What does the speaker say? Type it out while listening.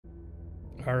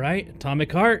All right,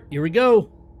 Atomic Heart, here we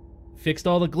go. Fixed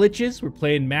all the glitches. We're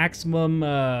playing maximum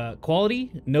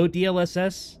quality, no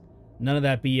DLSS, none of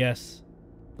that BS.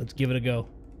 Let's give it a go.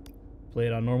 Play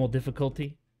it on normal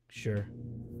difficulty? Sure.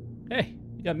 Hey,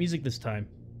 we got music this time.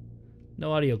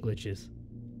 No audio glitches.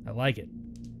 I like it.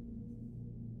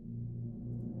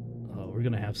 Oh, we're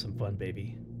gonna have some fun,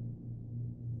 baby.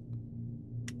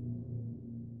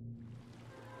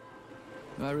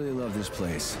 I really love this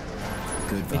place.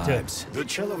 Good vibes. The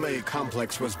Chelome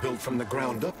complex was built from the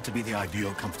ground up to be the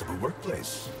ideal, comfortable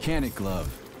workplace. Mechanic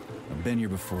glove. I've been here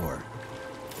before.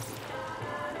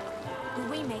 Will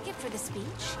we make it for the speech?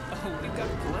 Oh, we've got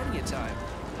plenty of time.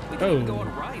 We can even go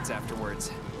on rides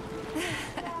afterwards.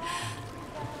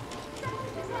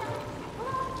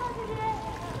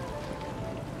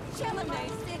 Chelome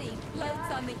City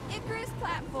floats on the Icarus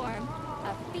platform,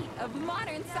 a feat of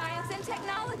modern science and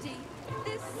technology.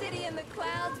 This city in the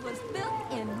clouds was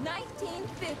built in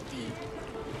 1950.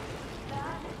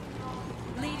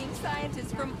 Leading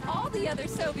scientists from all the other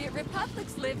Soviet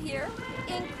republics live here,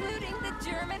 including the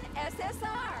German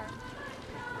SSR.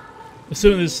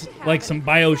 Assuming there's like some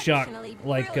Bioshock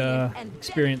like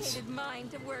experience.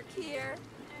 Mind to work here.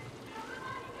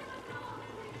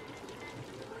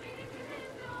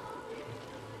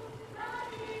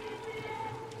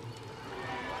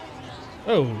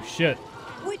 Oh shit.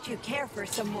 Would you care for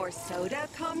some more soda,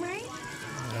 comrade?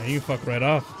 You fuck right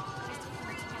off.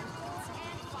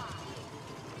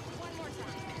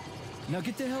 Now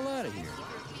get the hell out of here.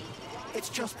 It's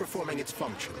just performing its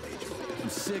function, Major. I'm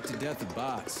sick to death of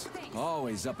bots.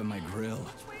 Always up in my grill.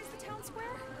 Which way is the town square?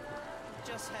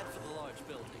 Just head for the large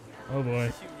building. Oh boy.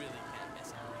 You really can't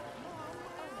miss out.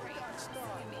 Oh, great.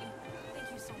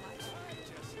 Thank you so much.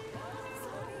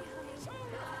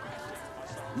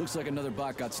 Looks like another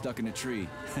bot got stuck in a tree.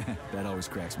 That always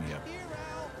cracks me up.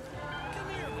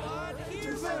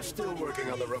 They're still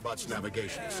working on the robot's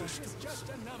navigation system.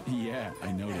 Yeah,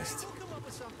 I noticed.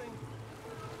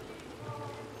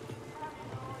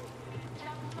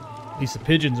 At least the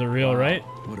pigeons are real, right?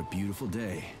 What a beautiful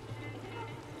day.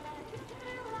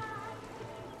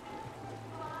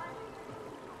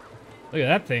 Look at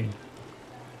that thing.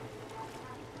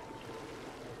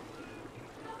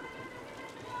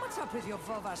 What's up with your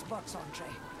Vovas box entree?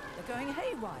 They're going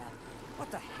haywire. What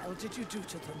the hell did you do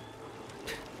to them?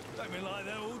 They've been like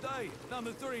that all day.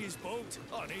 Number 3 is booked.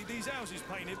 I need these houses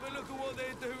painted, but look at what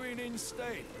they're doing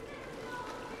instead.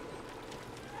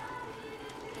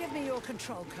 Give me your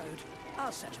control code.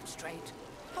 I'll set them straight.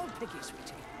 Hold piggy,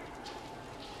 sweetie.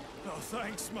 Oh,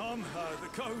 thanks, Mum. The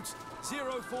code's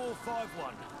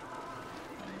 0451.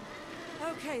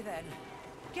 Okay then.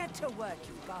 Get to work,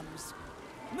 you bums.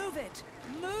 Move it!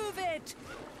 Move it!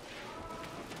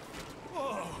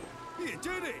 Whoa, you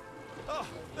did it. Oh,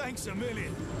 thanks a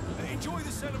million. Enjoy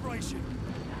the celebration.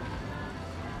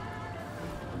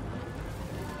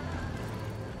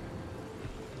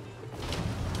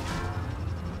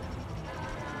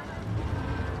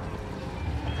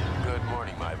 Good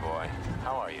morning, my boy.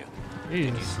 How are you?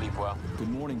 Did you sleep well? Good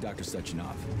morning, Dr.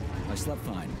 Sechenov. I slept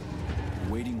fine.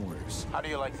 Waiting orders. How do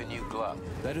you like the new glove?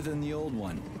 Better than the old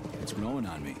one. It's growing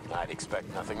on me. I'd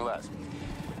expect nothing less.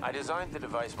 I designed the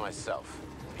device myself.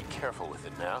 Be careful with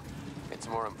it now. It's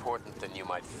more important than you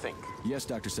might think. Yes,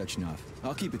 Dr. Sechenov.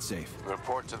 I'll keep it safe.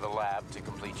 Report to the lab to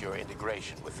complete your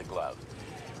integration with the glove.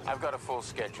 I've got a full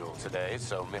schedule today,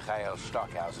 so Mikhail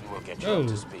Stockhausen will get you up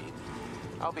to speed.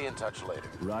 I'll be in touch later.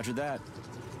 Roger that.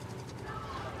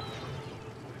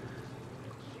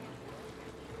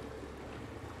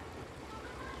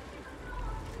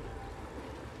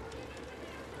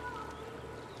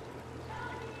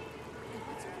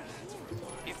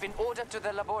 You've been ordered to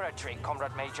the laboratory,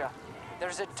 Comrade Major.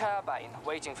 There's a turbine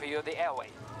waiting for you at the airway.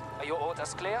 Are your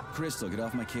orders clear? Crystal, get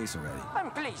off my case already.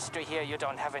 I'm pleased to hear you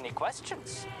don't have any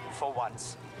questions, for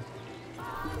once.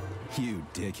 You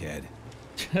dickhead.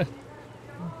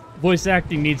 Voice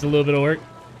acting needs a little bit of work.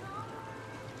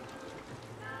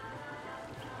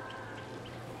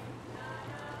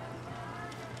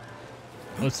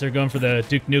 Unless they're going for the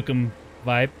Duke Nukem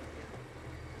vibe.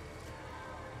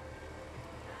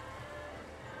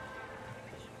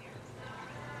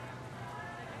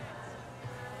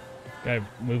 Guy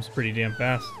moves pretty damn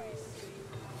fast.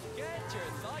 Get your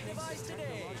thought device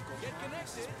today. Get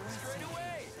connected straight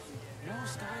away. No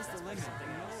sky's the limit.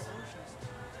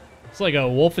 It's like a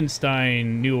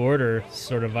Wolfenstein New Order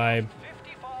sort of vibe.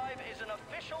 55 is an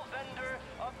official vendor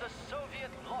of the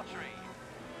Soviet lottery.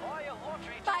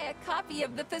 Buy a copy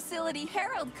of the Facility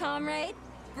Herald, comrade.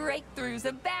 Breakthroughs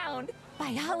abound.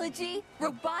 Biology,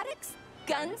 robotics,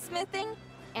 gunsmithing,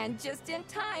 and just in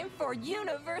time for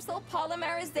universal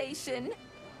polymerization.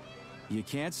 You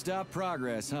can't stop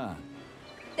progress, huh?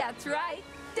 That's right.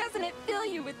 Doesn't it fill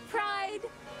you with pride?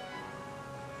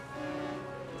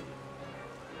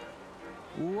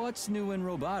 What's new in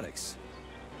robotics?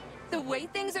 The way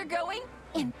things are going,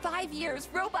 in 5 years,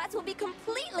 robots will be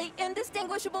completely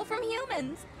indistinguishable from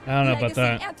humans. I don't know about Legacy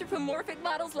that. anthropomorphic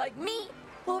models like me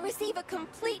will receive a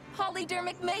complete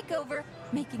polydermic makeover,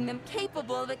 making them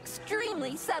capable of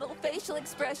extremely subtle facial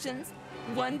expressions.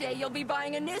 One day you'll be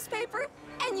buying a newspaper,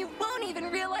 and you won't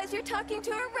even realize you're talking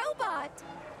to a robot.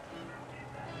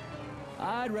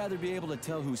 I'd rather be able to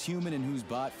tell who's human and who's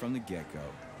bot from the get-go.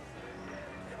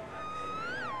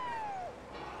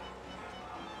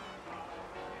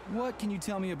 What can you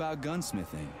tell me about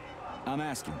gunsmithing? I'm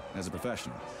asking, as a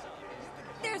professional.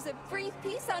 There's a brief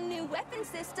piece on new weapon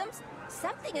systems,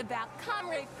 something about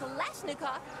Comrade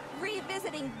Kalashnikov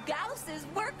revisiting Gauss's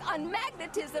work on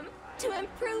magnetism to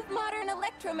improve modern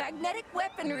electromagnetic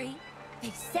weaponry.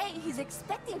 They say he's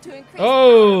expecting to increase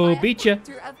power by a beat ya.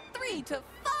 factor of 3 to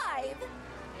 5.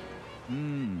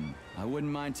 I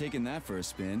wouldn't mind taking that for a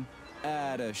spin.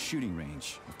 At a shooting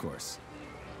range, of course.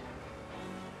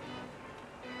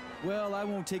 Well, I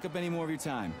won't take up any more of your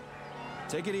time.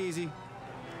 Take it easy.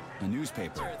 A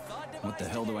newspaper. What the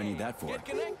hell do I need that for?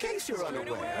 In case you're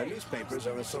unaware, newspapers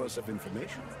are a source of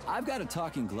information. I've got a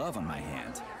talking glove on my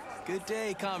hand. Good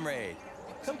day, comrade.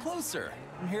 Come closer.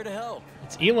 I'm here to help.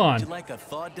 It's Elon. Would you like a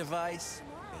thought device?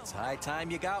 It's high time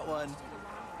you got one.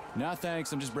 Nah,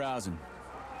 thanks. I'm just browsing.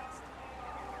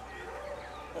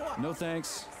 No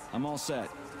thanks. I'm all set.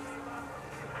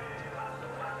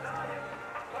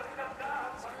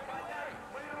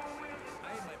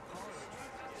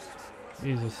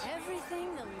 Jesus.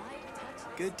 Everything the light touches.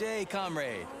 Good day,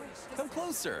 comrade. Come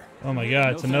closer. Oh my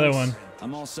God, it's another one.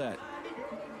 I'm all set.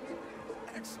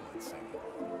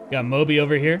 Got Moby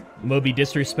over here. Moby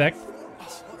disrespect.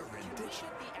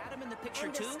 And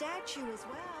the statue as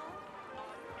well.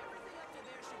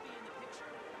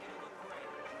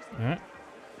 All right.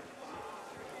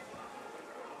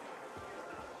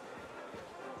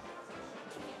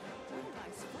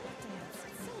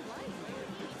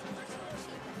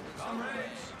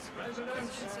 Comrades,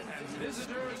 residents, and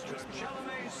visitors to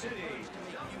Chalamet City.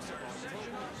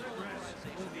 Sectional's address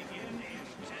will begin in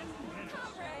 10 minutes.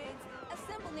 Comrades,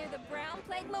 assemble near the Brown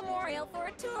Plague Memorial for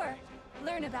a tour.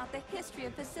 Learn about the history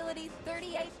of Facility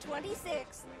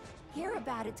 3826. Hear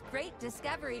about its great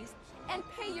discoveries, and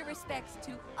pay your respects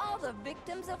to all the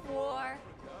victims of war.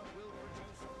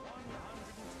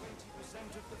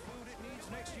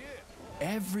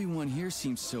 Everyone here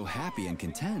seems so happy and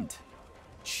content.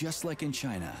 Just like in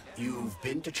China. You've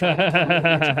been to China?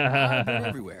 I've been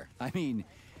everywhere. I mean,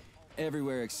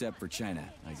 everywhere except for China,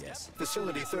 I guess.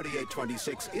 Facility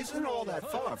 3826 isn't all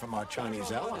that far from our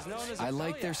Chinese allies. I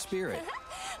like their spirit.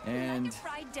 And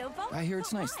Fried dobo? I hear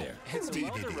it's nice there. It's a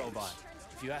Indeed wonder it is. robot.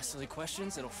 If you ask silly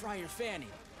questions, it'll fry your fanny.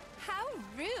 How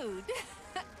rude.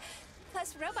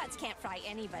 Plus, robots can't fry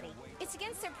anybody. It's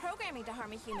against their programming to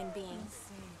harm a human being.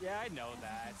 Yeah, I know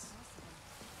that.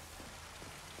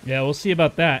 Yeah, we'll see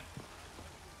about that.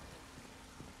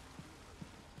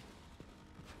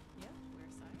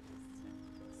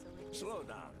 Slow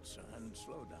down, son.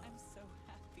 Slow down. I'm so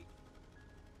happy.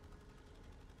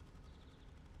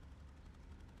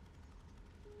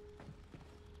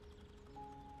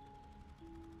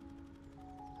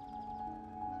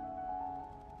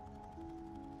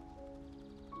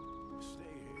 Stay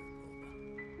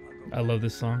here, I love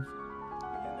this song.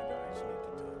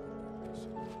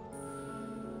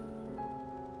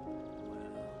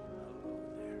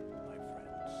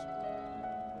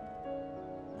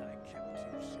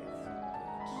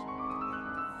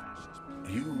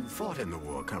 You fought in the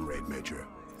war, Comrade Major.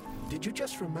 Did you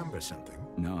just remember something?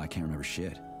 No, I can't remember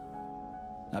shit.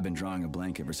 I've been drawing a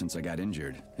blank ever since I got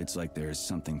injured. It's like there's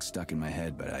something stuck in my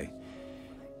head, but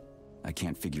I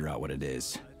can't figure out what it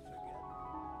is.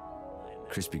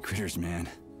 Crispy critters, man.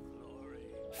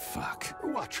 Fuck.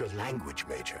 Watch your language,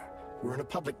 Major. We're in a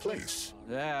public place.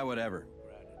 Yeah, whatever.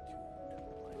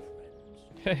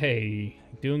 Hey,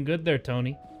 doing good there,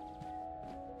 Tony.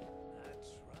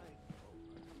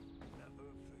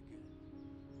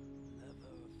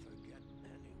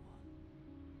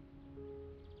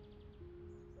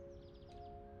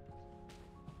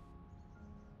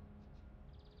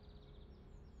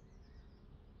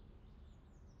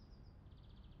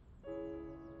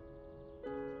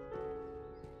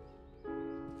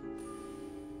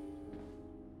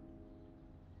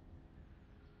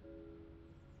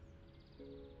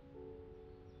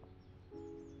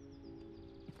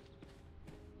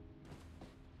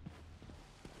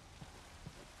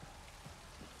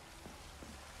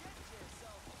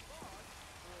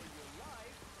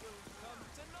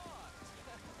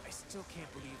 Still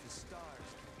can't believe the stars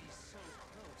can be so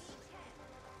close.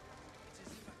 It's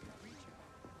as if I could reach it.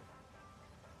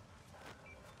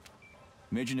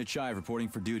 Major Nechayev reporting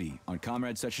for duty on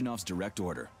Comrade Sechenov's direct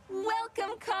order.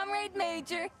 Welcome, Comrade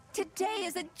Major. Today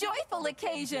is a joyful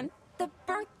occasion. The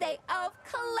birthday of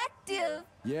Collective.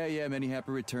 Yeah, many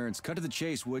happy returns. Cut to the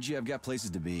chase, would you? I've got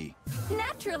places to be.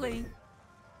 Naturally.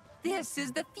 This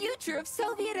is the future of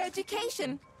Soviet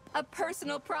education. A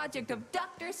personal project of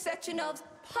Dr. Sechenov's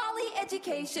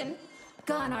poly-education.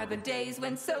 Gone are the days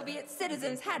when Soviet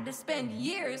citizens had to spend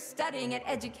years studying at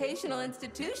educational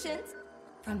institutions.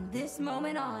 From this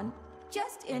moment on,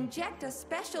 just inject a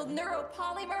special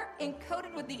neuropolymer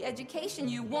encoded with the education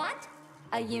you want,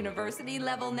 a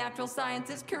university-level natural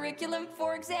sciences curriculum,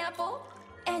 for example,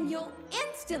 and you'll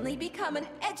instantly become an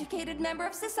educated member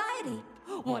of society.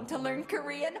 Want to learn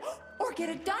Korean, or get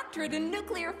a doctorate in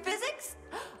nuclear physics,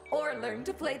 or learn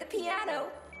to play the piano?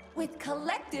 With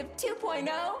Collective 2.0,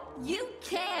 you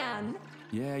can.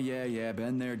 Yeah,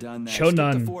 been there, done that.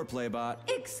 Shonan. Skip the foreplay, bot.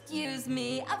 Excuse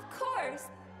me, of course.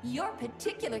 Your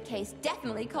particular case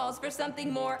definitely calls for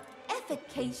something more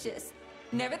efficacious.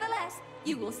 Nevertheless,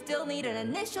 you will still need an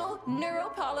initial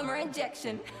neuropolymer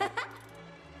injection.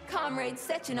 Comrade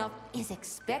Sechenov is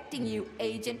expecting you,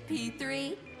 Agent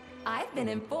P3. I've been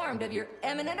informed of your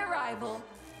imminent arrival.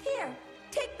 Here,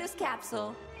 take this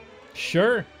capsule.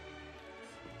 Sure.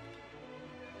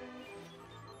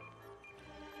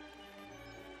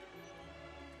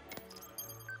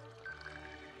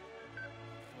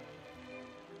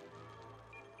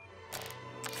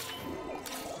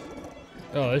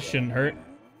 Oh, this shouldn't hurt.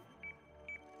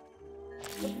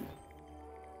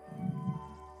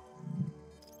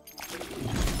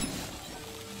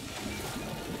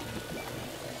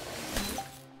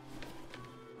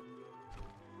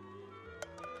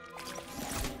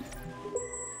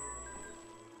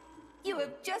 You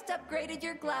have just upgraded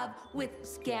your glove with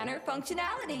scanner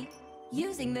functionality.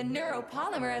 Using the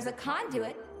neuropolymer as a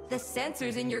conduit, the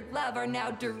sensors in your glove are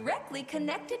now directly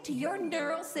connected to your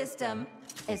neural system,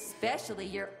 especially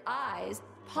your eyes'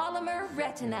 polymer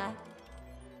retina.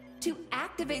 To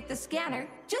activate the scanner,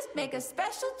 just make a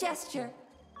special gesture.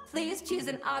 Please choose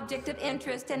an object of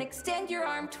interest and extend your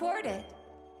arm toward it.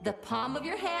 The palm of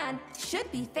your hand should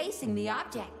be facing the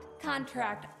object.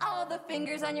 Contract all the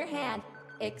fingers on your hand,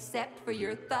 except for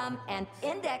your thumb and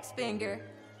index finger.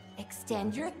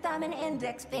 Extend your thumb and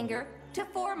index finger to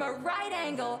form a right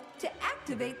angle to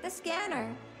activate the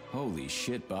scanner. Holy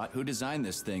shit, bot. Who designed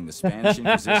this thing? The Spanish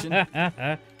Inquisition?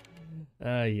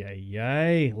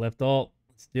 Ay. Left alt.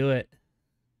 Let's do it.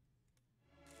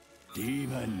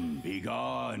 Demon, be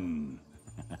gone.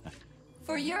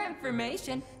 For your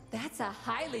information, that's a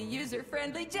highly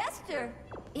user-friendly gesture.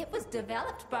 It was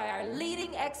developed by our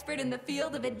leading expert in the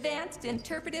field of advanced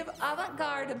interpretive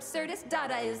avant-garde absurdist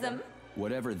Dadaism.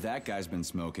 Whatever that guy's been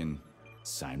smoking,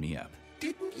 sign me up.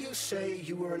 Didn't you say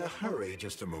you were in a hurry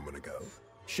just a moment ago?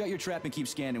 Shut your trap and keep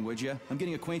scanning, would you? I'm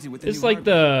getting acquainted with the It's new like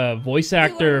the voice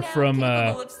actor from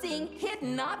capable of seeing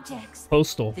hidden objects.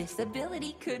 Postal. This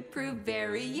ability could prove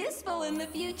very useful in the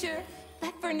future.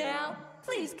 But for now,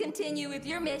 please continue with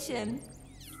your mission.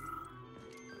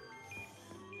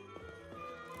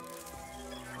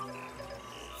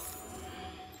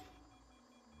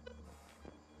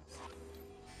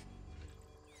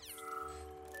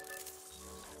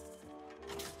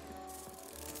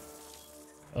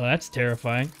 Oh, that's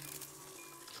terrifying.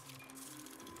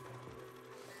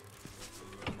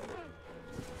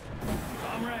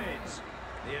 Comrades,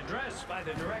 the address by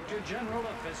the Director General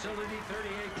of Facility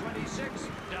 3826,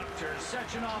 Dr.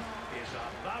 Sechenov, is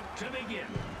about to begin.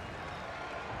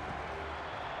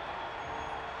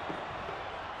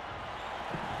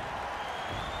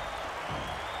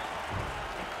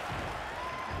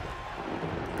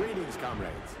 Greetings,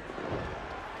 comrades.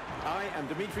 I am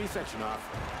Dmitry Sechenov,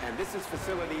 and this is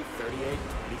Facility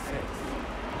 3826.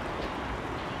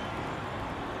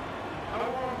 A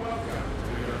warm welcome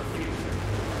to your future.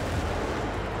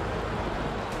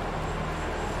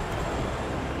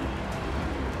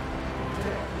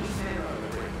 Today, we stand on the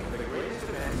brink of the greatest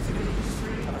events in the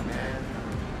history of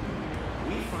mankind.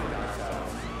 We find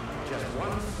ourselves just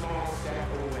one small step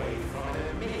away from an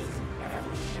amazing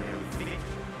evolutionary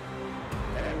victory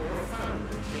that will profound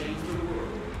and change the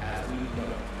world as we know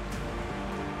it.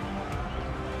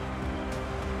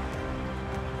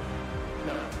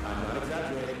 No, I'm not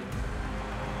exaggerating.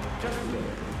 Just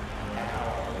look at how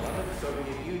our beloved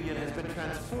Soviet Union has been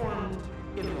transformed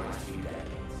in the last few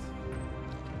decades.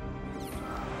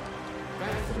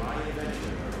 Thanks to my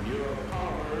invention of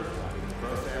neuropolymers like the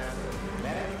process of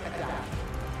magnetic adaptation,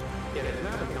 it has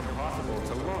now become possible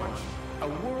to launch a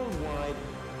worldwide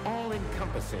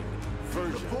all-encompassing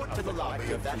version Report to the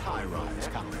lobby of that high-rise,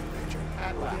 Comrade Major.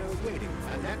 At last, We're waiting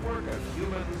a network of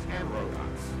humans and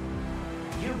robots.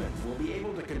 Humans will be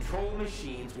able to control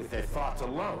machines with their thoughts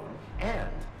alone, and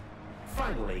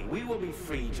finally, we will be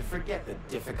free to forget the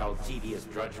difficult, tedious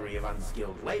drudgery of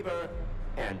unskilled labor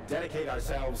and dedicate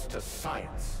ourselves to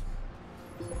science.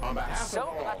 On behalf So of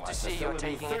all glad to at see you're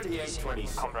Facility taking it easy,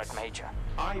 3826, Comrade Major.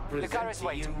 I The present car is to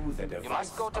waiting. you the You device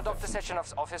must go to of the Dr. future.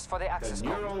 Sechenov's office for the access The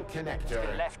code. neural He's been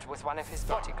connector left with one of his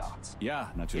bodyguards. Yeah,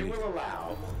 It natürlich. will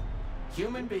allow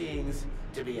human beings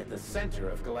to be at the center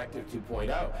of Collective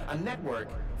 2.0, a network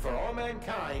for all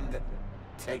mankind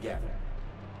together.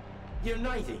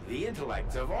 Uniting the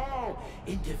intellects of all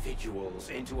individuals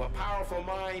into a powerful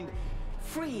mind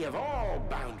free of all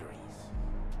boundaries.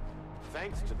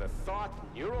 Thanks to the thought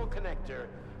neural connector,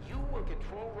 you will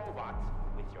control robots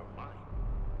with your mind.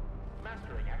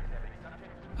 Mastering academic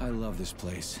subjects. I love this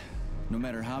place. No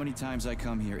matter how many times I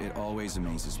come here, it always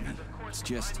amazes me. It's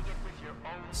just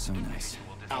so nice.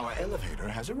 Our elevator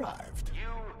has arrived. You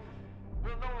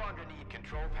will no longer need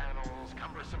control panels,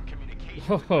 cumbersome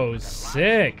communication. Oh,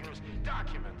 sick.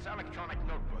 Documents, electronic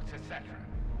notebooks, etc.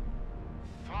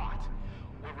 Thought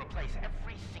will replace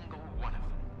every single one of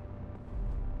them.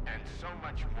 And so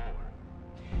much more.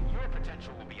 Your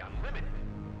potential will be unlimited.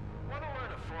 Want to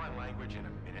learn a foreign language in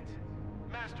a minute?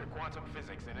 Master quantum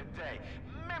physics in a day.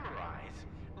 Memorize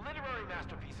literary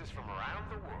masterpieces from around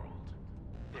the world.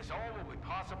 This all will be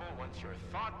possible once your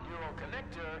thought neural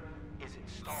connector is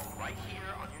installed right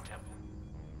here on your temple.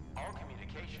 All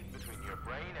communication between your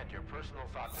brain and your personal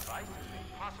thought device is made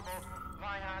possible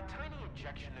via a tiny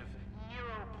injection of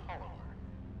neuropolymer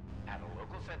at a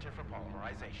local center for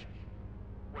polymerization,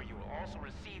 where you will also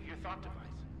receive your thought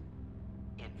device.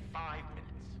 In 5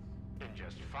 minutes. In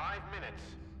just 5 minutes,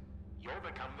 you'll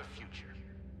become the future.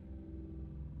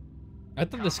 I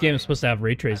thought this game was supposed to have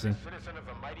ray tracing. As a citizen of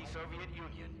the mighty Soviet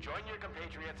Union, join your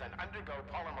compatriots and undergo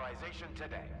polymerization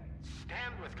today.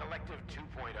 Stand with Collective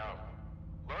 2.0.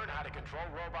 Learn how to control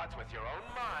robots with your own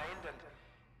mind and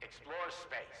explore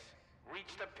space.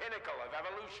 Reach the pinnacle of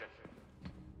evolution.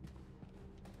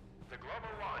 The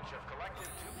global launch of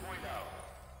Collective 2.0,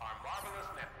 our marvelous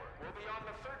network, will be on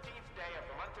the 13th day of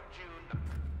the month of June.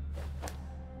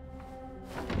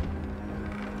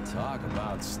 Talk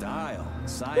about style.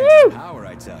 Science and power,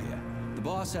 I tell you. The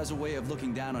boss has a way of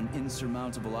looking down on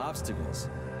insurmountable obstacles.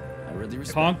 I really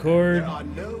respect Concord. There are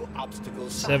no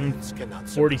obstacles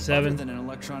 747. other than an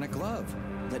electronic glove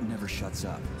that never shuts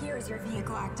up. Here's your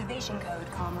vehicle activation code,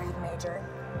 Comrade Major.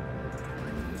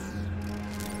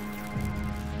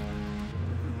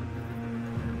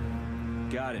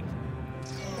 Got it.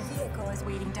 The vehicle is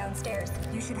waiting downstairs.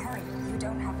 You should hurry. You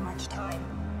don't have much time.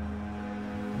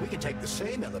 We can take the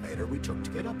same elevator we took to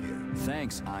get up here.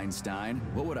 Thanks, Einstein.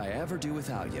 What would I ever do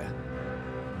without you?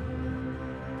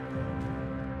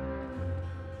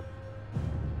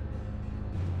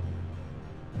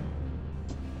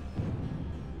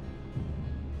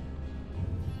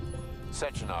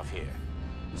 Sechenov here.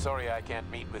 Sorry I can't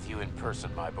meet with you in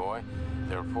person, my boy.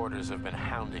 The reporters have been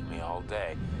hounding me all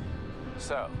day.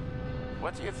 So,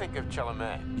 what do you think of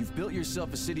Chalamet? You've built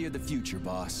yourself a city of the future,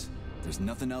 boss. There's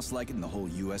nothing else like it in the whole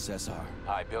USSR.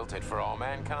 I built it for all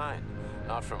mankind,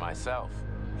 not for myself.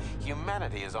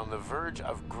 Humanity is on the verge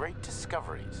of great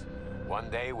discoveries. One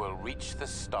day we'll reach the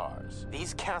stars.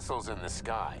 These castles in the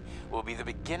sky will be the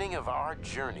beginning of our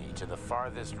journey to the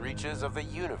farthest reaches of the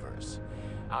universe.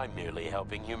 I'm merely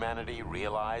helping humanity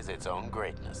realize its own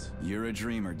greatness. You're a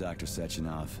dreamer, Dr.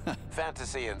 Sechenov.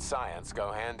 Fantasy and science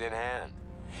go hand in hand.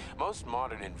 Most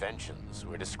modern inventions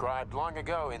were described long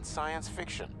ago in science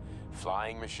fiction.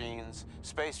 Flying machines,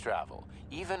 space travel,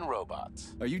 even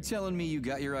robots. Are you telling me you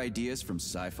got your ideas from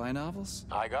sci-fi novels?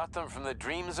 I got them from the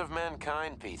dreams of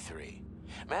mankind, P3.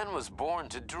 Man was born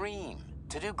to dream,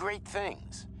 to do great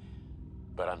things.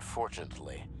 But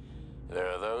unfortunately, there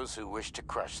are those who wish to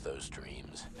crush those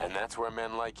dreams. And that's where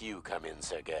men like you come in,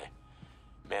 Sergei.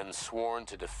 Men sworn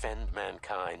to defend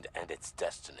mankind and its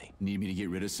destiny. Need me to get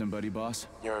rid of somebody, boss?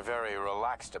 You're very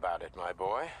relaxed about it, my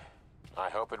boy. I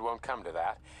hope it won't come to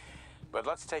that. But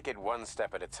let's take it one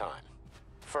step at a time.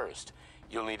 First,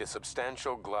 you'll need a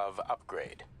substantial glove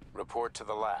upgrade. Report to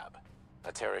the lab.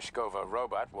 A Tereshkova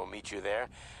robot will meet you there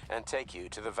and take you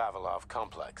to the Vavilov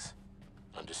complex.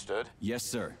 Understood? Yes,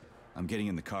 sir. I'm getting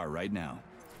in the car right now.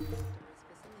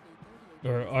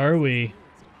 Or are we?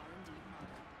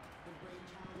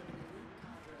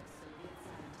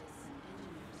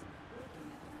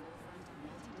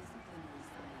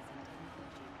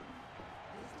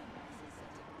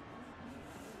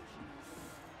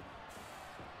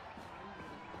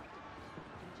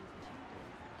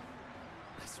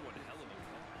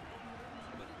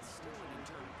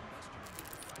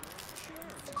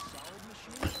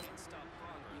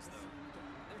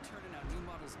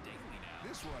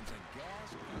 This one's a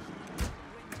gas.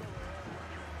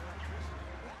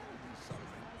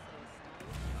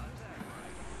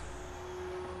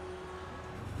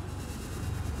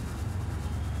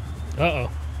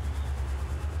 Uh-oh.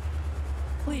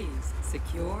 Please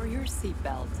secure your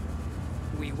seatbelt.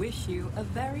 We wish you a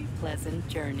very pleasant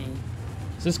journey.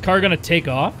 Is this car gonna take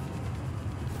off?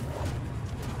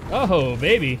 Oh,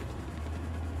 baby.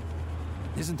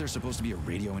 Isn't there supposed to be a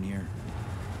radio in here?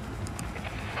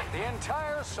 The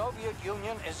entire Soviet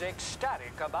Union is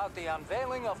ecstatic about the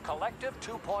unveiling of Collective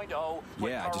 2.0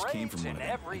 with Yeah, I just came from parades one in of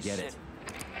them. every I get city. it.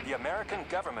 The American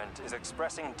government is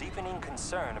expressing deepening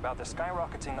concern about the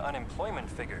skyrocketing unemployment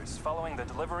figures following the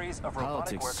deliveries of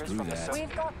robotic Politics, workers screw from the that.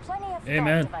 We've got plenty of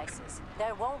Amen. thought devices.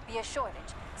 There won't be a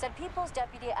shortage, said People's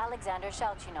Deputy Alexander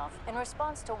Shalchinov in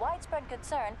response to widespread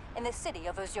concern in the city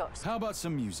of Uzyorsk. How about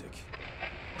some music?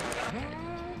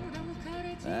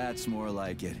 That's more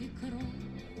like it.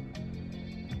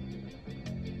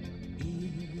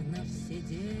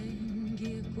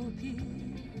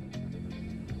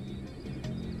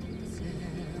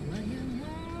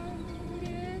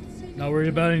 Not worried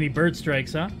about any bird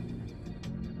strikes, huh?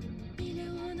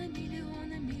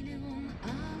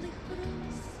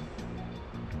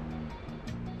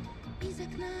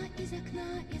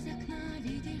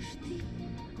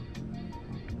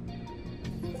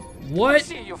 What? I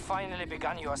see you finally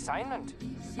begun your assignment.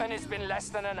 And it's been less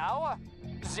than an hour.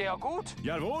 Sehr gut.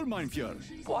 Jawohl, mein Führer.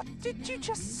 What did you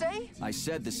just say? I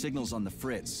said the signal's on the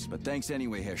fritz, but thanks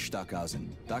anyway, Herr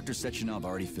Stockhausen. Dr. Sechenov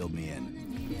already filled me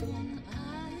in.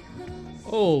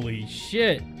 Holy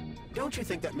shit. Don't you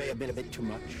think that may have been a bit too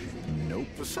much? Nope.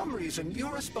 For some reason,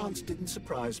 your response didn't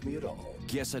surprise me at all.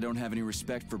 Guess I don't have any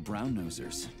respect for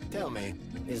brown-nosers. Tell me,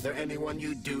 is there anyone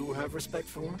you do have respect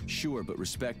for? Sure, but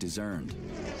respect is earned.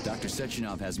 Dr.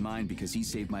 Sechenov has mine because he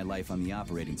saved my life on the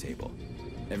operating table.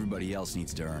 Everybody else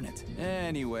needs to earn it.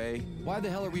 Anyway, why the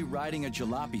hell are we riding a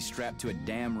jalopy strapped to a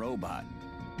damn robot?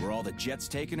 Were all the jets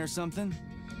taken or something?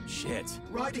 Shit.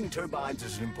 Riding turbines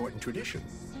is an important tradition.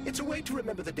 It's a way to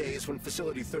remember the days when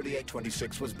Facility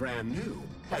 3826 was brand new,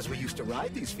 as we used to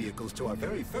ride these vehicles to our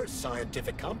very first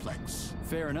scientific complex.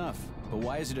 Fair enough, but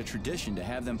why is it a tradition to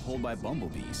have them pulled by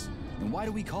bumblebees? And why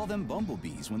do we call them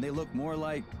bumblebees when they look more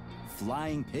like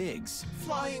flying pigs?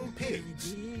 Flying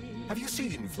pigs? Have you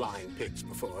seen flying pigs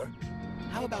before?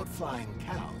 How about flying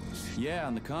cows? Yeah,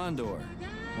 on the Condor.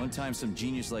 One time some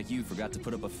genius like you forgot to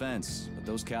put up a fence, but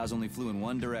those cows only flew in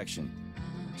one direction.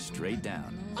 Straight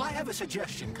down. I have a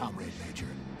suggestion, Comrade Major.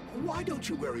 Why don't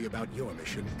you worry about your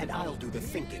mission, and I'll do the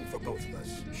thinking for both of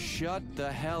us? Shut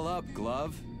the hell up,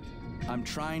 Glove. I'm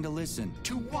trying to listen.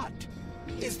 To what?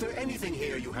 Is there anything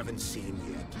here you haven't seen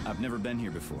yet? I've never been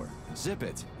here before. Zip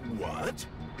it. What?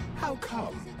 How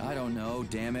come? I don't know,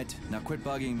 damn it. Now quit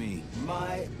bugging me.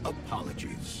 My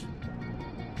apologies.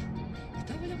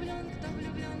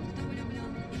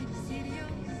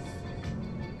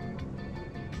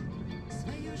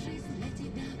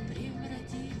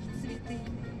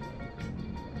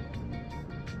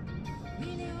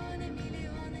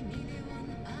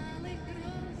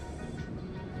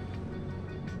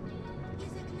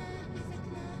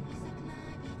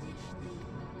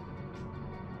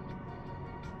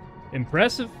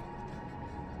 Impressive.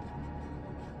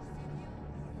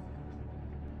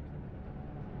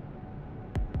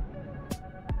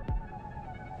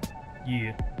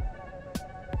 Yeah.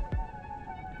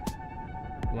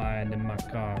 Lying in my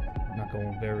car, not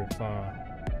going very far.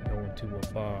 Going to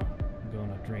a bar,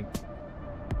 gonna drink.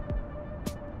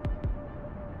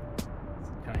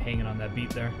 Kind of hanging on that beat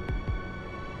there.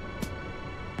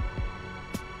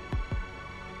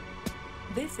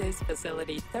 This is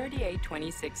Facility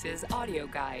 3826's audio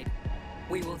guide.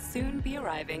 We will soon be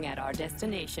arriving at our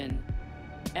destination.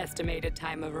 Estimated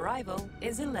time of arrival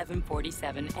is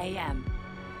 11:47 a.m.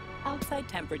 Outside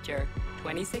temperature,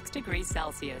 26 degrees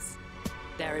Celsius.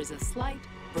 There is a slight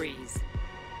breeze.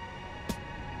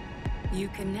 You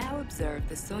can now observe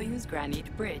the Soyuz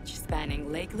Granite Bridge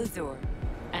spanning Lake Lazur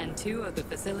and two of the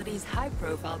facility's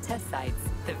high-profile test sites,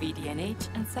 the VDNH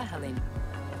and Sakhalin.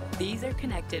 These are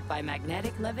connected by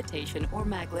magnetic levitation or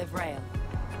maglev rail.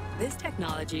 This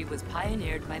technology was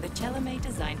pioneered by the Chelomey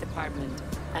Design Department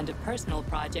and a personal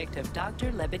project of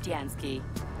Dr. Lebedyansky.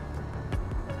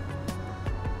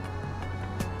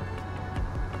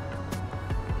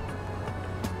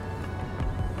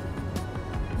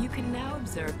 You can now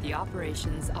observe the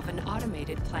operations of an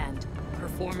automated plant,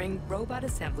 performing robot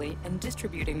assembly and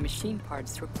distributing machine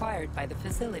parts required by the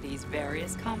facility's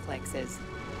various complexes.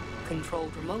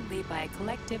 Controlled remotely by a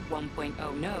collective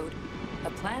 1.0 node, a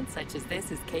plant such as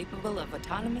this is capable of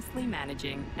autonomously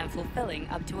managing and fulfilling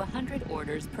up to 100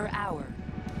 orders per hour.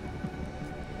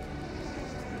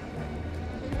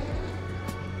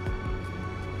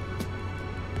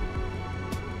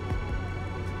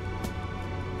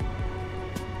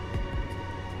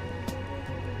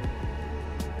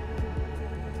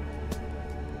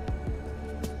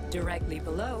 Directly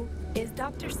below is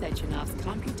Dr. Sechenov's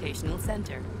computational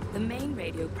center, the main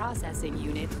radio processing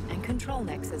unit and control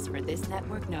nexus for this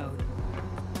network node.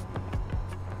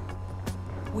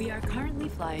 We are currently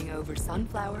flying over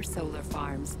sunflower solar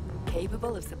farms,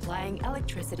 capable of supplying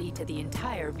electricity to the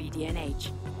entire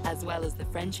VDNH, as well as the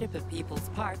Friendship of People's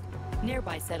Park,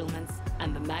 nearby settlements,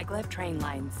 and the maglev train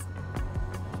lines.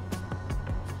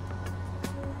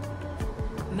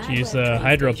 Use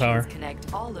hydropower.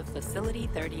 Connect all of Facility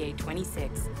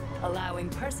 3826, allowing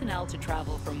personnel to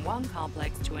travel from one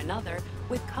complex to another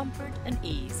with comfort and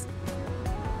ease.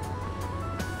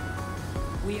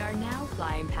 We are now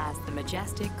flying past the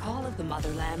majestic Call of the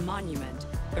Motherland monument,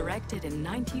 erected in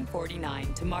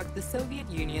 1949 to mark the Soviet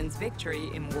Union's victory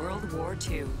in World War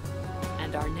II,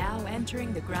 and are now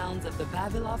entering the grounds of the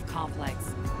Vavilov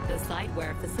complex, the site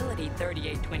where Facility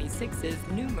 3826's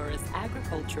numerous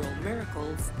agricultural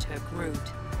miracles took root.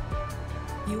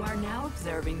 You are now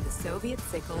observing the Soviet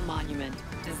Sickle Monument,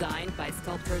 designed by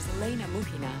sculptors Elena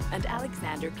Muhina and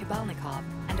Alexander Kibalnikov,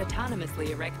 and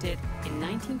autonomously erected in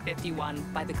 1951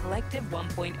 by the Collective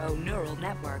 1.0 neural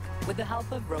network with the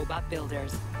help of robot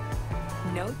builders.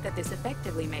 Note that this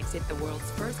effectively makes it the world's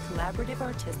first collaborative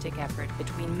artistic effort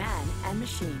between man and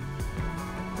machine.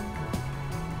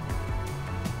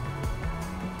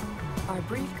 Our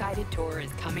brief guided tour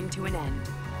is coming to an end.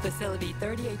 Facility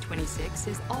 3826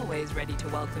 is always ready to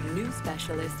welcome new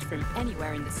specialists from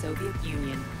anywhere in the Soviet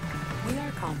Union. We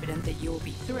are confident that you will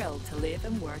be thrilled to live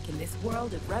and work in this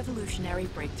world of revolutionary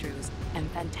breakthroughs and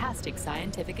fantastic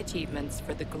scientific achievements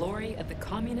for the glory of the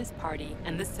Communist Party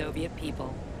and the Soviet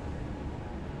people.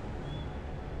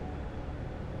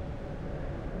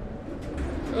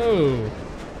 Oh.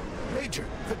 Major,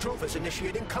 Petrova's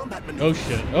initiating combat maneuvers. Oh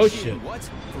shit, oh shit. What?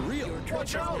 For real?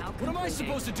 Watch out! What am I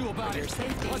supposed to do about For your it?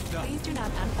 safety, What the? please do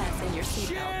not unfasten your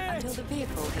seatbelt until the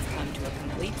vehicle has come to a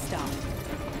complete stop.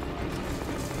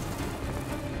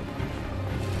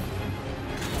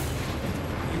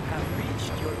 You have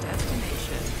reached your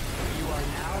destination. You are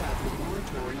now at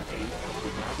Laboratory 8 of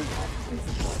the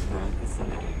Vavilov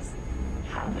facilities.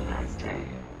 Have a nice day.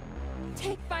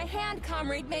 Take my hand,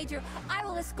 Comrade Major. I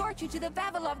will escort you to the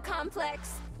Vavilov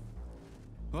complex.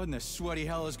 What in the sweaty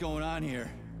hell is going on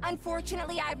here?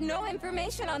 Unfortunately, I have no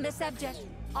information on the subject.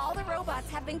 All the robots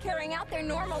have been carrying out their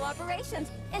normal operations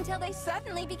until they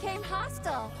suddenly became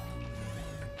hostile.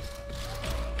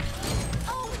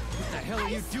 Oh! What the hell are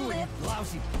you doing, you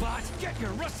lousy bot? Get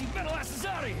your rusty metal asses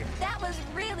out of here! That was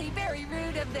really very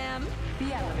rude of them.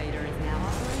 The elevator is now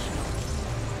operational.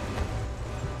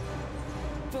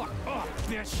 Fuck off,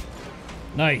 bitch!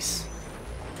 Nice.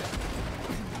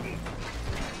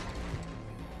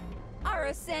 Our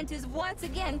ascent is once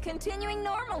again continuing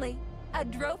normally. A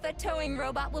Drofa towing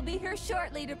robot will be here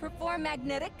shortly to perform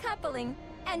magnetic coupling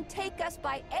and take us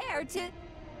by air to...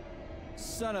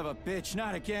 Son of a bitch,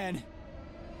 not again.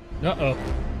 Uh-oh.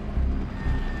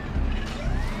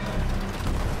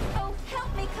 Oh,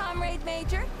 help me, Comrade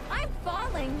Major. I'm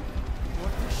falling.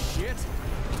 What the shit?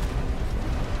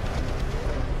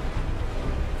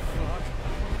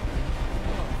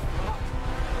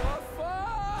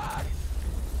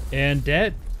 And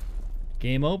dead.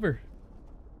 Game over.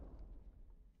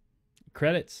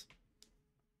 Credits.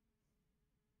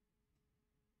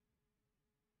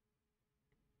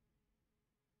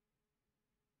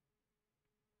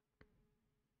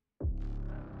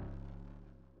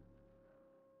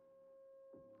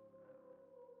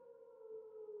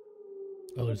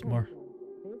 Oh, there's more.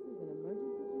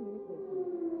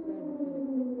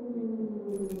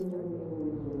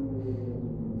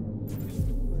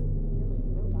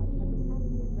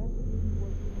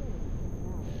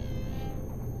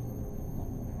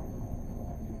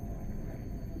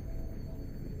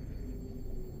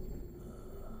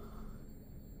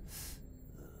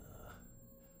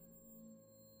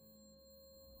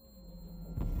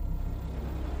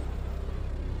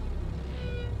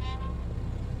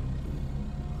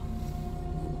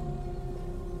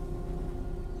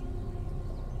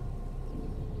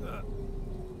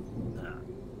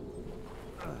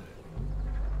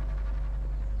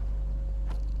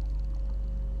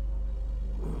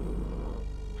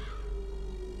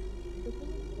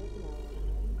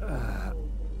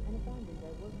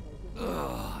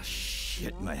 Oh,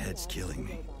 shit, my head's killing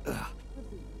me. Ugh.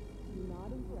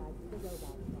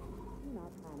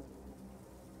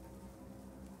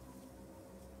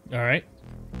 All right.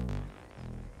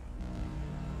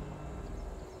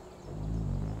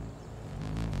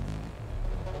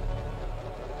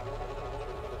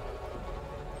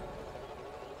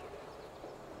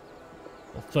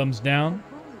 Thumbs down.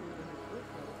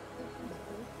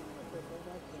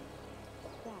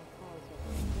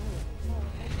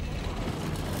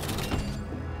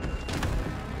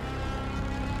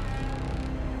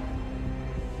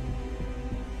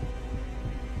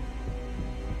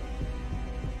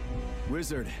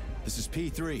 Wizard, this is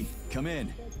P3. Come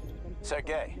in.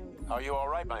 Sergei, are you all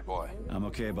right, my boy? I'm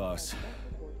okay, boss.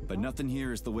 But nothing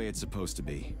here is the way it's supposed to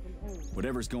be.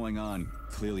 Whatever's going on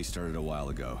clearly started a while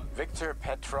ago. Viktor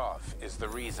Petrov is the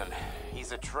reason.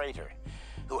 He's a traitor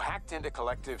who hacked into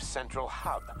Collective's central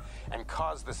hub and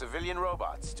caused the civilian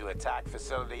robots to attack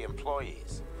facility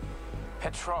employees.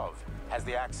 Petrov has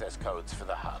the access codes for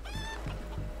the hub.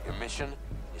 Your mission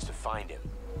is to find him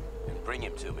and bring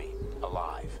him to me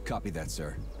alive. Copy that,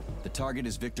 sir. The target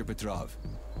is Viktor Petrov.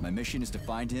 My mission is to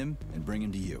find him and bring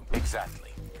him to you.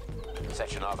 Exactly.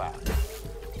 Sectionov out.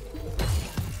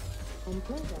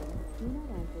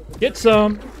 Get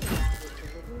some.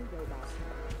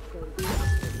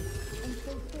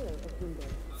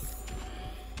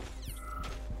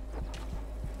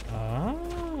 Ah.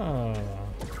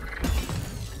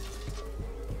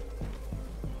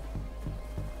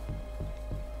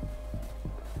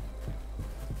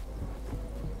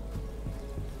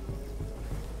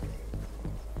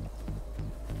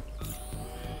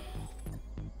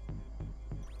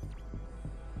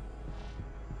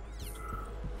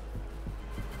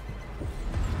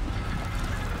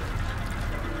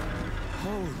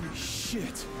 Holy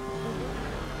shit!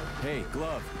 Hey,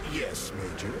 Glove. Yes,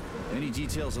 Major? Any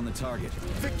details on the target?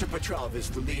 Viktor Petrov is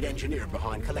the lead engineer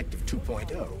behind Collective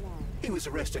 2.0. He was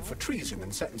arrested for treason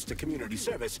and sentenced to community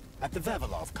service at the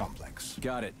Vavilov complex.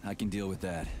 Got it. I can deal with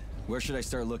that. Where should I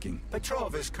start looking?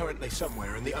 Petrov is currently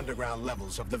somewhere in the underground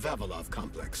levels of the Vavilov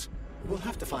complex. We'll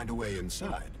have to find a way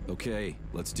inside. Okay,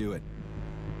 let's do it.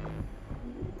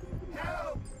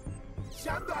 Help!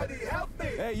 Somebody help me!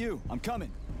 Hey, you! I'm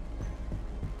coming!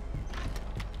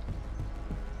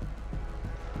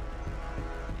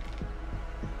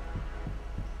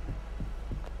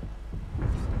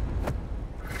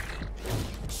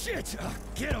 Shit!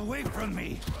 Get away from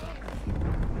me!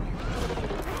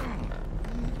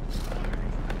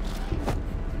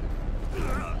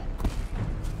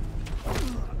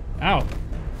 Ow.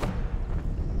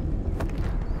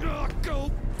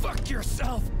 Go fuck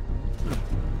yourself!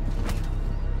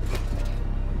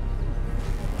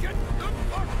 Get the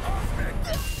fuck off me!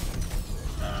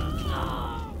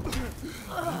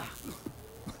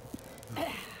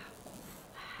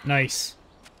 Nice.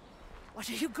 What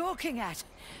are you gawking at?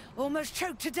 Almost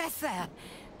choked to death there.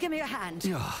 Give me a hand.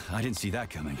 Oh, I didn't see that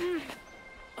coming.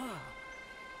 Oh.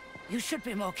 You should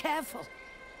be more careful.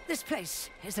 This place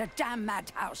is a damn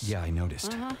madhouse. Yeah, I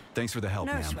noticed. Thanks for the help,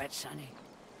 no ma'am. sweat, Sonny.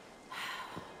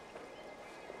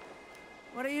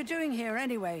 What are you doing here,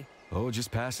 anyway? Oh,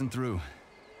 just passing through.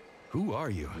 Who are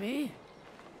you? Me?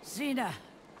 Xena.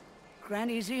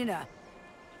 Granny Xena.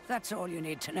 That's all you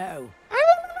need to know.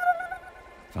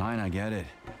 Fine, I get it.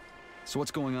 So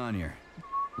what's going on here?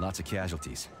 Lots of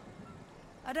casualties.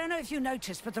 I don't know if you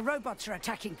noticed, but the robots are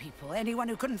attacking people. Anyone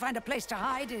who couldn't find a place to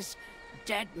hide is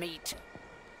dead meat.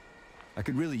 I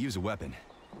could really use a weapon.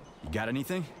 You got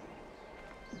anything?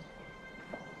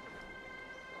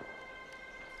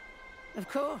 Of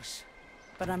course.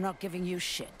 But I'm not giving you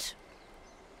shit.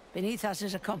 Beneath us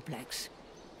is a complex.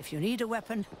 If you need a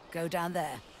weapon, go down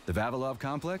there. The Vavilov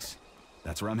complex?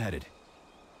 That's where I'm headed.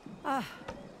 Ah.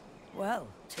 Well,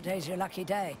 today's your lucky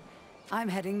day. I'm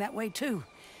heading that way too.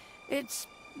 It's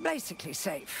basically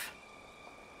safe.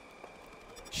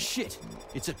 Shit!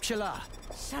 It's a pchela!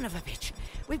 Son of a bitch.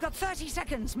 We've got 30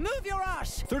 seconds. Move your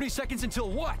ass! 30 seconds until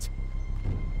what?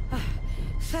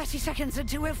 30 seconds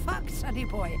until we're fucked, sonny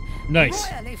boy.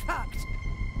 Nice. Royally fucked.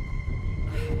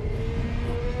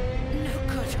 No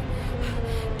good.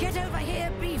 Get over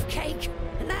here, beefcake.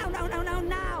 Now,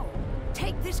 now.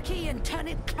 Take this key and turn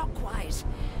it clockwise.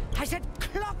 I said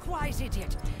clockwise,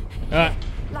 idiot.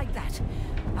 Like that.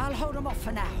 I'll hold them off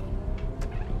for now.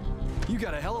 You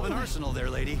got a hell of an arsenal there,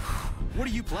 lady. What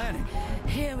are you planning?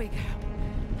 Here we go.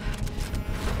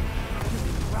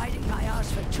 You've been riding my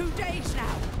ass for 2 days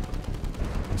now.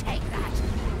 Take that.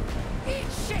 Eat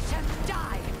shit and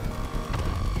die.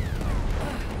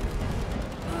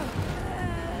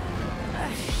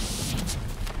 Shit.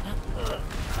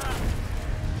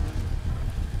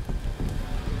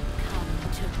 Come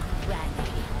to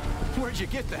Granny. Where'd you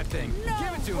get that thing? No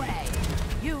Give it to way.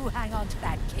 me. You hang on to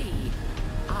that key.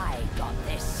 I got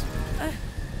this.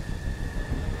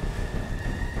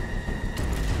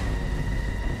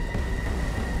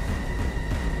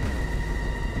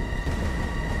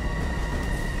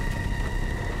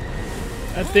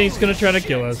 That thing's gonna try to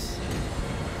kill us.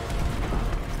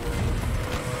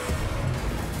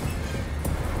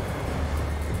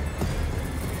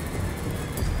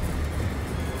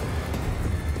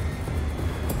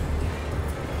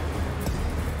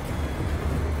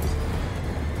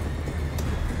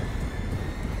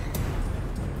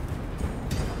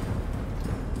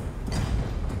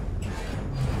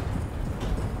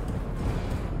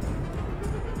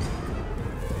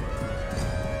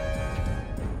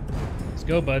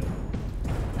 go, bud.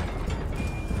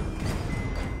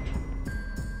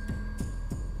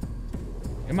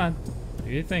 Come on. Do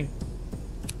your thing.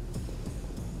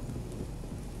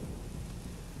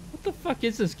 What the fuck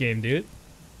is this game, dude?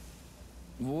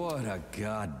 What a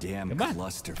goddamn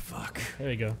clusterfuck.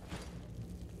 There you go.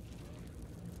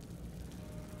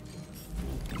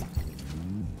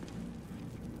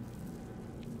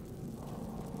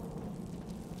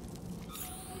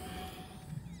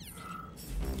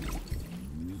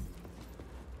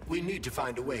 We need to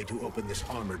find a way to open this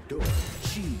armored door.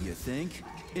 Gee, you think?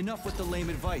 Enough with the lame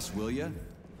advice, will ya?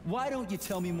 Why don't you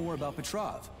tell me more about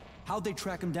Petrov? How'd they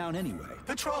track him down anyway?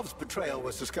 Petrov's betrayal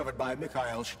was discovered by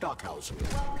Mikhail Stockhausen.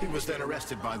 He was then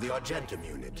arrested by the Argentum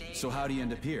unit. So how'd he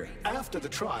end up here? After the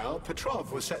trial,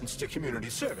 Petrov was sentenced to community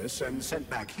service and sent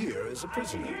back here as a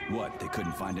prisoner. What, they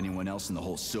couldn't find anyone else in the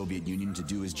whole Soviet Union to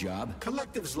do his job?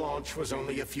 Collective's launch was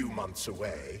only a few months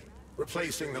away.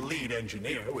 Replacing the lead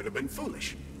engineer would have been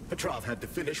foolish. Petrov had to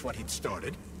finish what he'd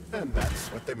started, and that's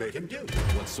what they made him do.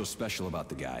 What's so special about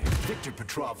the guy? Victor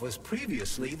Petrov was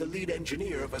previously the lead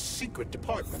engineer of a secret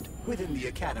department within the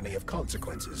Academy of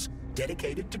Consequences,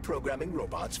 dedicated to programming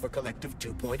robots for Collective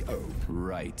 2.0.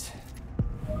 Right.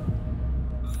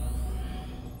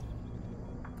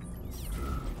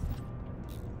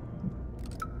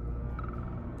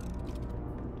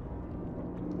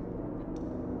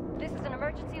 This is an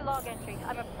emergency log entry.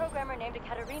 I'm a programmer named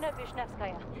Katerina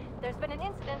Vishnevskaya. There's been an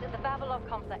incident in the Vavilov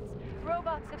complex.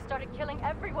 Robots have started killing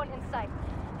everyone in sight.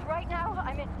 Right now,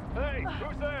 I'm in... Hey,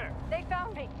 who's there? They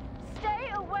found me. Stay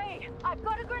away! I've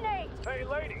got a grenade! Hey,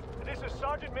 lady, this is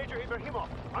Sergeant Major Ibrahimov.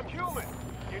 I'm human.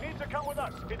 You need to come with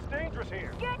us. It's dangerous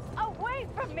here. Get away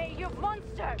from me, you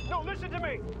monster! No, listen to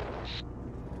me!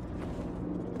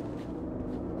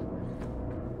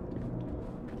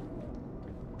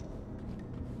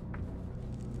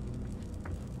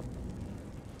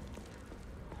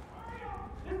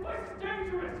 This place is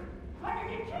dangerous! I can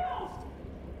get killed!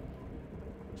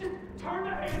 Just turn the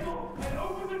handle and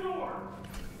open the door!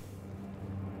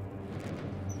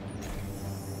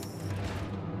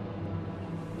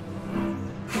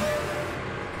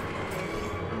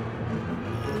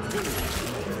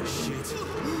 Shit.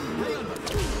 Hang on!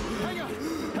 Hang on!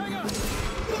 Hang on!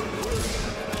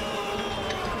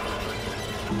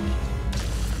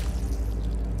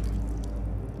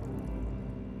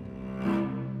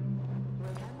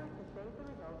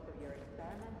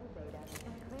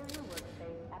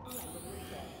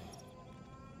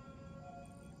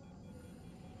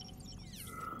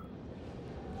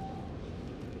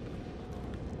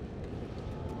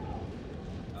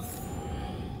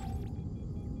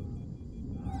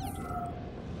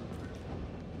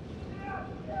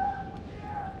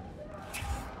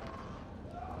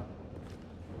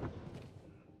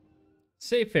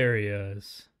 Safe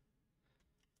areas.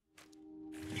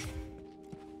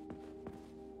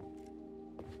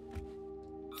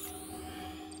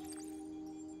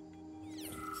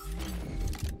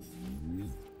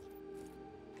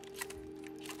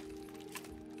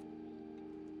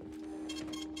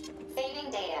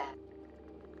 Saving data.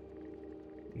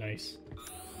 Nice.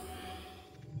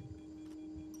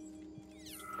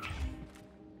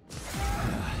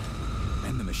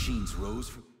 And the machines rose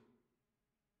for...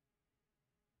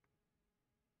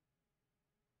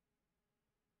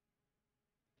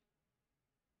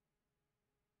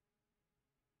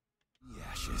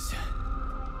 ashes.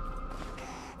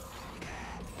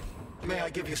 May I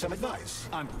give you some advice?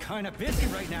 I'm kinda busy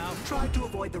right now. Try to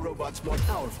avoid the robot's more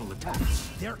powerful attacks.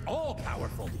 They're all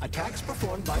powerful. Attacks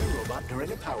performed by a robot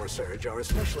during a power surge are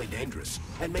especially dangerous,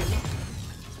 and may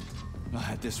not...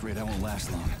 At this rate, I won't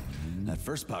last long. That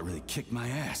first bot really kicked my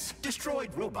ass. Destroyed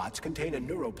robots contain a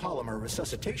neuropolymer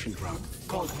resuscitation drug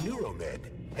called Neuromed.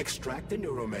 Extract the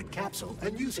Neuromed capsule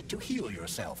and use it to heal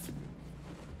yourself.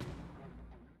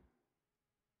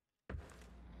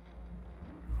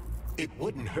 It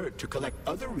wouldn't hurt to collect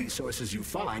other resources you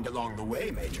find along the way,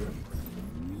 Major.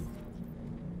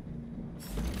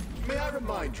 May I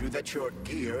remind you that your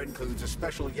gear includes a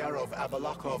special Yarov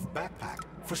Avalokov backpack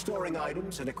for storing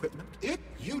items and equipment? It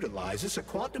utilizes a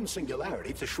quantum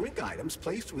singularity to shrink items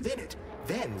placed within it,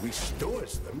 then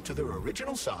restores them to their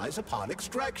original size upon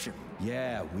extraction.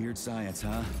 Yeah, weird science,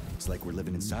 huh? It's like we're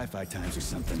living in sci-fi times or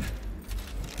something.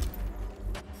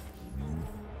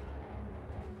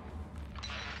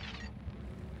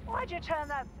 Why'd you turn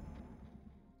that?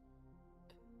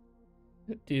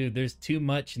 Dude, there's too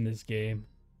much in this game.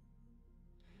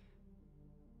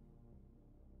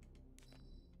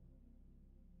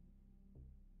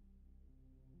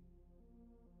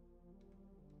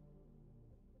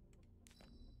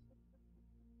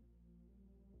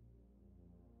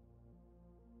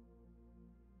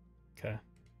 Okay.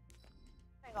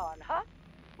 Hang on, huh?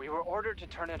 We were ordered to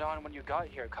turn it on when you got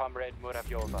here, Comrade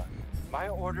Muravyova. My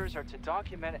orders are to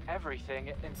document everything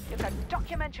and... You can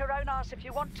document your own ass if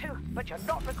you want to, but you're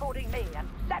not recording me, and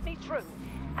let me through.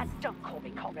 And don't call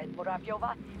me Comrade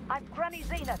Muravyova. I'm Granny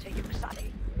Zena to you,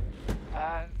 Sonny.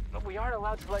 We aren't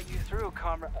allowed to let you through,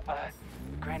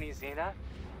 Granny Zena.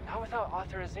 Not without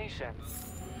authorization.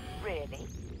 Really?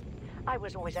 I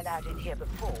was always allowed in here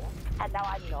before, and now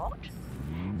I'm not?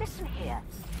 Listen here.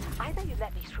 Either you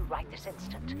let me through right this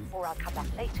instant, or I'll come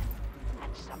back later.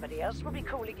 And somebody else will be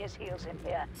cooling his heels in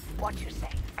here. What you say?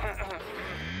 Go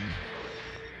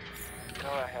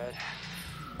ahead.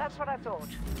 That's what I thought.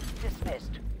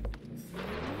 Dismissed.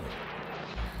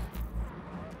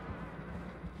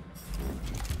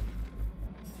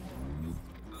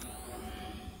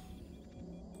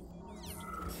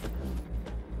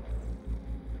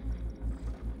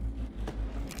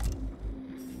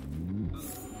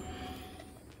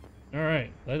 All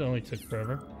right, that only took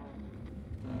forever.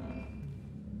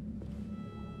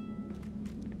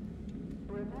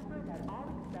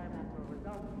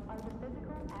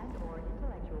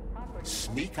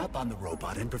 Sneak up on the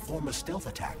robot and perform a stealth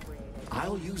attack.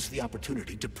 I'll use the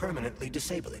opportunity to permanently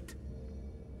disable it.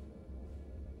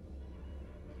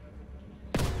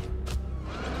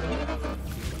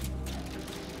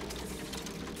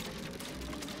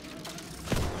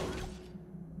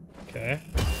 Okay.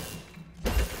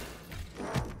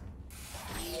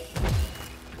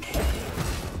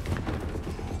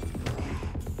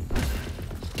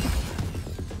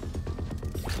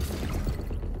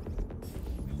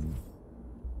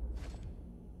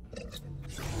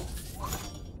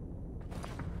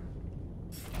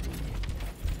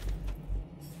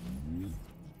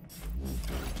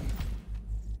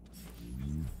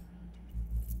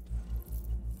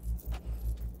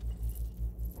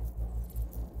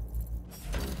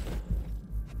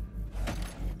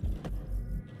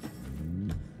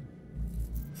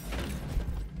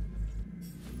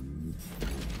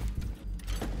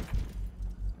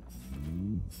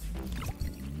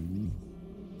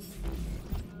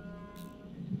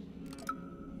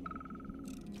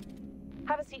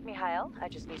 Have a seat, Mikhail. I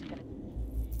just need to finish.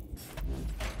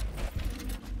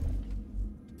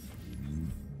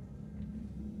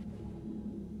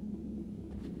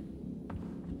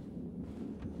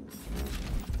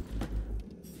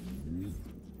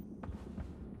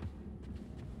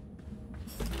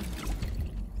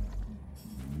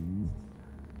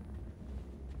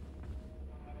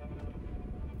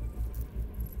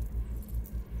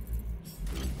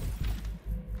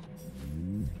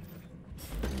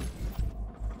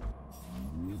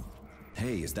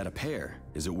 Hey, is that a pair?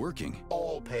 Is it working?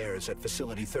 All pairs at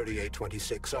Facility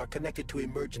 3826 are connected to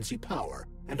emergency power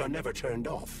and are never turned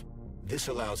off. This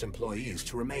allows employees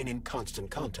to remain in constant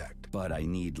contact. But I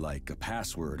need, like, a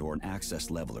password or an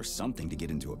access level or something to get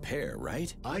into a pair,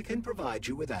 right? I can provide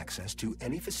you with access to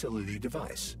any facility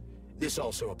device. This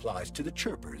also applies to the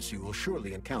chirpers you will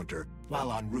surely encounter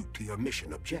while en route to your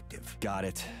mission objective. Got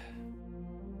it.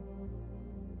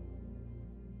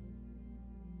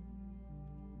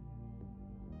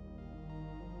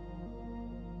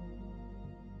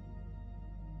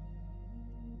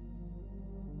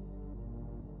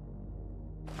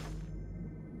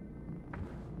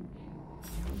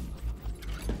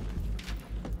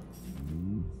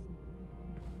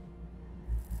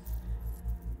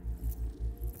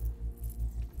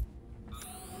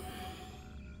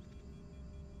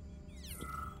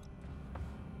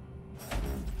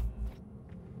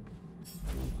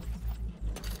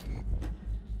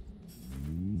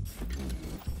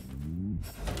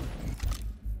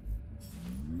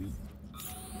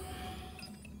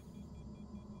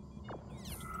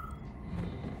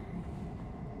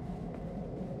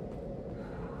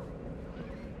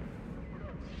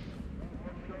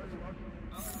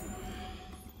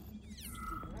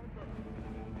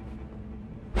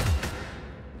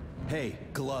 Hey,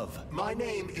 Glove. My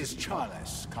name is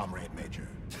Charles, Comrade Major.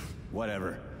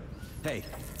 Whatever. Hey,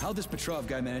 how'd this Petrov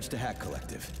guy manage to hack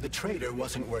Collective? The traitor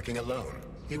wasn't working alone.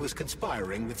 He was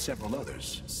conspiring with several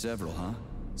others. Several, huh?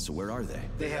 So where are they?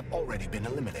 They have already been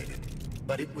eliminated.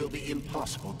 But it will be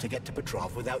impossible to get to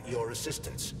Petrov without your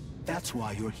assistance. That's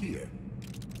why you're here.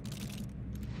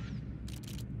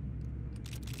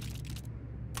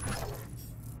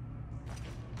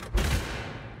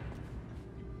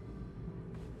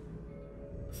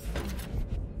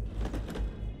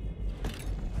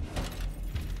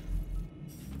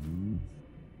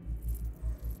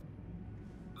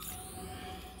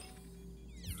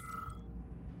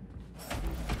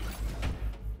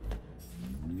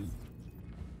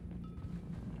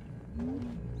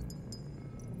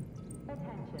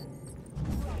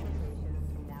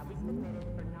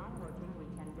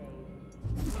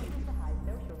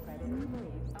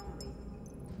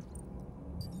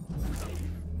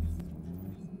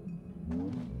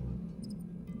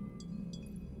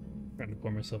 Pour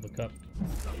myself a cup.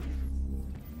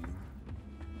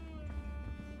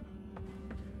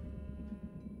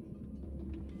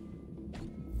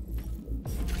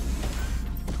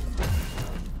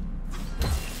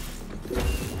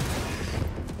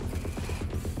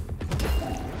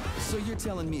 So you're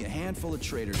telling me a handful of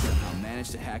traitors somehow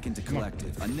managed to hack into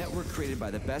Collective, a network created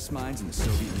by the best minds in the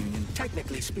Soviet Union?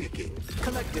 Technically speaking,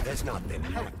 Collective has not been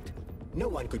hacked. No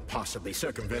one could possibly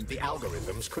circumvent the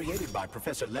algorithms created by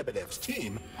Professor Lebedev's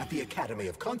team at the Academy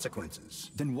of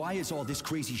Consequences. Then why is all this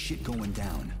crazy shit going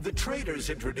down? The traitors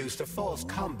introduced a false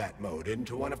combat mode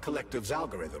into one of Collective's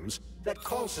algorithms that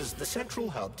causes the central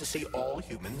hub to see all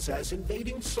humans as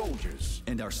invading soldiers.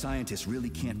 And our scientists really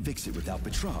can't fix it without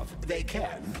Petrov. They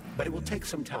can, but it will take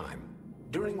some time,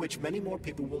 during which many more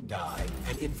people will die,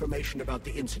 and information about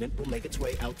the incident will make its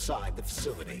way outside the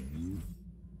facility.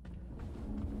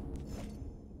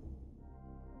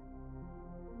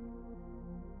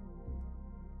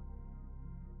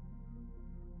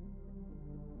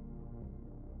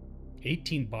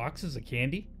 $18 boxes of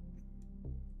candy?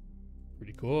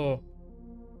 Pretty cool.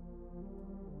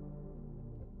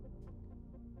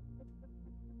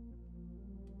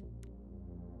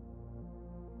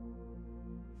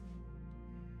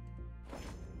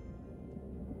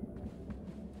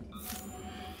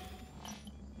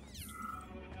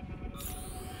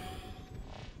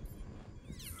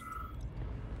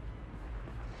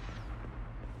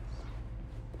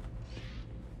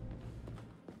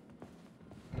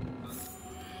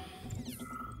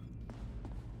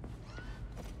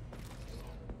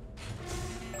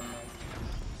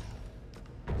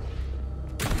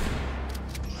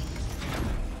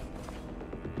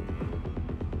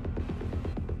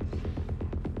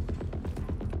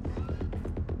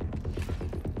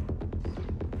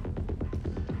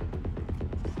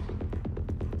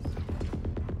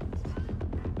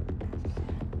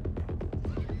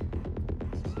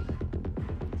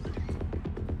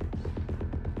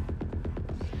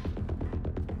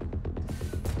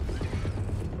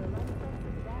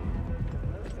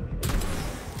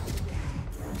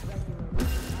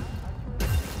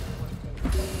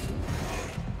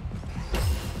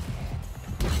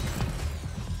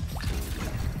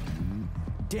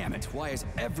 Damn it, why is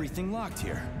everything locked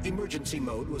here? Emergency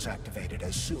mode was activated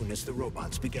as soon as the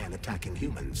robots began attacking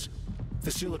humans.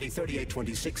 Facility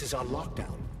 3826 is on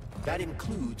lockdown. That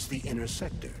includes the inner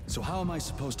sector. So how am I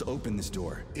supposed to open this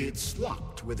door? It's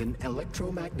locked with an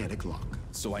electromagnetic lock.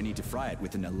 So I need to fry it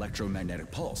with an electromagnetic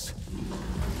pulse.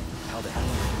 How the hell am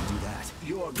I going to do that?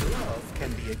 Your glove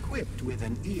can be equipped with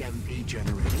an EMP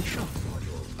generating shock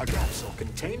module. A capsule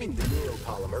containing the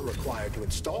neuropolymer required to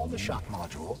install the shock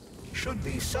module should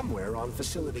be somewhere on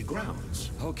facility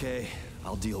grounds. Okay,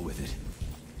 I'll deal with it.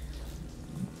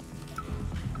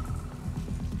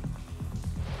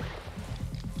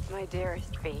 My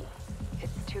dearest V,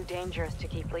 it's too dangerous to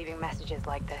keep leaving messages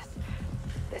like this.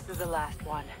 This is the last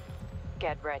one.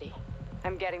 Get ready.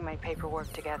 I'm getting my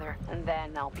paperwork together, and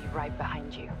then I'll be right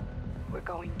behind you. We're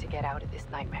going to get out of this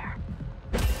nightmare.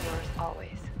 Yours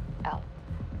always, L.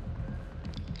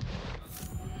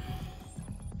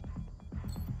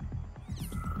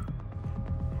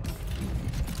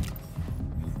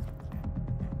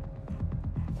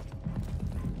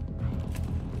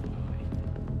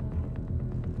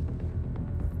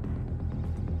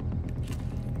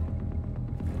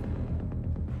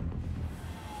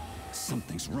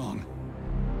 Something's wrong.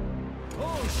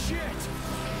 Oh, shit!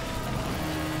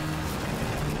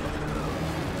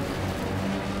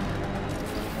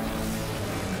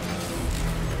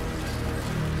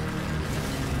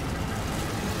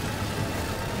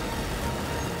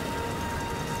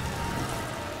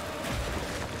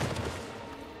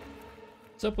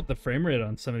 What's up with the frame rate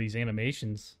on some of these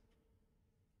animations?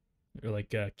 They're like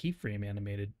keyframe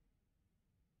animated.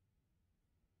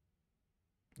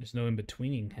 There's no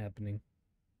in-betweening happening.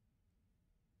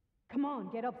 Come on,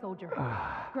 get up, soldier.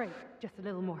 Great, just a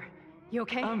little more. You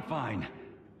okay? I'm fine.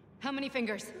 How many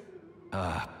fingers?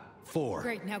 4.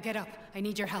 Great, now get up. I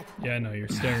need your help. Yeah, I know, you're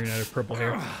staring at her purple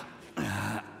hair.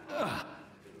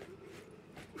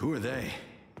 Who are they?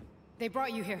 They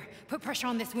brought you here. Put pressure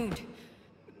on this wound.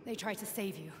 They tried to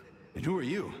save you. And who are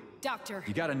you? Doctor.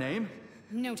 You got a name?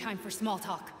 No time for small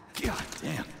talk. God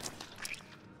damn.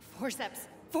 Forceps.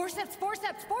 Forceps,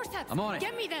 forceps, forceps! I'm on it.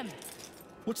 Get me them!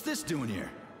 What's this doing here?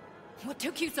 What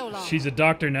took you so long? She's a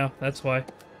doctor now, that's why.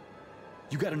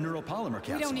 You got a neuropolymer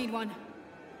capsule. We don't need one.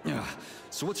 Yeah.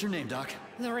 So what's your name, Doc?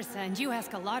 Larissa, and you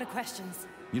ask a lot of questions.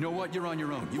 You know what? You're on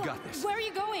your own. You got this. Where are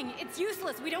you going? It's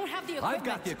useless. We don't have the equipment. I've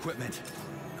got the equipment.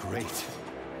 Great.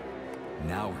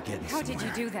 Now we're getting How somewhere. did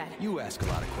you do that? You ask a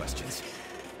lot of questions.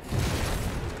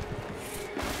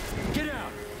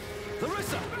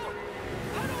 Larissa! I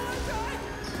don't want to die!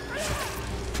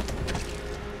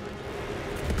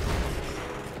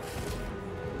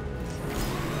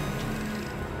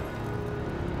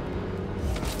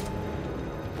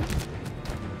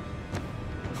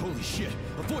 Holy shit!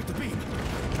 Avoid the beam!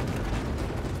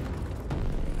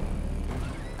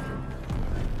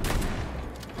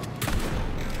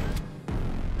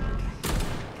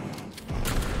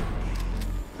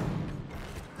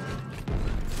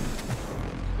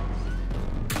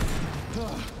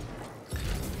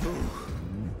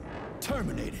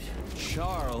 Terminated.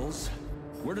 Charles,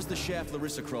 where does the shaft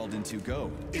Larissa crawled into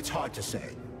go? It's hard to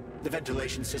say. The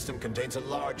ventilation system contains a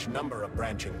large number of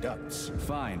branching ducts.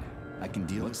 Fine. I can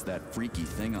deal. What's that freaky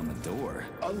thing on the door?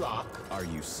 A lock. Are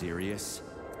you serious?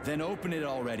 Then open it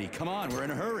already. Come on, we're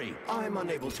in a hurry. I'm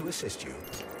unable to assist you.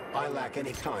 I lack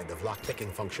any kind of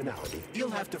lock-picking functionality.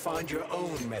 You'll have to find your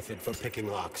own method for picking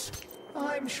locks.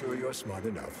 I'm sure you're smart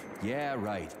enough. Yeah,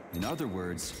 right. In other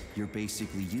words, you're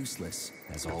basically useless,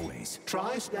 as always.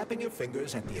 Try snapping your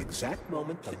fingers at the exact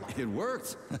moment the lock... It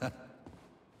worked!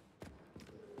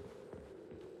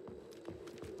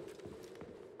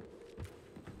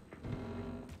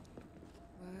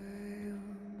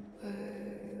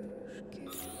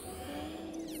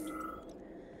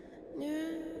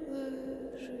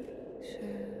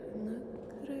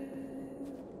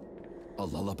 A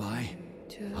lullaby?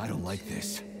 I don't like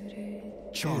this.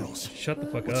 Charles, shut the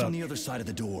fuck what's up. on the other side of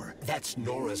the door? That's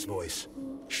Nora's voice.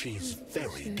 She's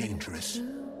very dangerous.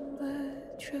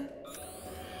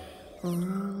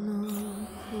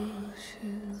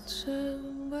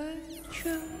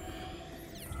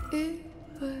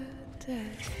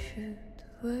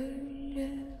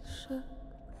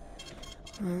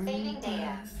 Saving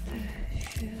data.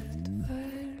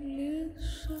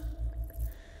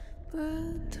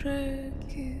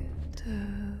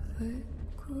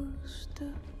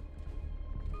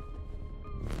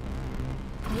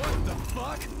 What the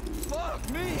fuck? Fuck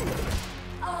me!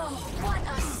 Oh, what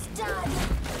a stud!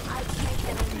 I can't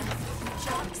get enough.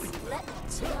 Jocks, let me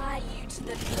tie you to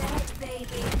the bed,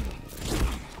 baby.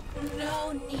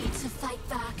 No need to fight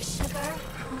back, sugar.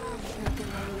 Oh, you're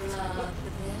gonna love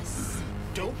this.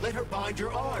 Don't let her bind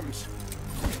your arms.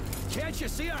 Can't you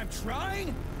see I'm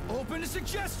trying? Open to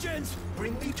suggestions!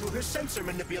 Bring me to her sensor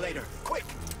manipulator, quick!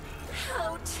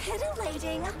 How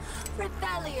titillating!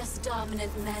 Rebellious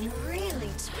dominant men really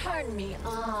turn me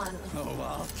on. Oh,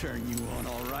 I'll turn you on,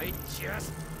 all right.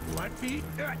 Just let me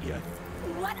at you.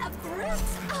 What a brute!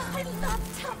 Oh, I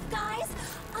love tough guys.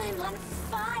 I'm on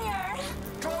fire.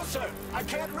 Closer! I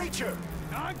can't reach her!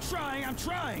 I'm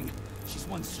trying! She's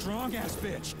one strong-ass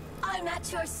bitch. I'm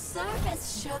at your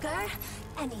service, sugar.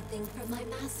 Anything for my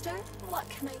master? What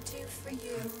can I do for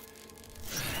you?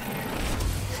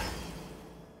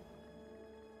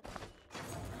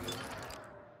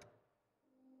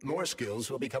 More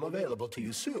skills will become available to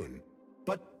you soon,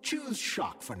 but choose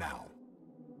shock for now.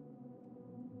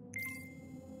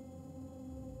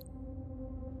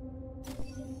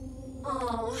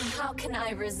 Oh, how can I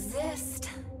resist?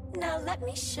 Now let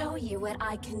me show you what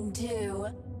I can do.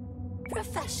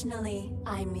 Professionally,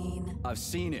 I mean. I've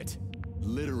seen it.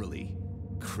 Literally.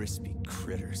 Crispy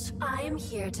critters. I am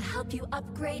here to help you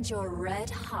upgrade your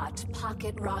red-hot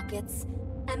pocket rockets.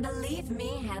 And believe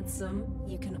me, handsome,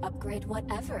 you can upgrade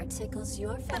whatever tickles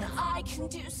your fancy. But I can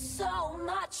do so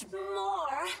much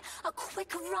more! A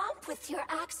quick romp with your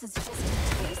axe is just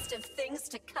a taste of things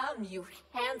to come, you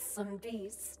handsome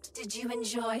beast. Did you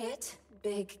enjoy it,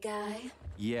 big guy?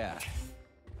 Yeah.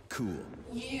 Cool.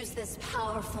 Use this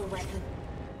powerful weapon.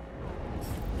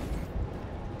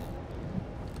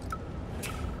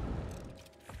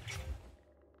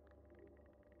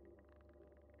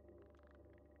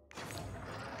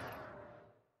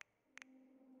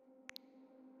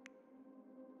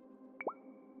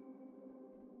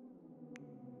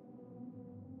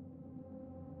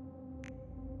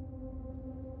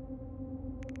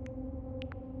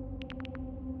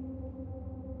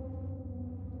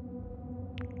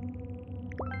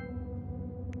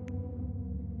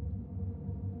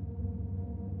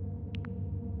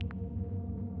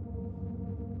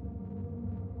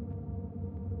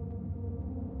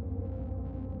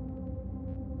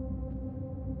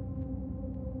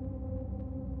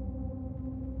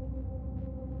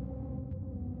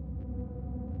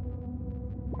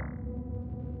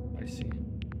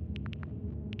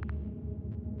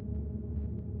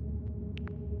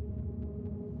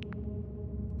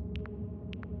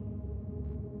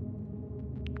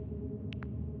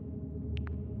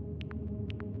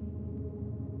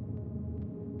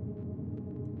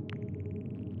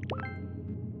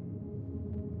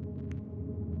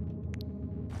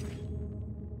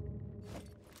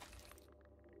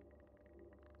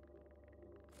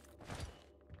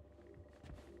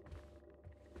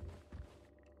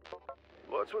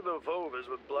 What's with the Vovas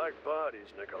with black bodies,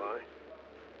 Nikolai?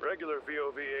 Regular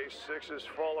VOVA-6s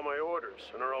follow my orders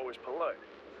and are always polite.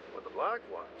 But the black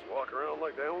ones walk around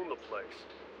like they own the place.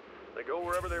 They go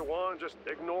wherever they want and just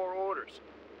ignore orders.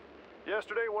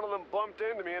 Yesterday, one of them bumped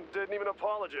into me and didn't even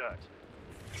apologize.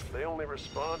 They only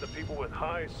respond to people with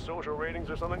high social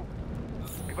ratings or something.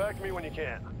 Get back to me when you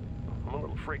can. I'm a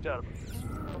little freaked out about this.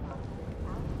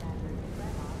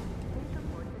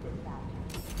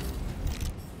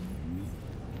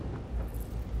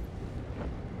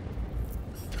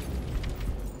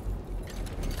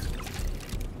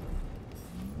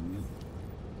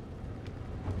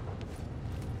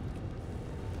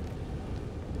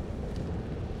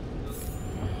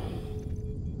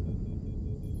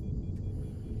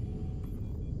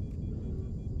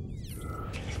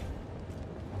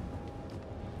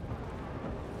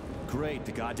 Great,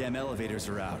 the goddamn elevators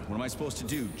are out. What am I supposed to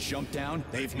do? Jump down?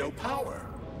 They've no power.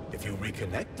 If you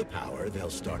reconnect the power, they'll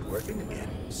start working again.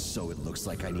 So it looks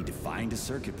like I need to find a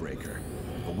circuit breaker.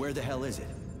 But where the hell is it?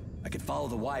 I could follow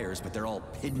the wires, but they're all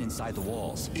hidden inside the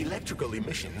walls. Electrical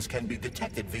emissions can be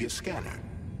detected via scanner.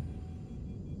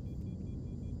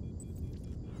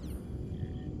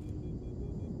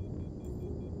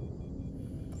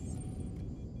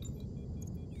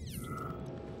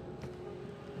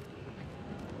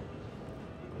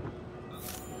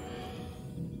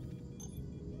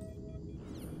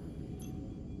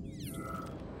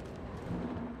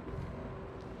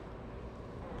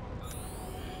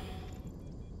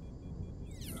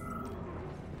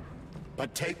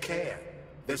 But take care.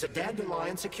 There's a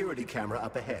dandelion security camera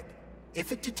up ahead.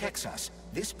 If it detects us,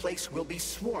 this place will be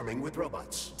swarming with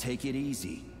robots. Take it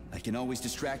easy. I can always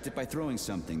distract it by throwing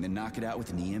something, then knock it out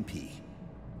with an EMP.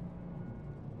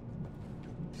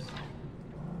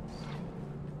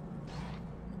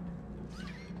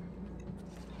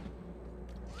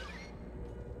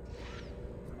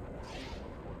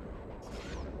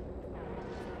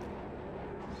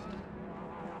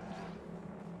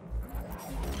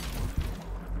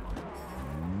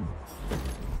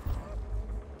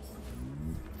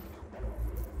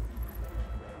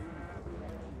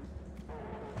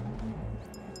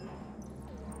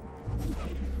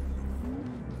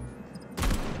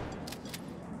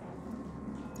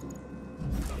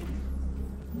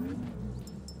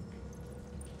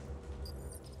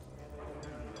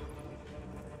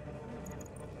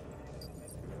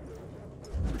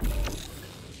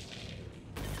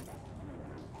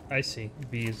 I see.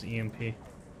 B is EMP.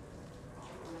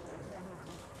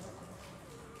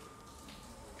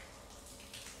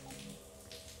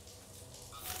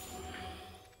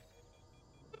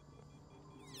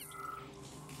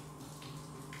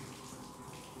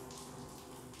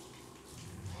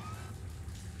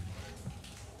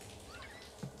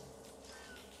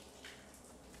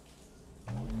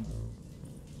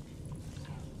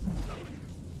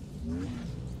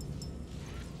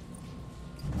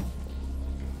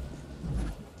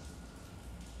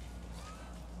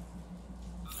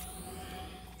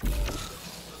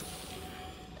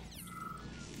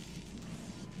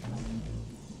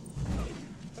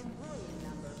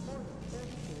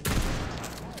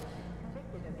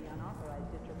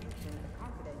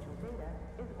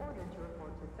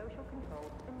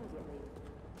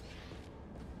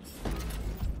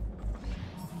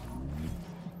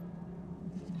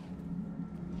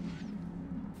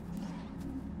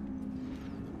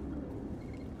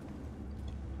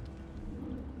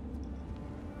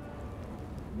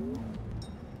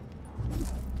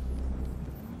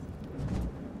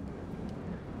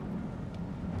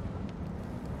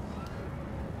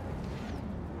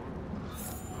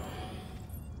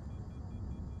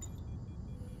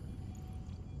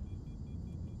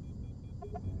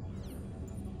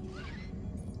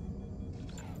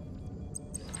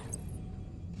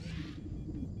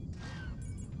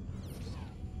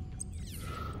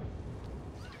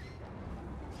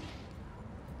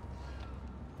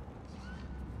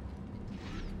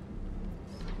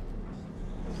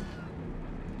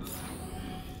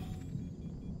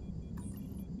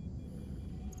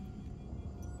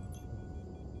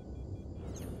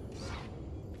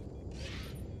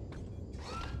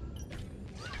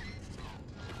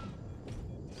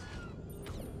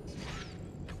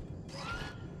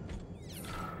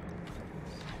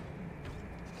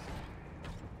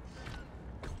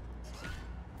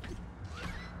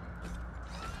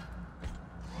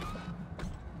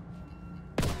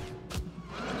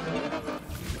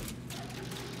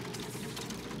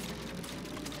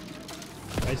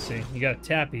 I see. You got a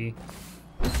tappy.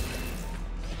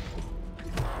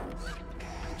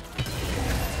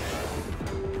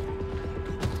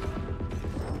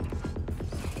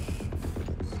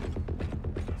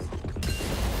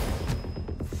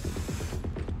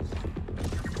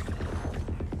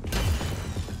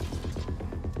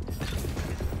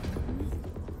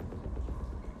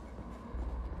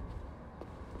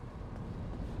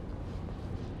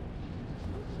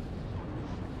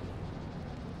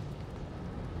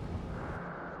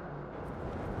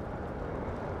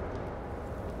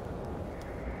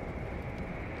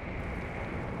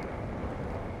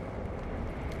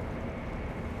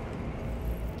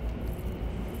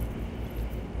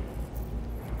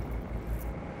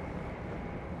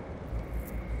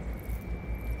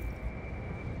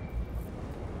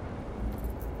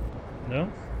 No?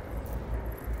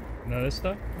 No, this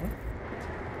stuff? Huh?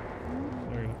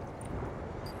 There we go.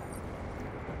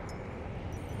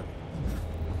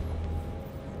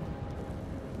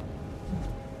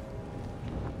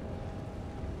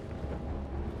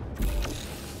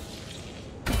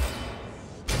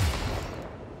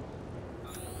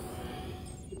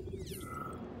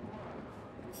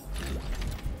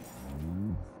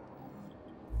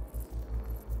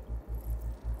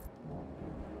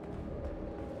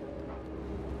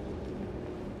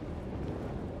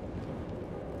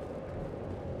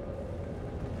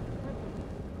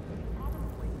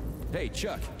 Hey,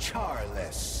 Chuck.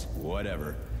 Charles.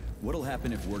 Whatever. What'll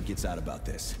happen if word gets out about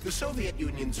this? The Soviet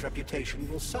Union's reputation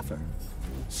will suffer.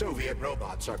 Soviet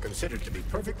robots are considered to be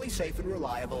perfectly safe and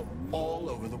reliable all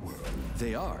over the world.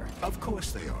 They are? Of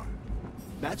course they are.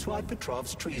 That's why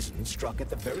Petrov's treason struck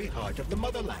at the very heart of the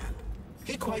motherland.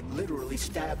 He quite literally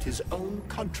stabbed his own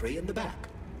country in the back.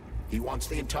 He wants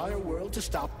the entire world to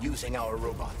stop using our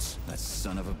robots. That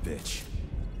son of a bitch.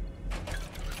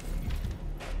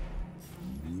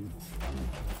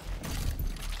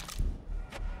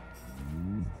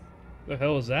 The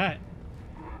hell is that?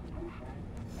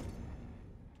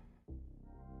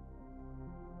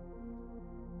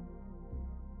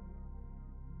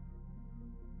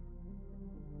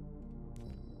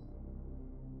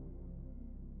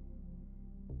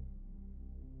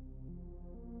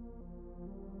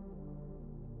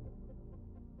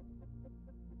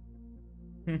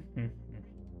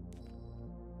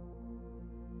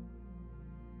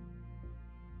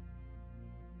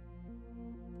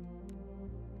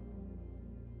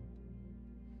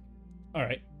 All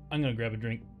right, I'm gonna grab a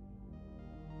drink.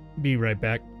 Be right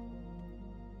back.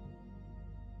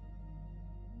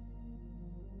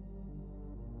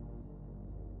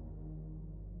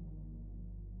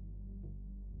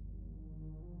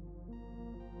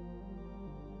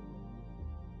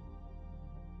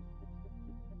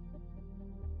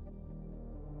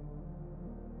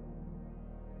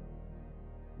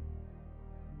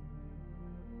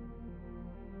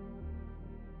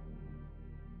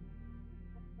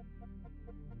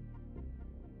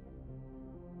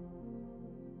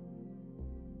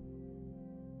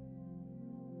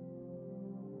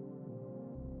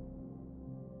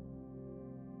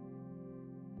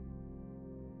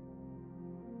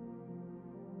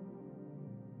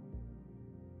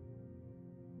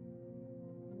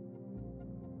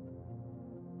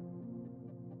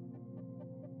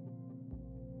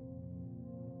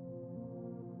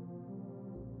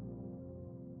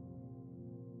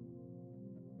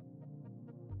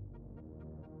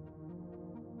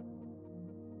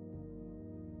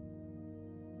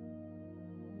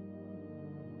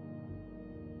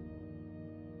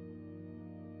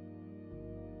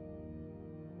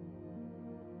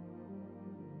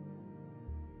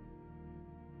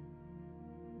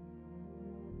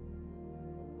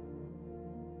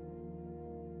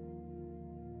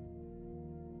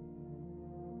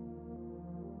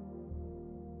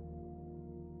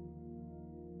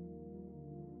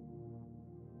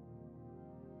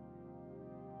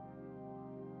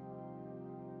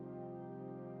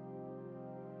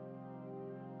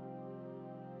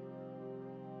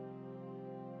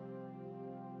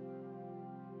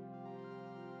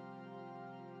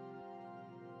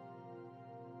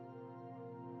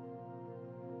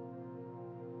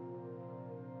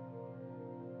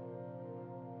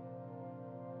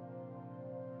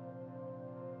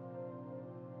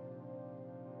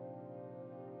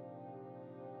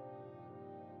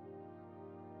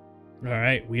 All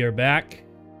right, we are back,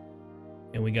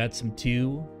 and we got some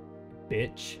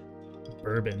 2-bitch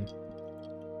bourbon.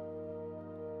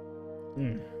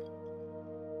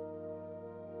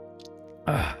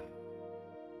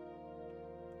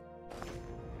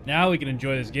 Now we can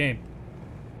enjoy this game.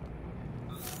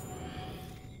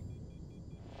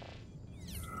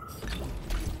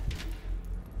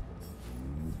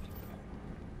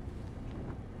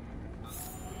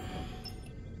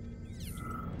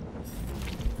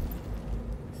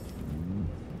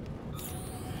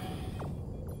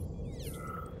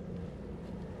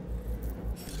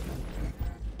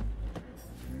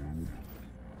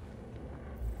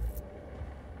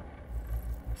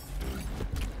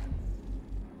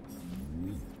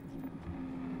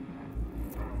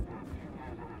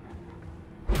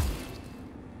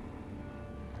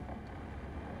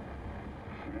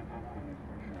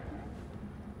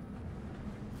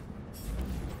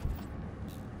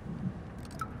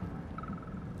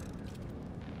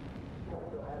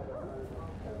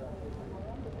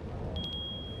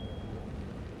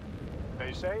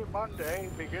 They say Monday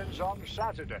begins on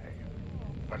Saturday,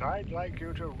 but I'd like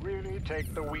you to really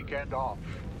take the weekend off.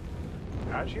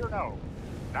 As you know,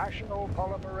 national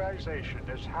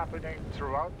polymerization is happening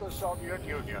throughout the Soviet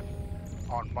Union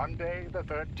on Monday the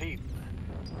 13th.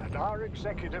 And our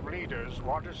executive leaders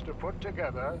want us to put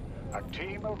together a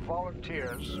team of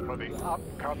volunteers for the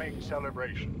upcoming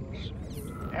celebrations.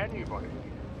 Anybody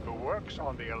who works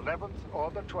on the 11th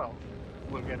or the 12th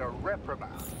will get a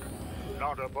reprimand,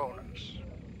 not a bonus.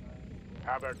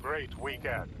 Have a great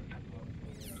weekend.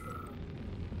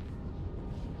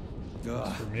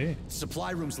 Ugh. For me.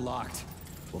 Supply room's locked.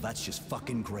 Well, that's just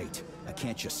fucking great. I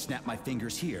can't just snap my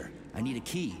fingers here. I need a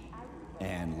key.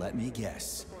 And let me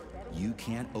guess, you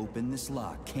can't open this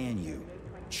lock, can you,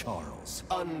 Charles?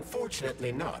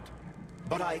 Unfortunately not.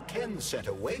 But I can set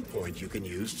a waypoint you can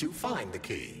use to find the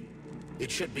key.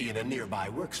 It should be in a nearby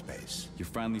workspace. You're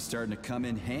finally starting to come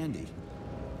in handy.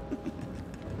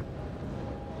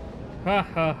 Ha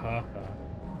ha ha ha.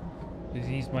 Just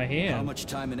use my hand. How much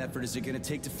time and effort is it gonna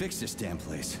take to fix this damn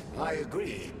place? I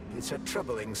agree. It's a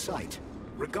troubling sight.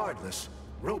 Regardless,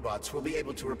 robots will be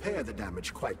able to repair the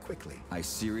damage quite quickly. I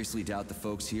seriously doubt the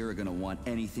folks here are gonna want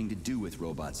anything to do with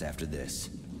robots after this.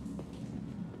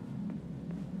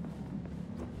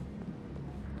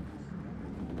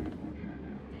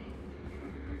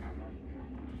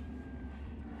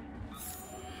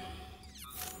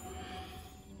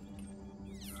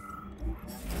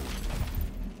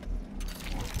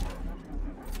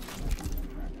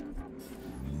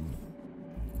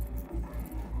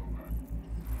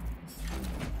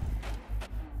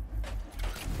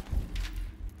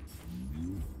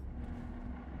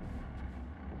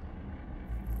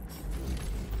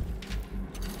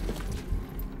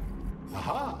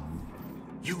 Aha!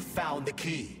 You found the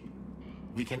key.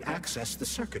 We can access the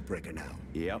circuit breaker now.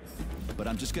 Yep. But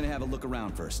I'm just gonna have a look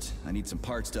around first. I need some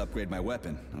parts to upgrade my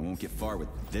weapon. I won't get far with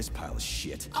this pile of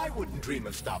shit. I wouldn't dream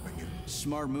of stopping you.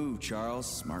 Smart move, Charles.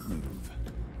 Smart move.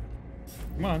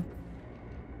 Come on.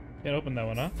 Can't open that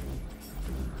one, huh?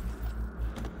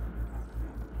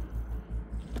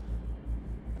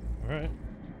 Alright.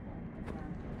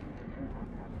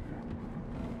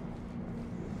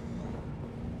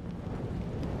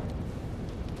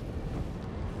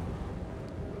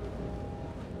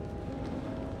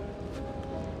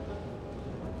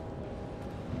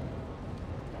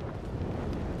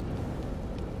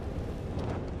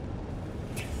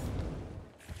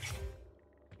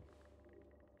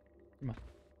 Come on.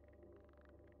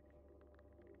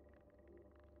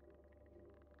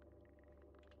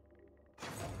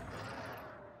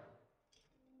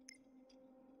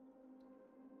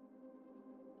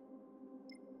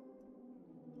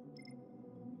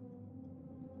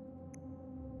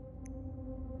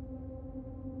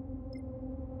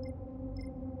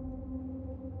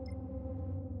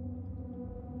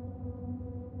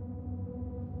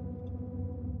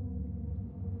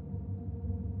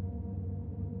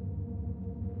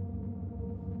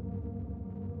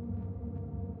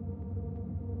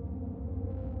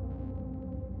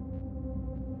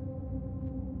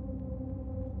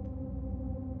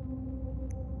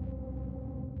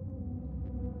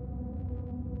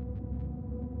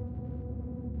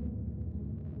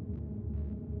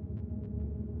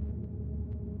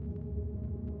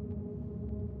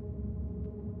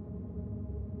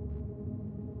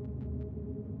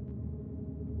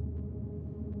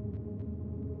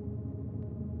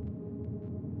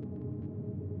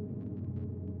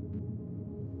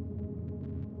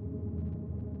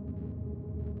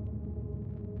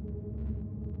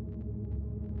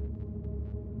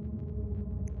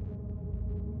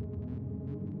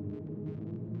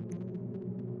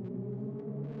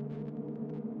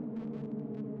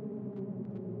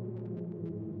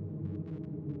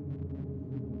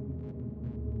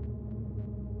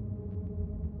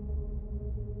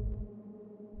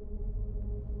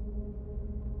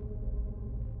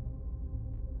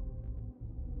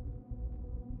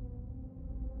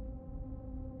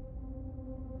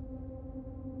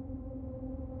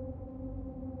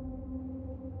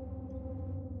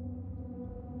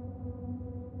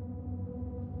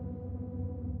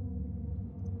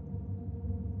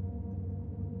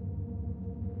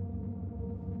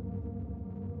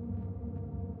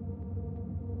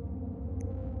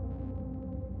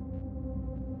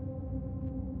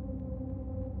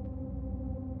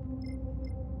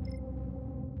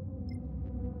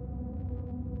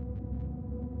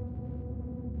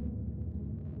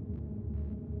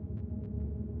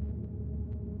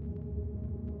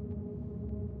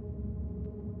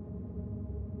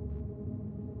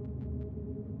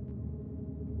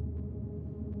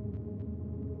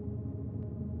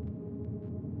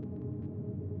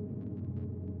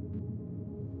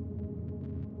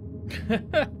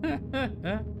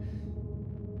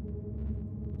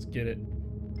 Let's get it.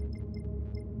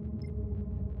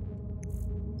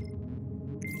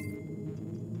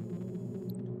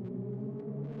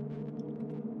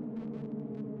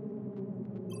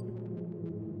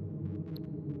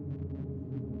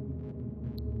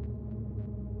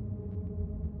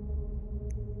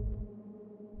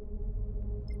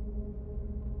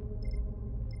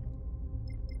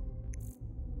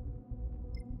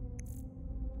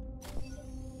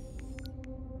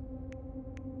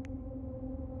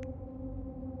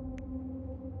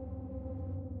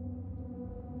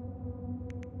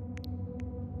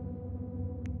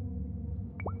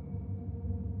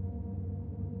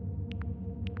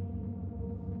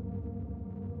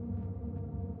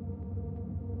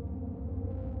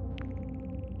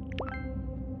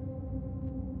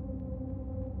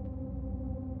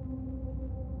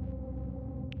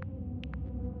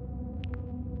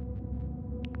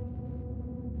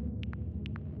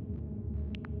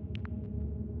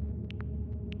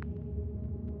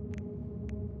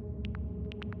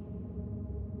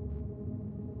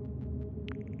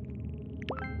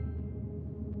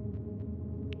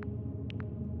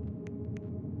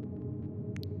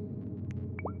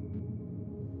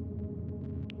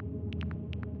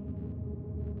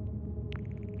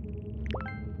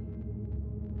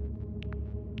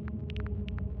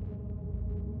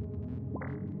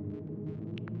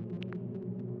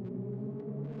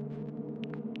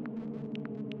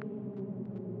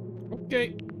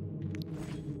 Okay.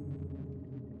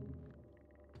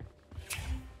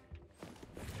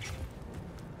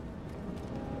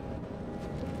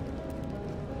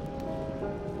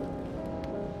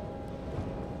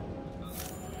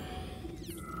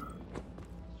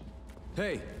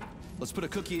 Hey, let's put a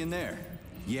cookie in there.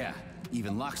 Yeah,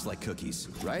 even locks like cookies,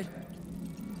 right?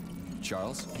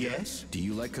 Charles? Yes? Do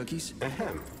you like cookies?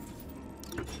 Ahem.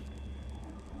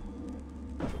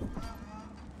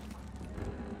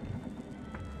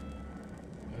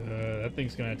 That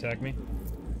thing's gonna attack me.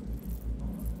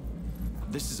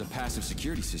 This is a passive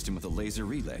security system with a laser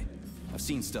relay. I've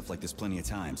seen stuff like this plenty of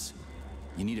times.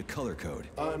 You need a color code.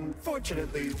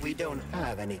 Unfortunately, we don't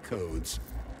have any codes.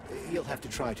 You'll have to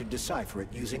try to decipher it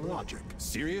using logic.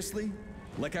 Seriously?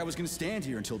 Like I was gonna stand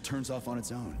here until it turns off on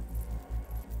its own.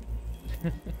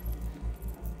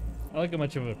 I like how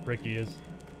much of a prick he is.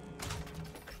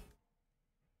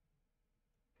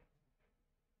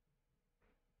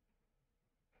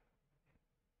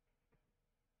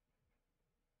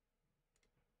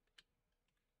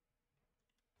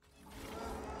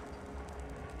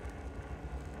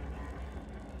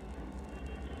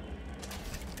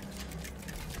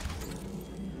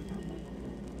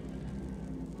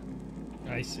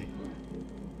 I see.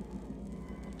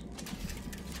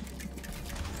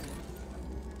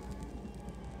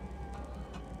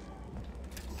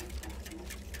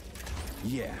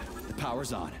 Yeah, the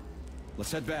power's on.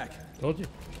 Let's head back. Told you.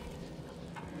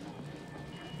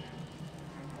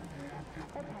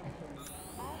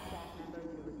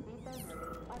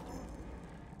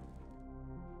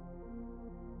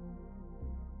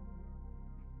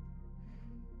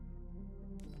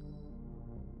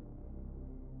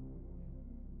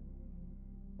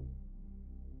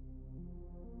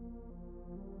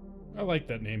 I like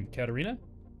that name, Katarina.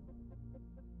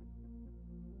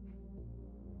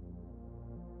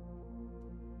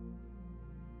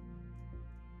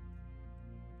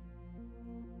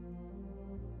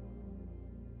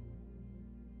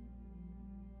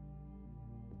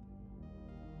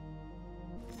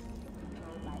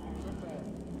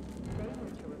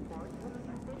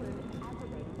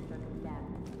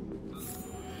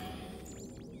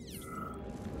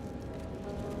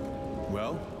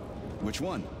 Well, which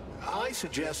one? I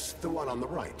suggest the one on the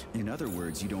right. In other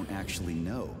words, you don't actually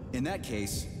know. In that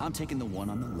case, I'm taking the one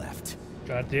on the left.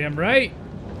 Goddamn right.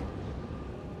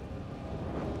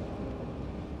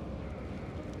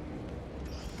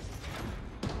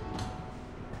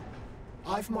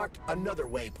 I've marked another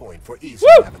waypoint for easy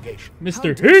navigation.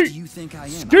 Mr. How Heat. dense do you think I am?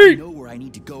 Skeet. I know where I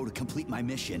need to go to complete my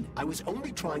mission. I was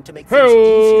only trying to make things easier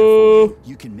Hello. for you.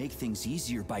 You can make things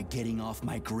easier by getting off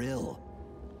my grill.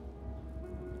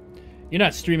 You're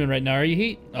not streaming right now, are you,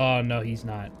 Heat? Oh, no, he's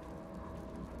not.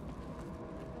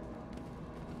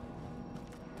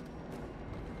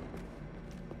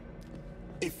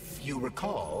 If you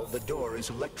recall, the door is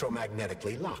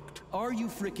electromagnetically locked. Are you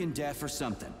frickin' deaf or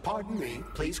something? Pardon me,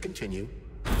 please continue.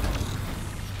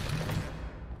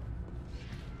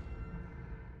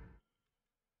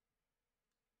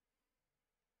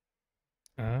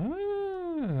 Ah.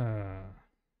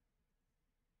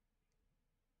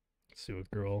 Let's see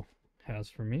what girl has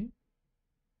for me.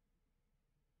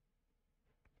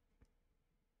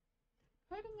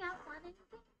 Heading out for anything?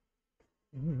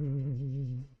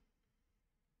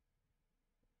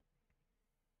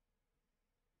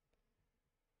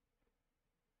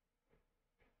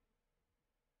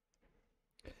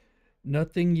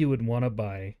 Nothing you would want to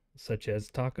buy, such as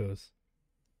tacos.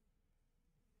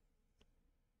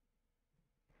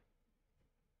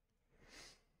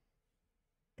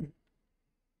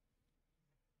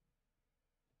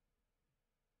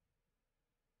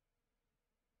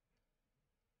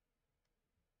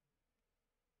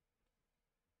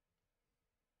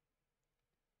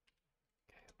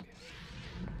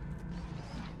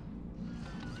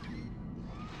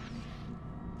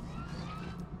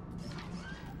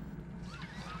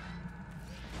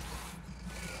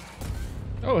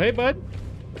 Oh, hey, bud.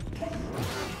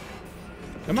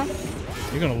 Come on.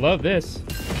 You're gonna love this.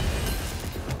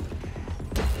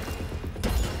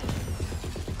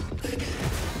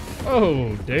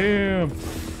 Oh, damn.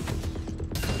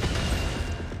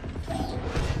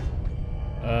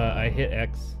 I hit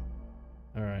X.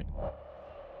 All right.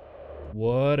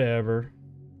 Whatever.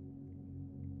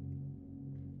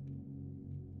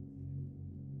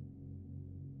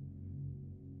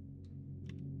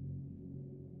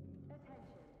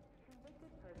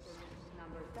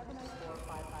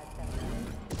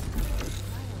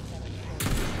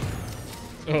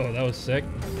 Oh, that was sick.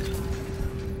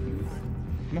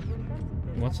 Come on.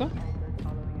 What's up?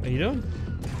 How you doing?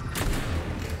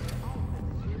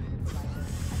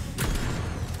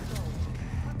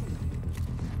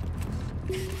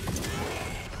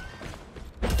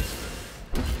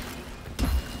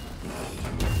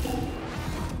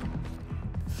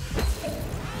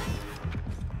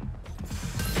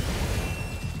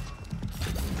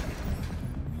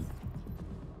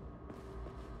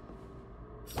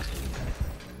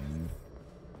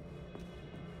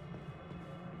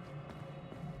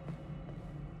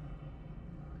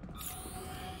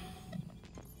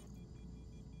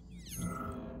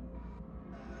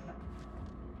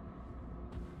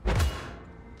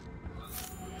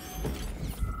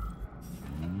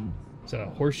 Is that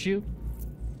a horseshoe?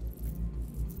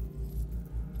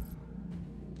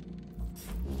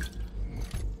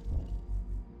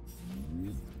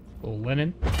 Oh,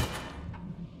 linen.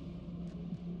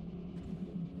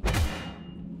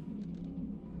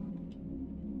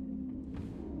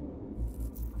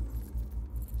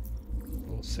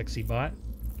 Little sexy bot.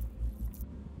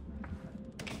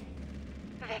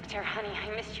 Victor, honey,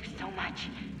 I missed you so much.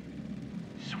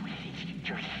 Sweetie,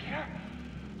 you're here?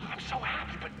 I'm so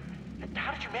happy, but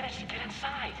how did you manage to get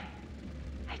inside?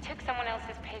 I took someone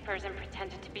else's papers and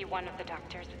pretended to be one of the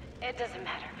doctors. It doesn't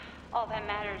matter. All that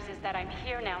matters is that I'm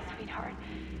here now, sweetheart.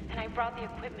 And I brought the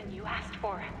equipment you asked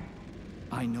for.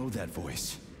 I know that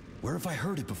voice. Where have I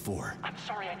heard it before? I'm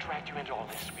sorry I dragged you into all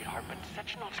this, sweetheart, but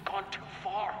Sechenov's gone too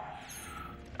far.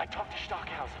 I talked to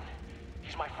Stockhausen.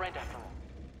 He's my friend after all.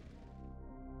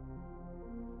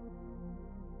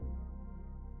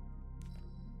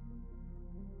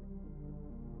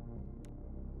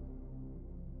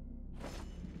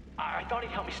 I thought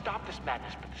he'd help me stop this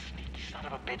madness, but the sneaky son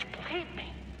of a bitch played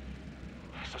me.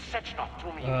 So Sechenov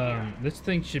threw me in here. This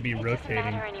thing should be rotating. It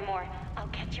doesn't matter anymore. I'll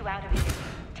get you out of here.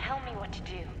 Tell me what to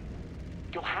do.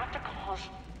 You'll have to cause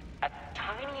a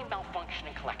tiny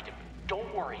malfunctioning collective.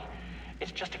 Don't worry.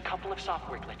 It's just a couple of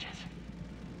software glitches.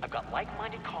 I've got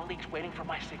like-minded colleagues waiting for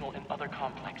my signal in other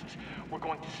complexes. We're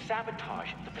going to sabotage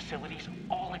the facilities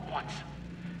all at once.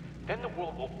 Then the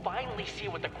world will finally see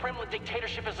what the Kremlin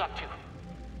dictatorship is up to.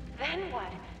 Then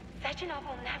what? Sechenov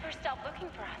will never stop looking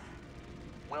for us.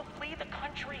 We'll flee the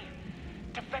country,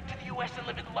 defect to the U.S. and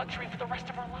live in luxury for the rest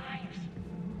of our lives.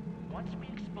 Once we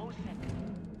expose Sechenov...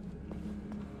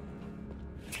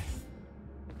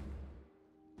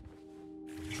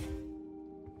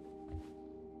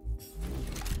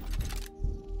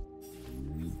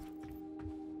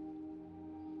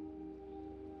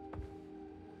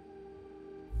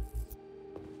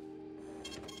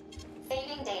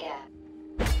 Saving data.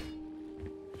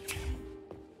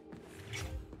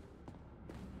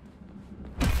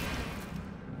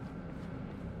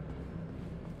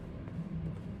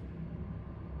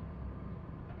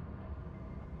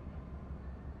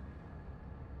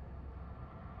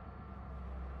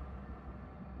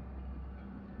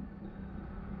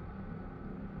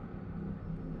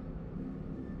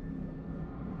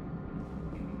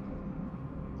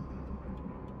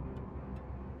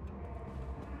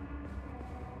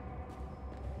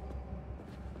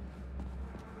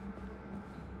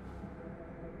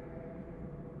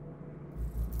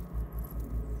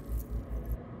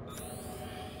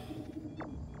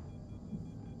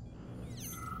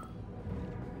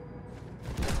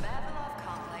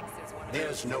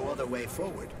 There's no other way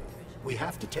forward. We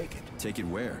have to take it. Take it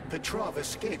where? Petrov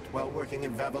escaped while working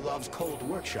in Vavilov's cold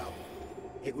workshop.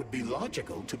 It would be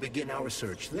logical to begin our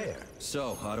search there.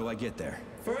 So, how do I get there?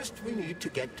 First, we need to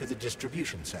get to the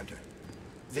distribution center.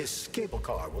 This cable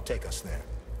car will take us there.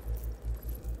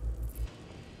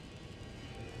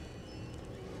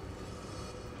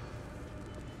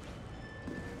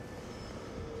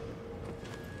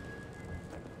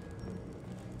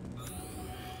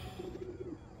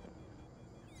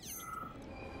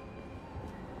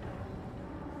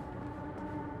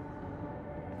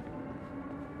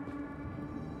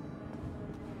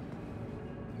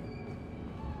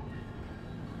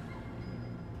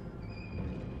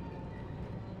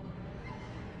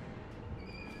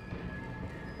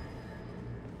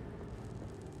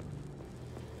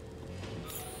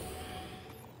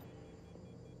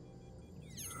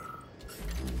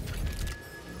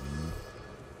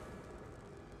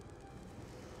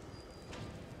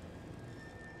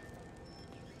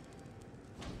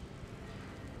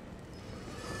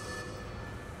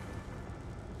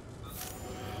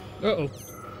 Uh-oh.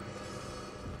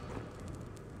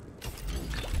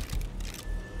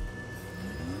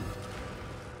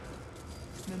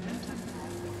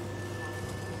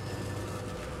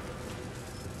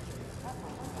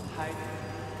 Hi.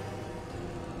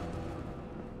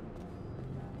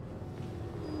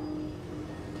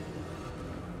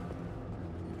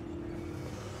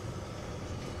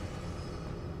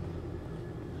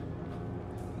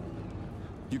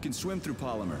 You can swim through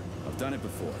polymer. I've done it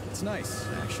before. It's nice,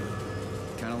 actually.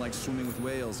 Kind of like swimming with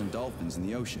whales and dolphins in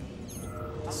the ocean.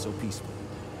 It's so peaceful.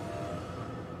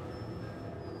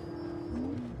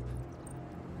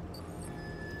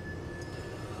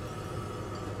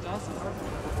 Dozens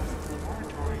of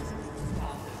laboratories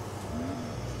involved.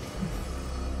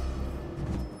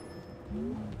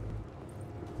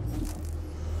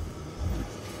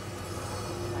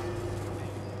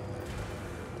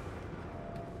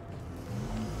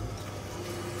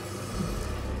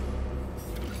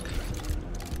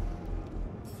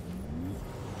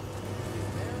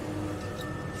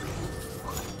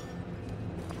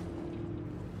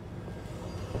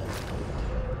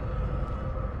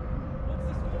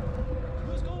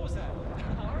 Whose goal was that?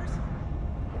 Ours?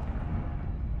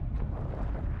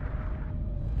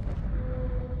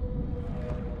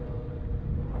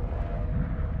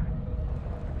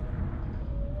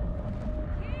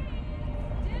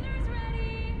 Dinner's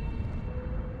ready!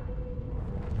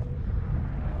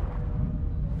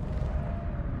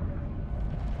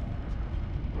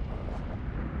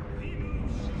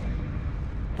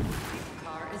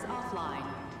 Car is offline.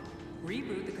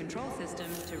 Reboot the control system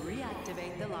to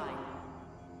reactivate the line.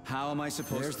 How am I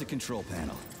supposed? There's the control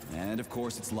panel. And of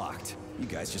course it's locked. You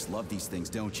guys just love these things,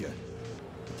 don't you?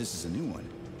 But this is a new one.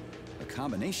 A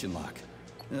combination lock.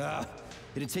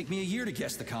 It'd take me a year to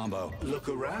guess the combo. Look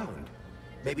around.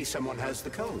 Maybe someone has the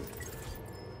code.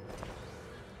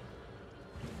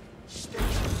 Station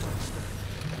master.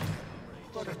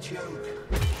 What a joke.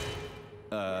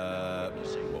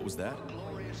 What was that?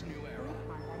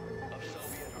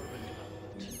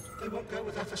 They won't go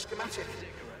without a schematic.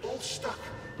 All stuck.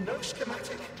 No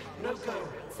schematic. No go.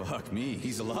 Fuck me,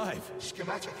 he's alive.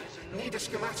 Schematic. Need a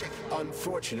schematic.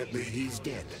 Unfortunately, he's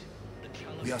dead.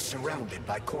 We are surrounded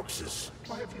by corpses.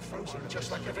 Why have you frozen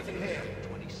just like everything here?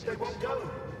 They won't go.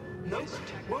 Nope.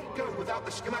 Won't go without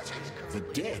the schematic. The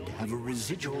dead have a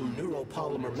residual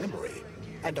neuropolymer memory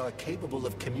and are capable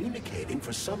of communicating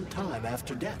for some time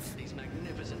after death. These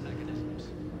magnificent mechanisms.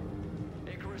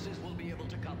 Icaruses will be able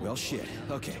to couple. Well, shit.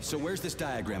 Okay, so where's this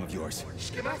diagram of yours?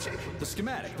 Schematic. The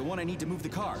schematic, the one I need to move the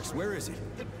cars. Where is it?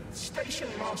 The station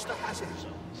master has it.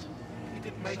 He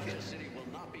didn't make it.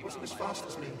 Wasn't as fast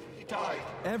as me. He died.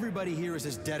 Everybody here is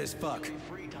as dead as fuck.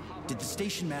 Did the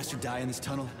station master die in this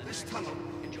tunnel? This tunnel.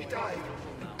 He died.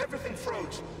 Everything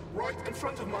froze. Right in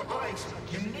front of my eyes.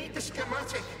 You need the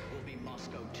schematic. Will be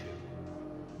Moscow 2.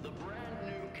 The brand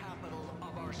new capital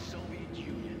of our Soviet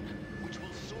Union, which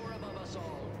will soar above us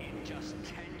all in just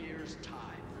 10 years'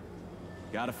 time.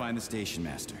 Gotta find the station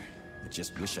master. I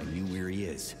just wish I knew where he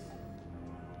is.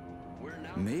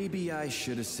 Maybe I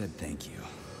should have said thank you.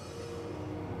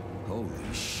 Holy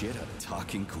shit, a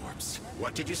talking corpse.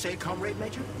 What did you say, Comrade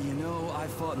Major? You know, I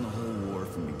fought in the whole war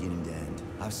from beginning to end.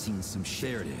 I've seen some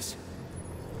shit. There it is.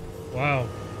 Wow,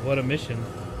 what a mission.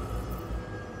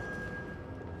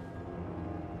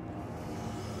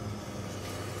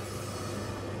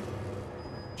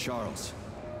 Charles,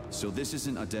 so this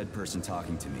isn't a dead person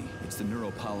talking to me. It's the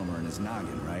neuropolymer in his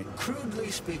noggin, right? Crudely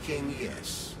speaking,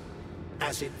 yes.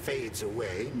 As it fades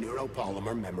away,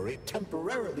 neuropolymer memory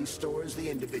temporarily stores the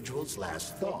individual's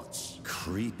last thoughts.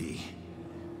 Creepy.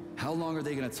 How long are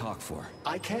they gonna talk for?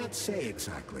 I can't say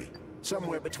exactly.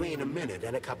 Somewhere between a minute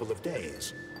and a couple of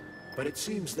days. But it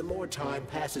seems the more time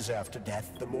passes after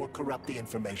death, the more corrupt the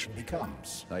information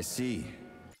becomes. I see.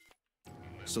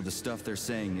 So the stuff they're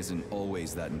saying isn't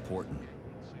always that important.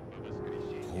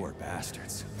 Poor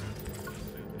bastards.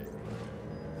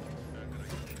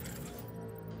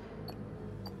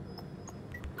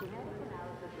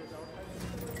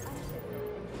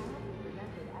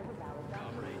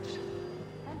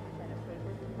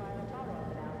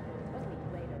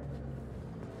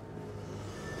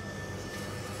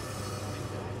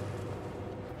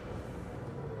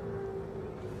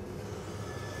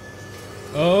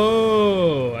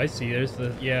 Oh, I see. There's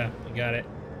the... Yeah, I got it.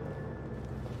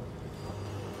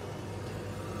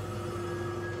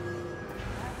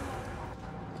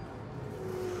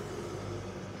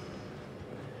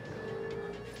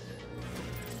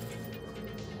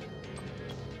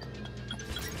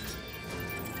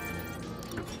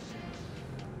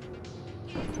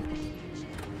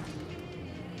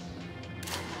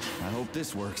 I hope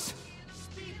this works.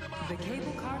 The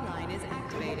cable car line is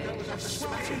activated. Watch your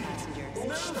passengers.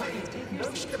 Please take your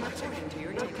seats according to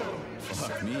your ticket.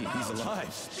 Fuck me, he's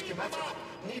alive. Schematic.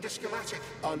 Need a schematic.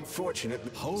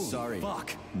 Unfortunately. Holy Sorry.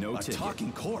 fuck. No ticket. A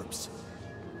talking corpse.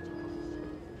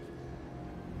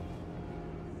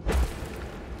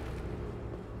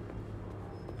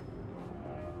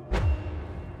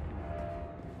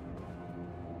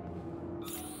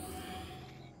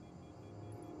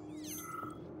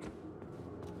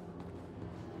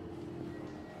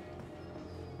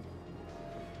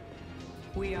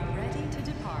 We are ready to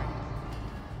depart.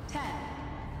 10,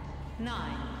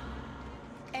 9,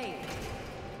 8,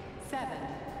 7,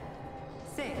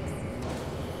 6.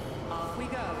 Off we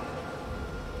go.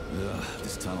 Ugh,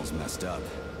 this tunnel's messed up.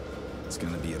 It's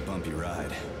gonna be a bumpy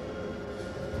ride.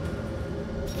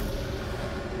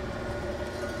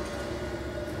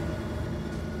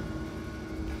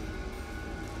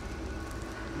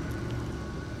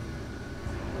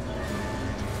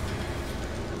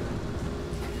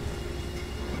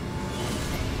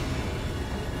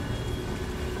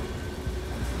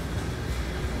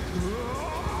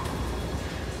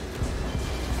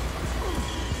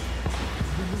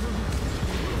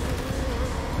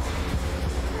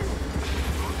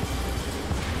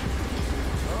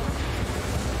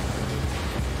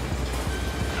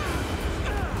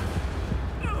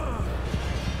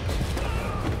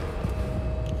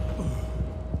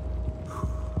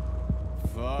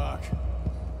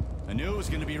 I knew it was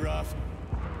gonna be rough.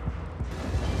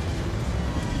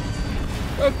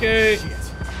 Okay. Shit.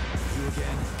 You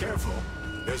again. Careful.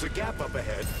 There's a gap up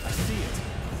ahead. I see it.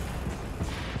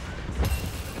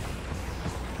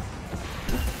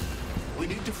 We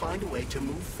need to find a way to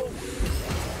move forward.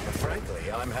 But frankly,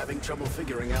 I'm having trouble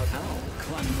figuring out how.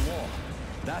 Climbing the wall.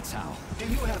 That's how. Do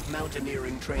you have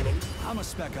mountaineering training? I'm a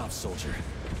spec ops soldier.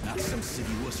 Not some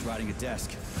city wuss riding a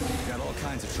desk. Got all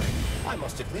kinds of training. I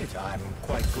must admit, I'm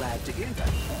quite glad to hear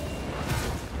that.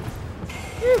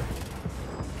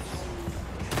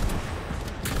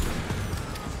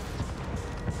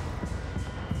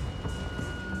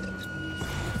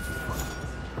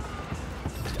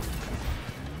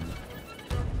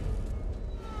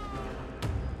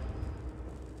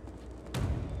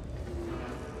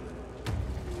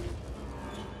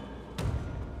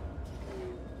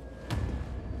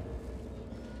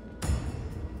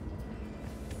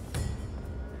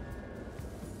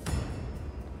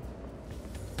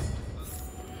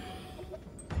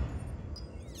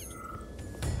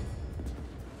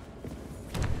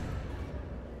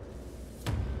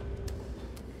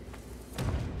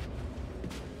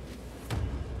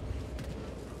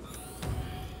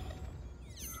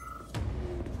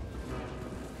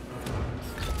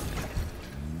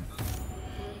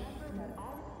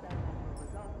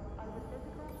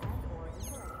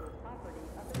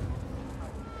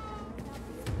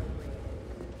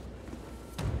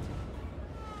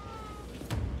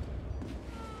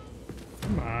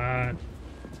 Come on.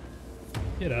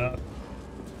 Get up.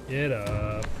 Get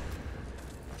up.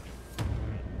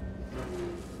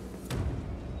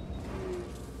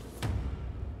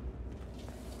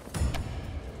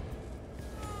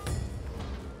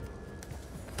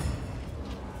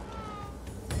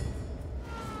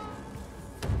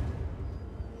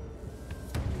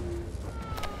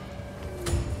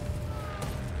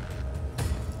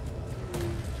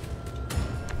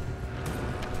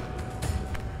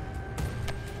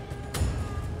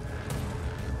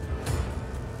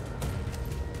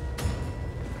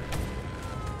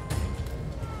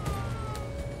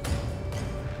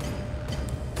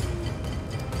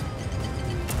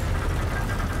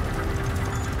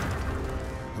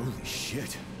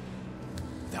 Shit.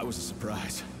 That was a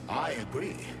surprise. I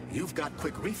agree. You've got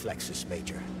quick reflexes,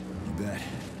 Major. You bet.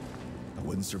 I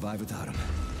wouldn't survive without him.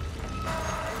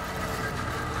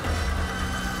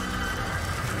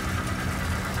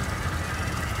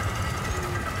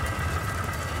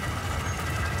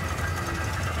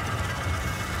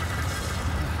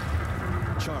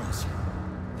 Charles,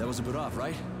 that was a Burav,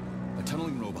 right? A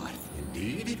tunneling robot.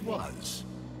 Indeed it was.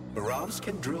 Buravs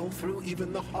can drill through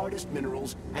even the hardest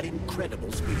minerals at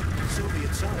incredible speed.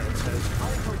 Soviet science has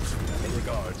high hopes for them in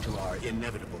regard to our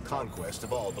inevitable conquest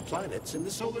of all the planets in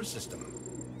the solar system.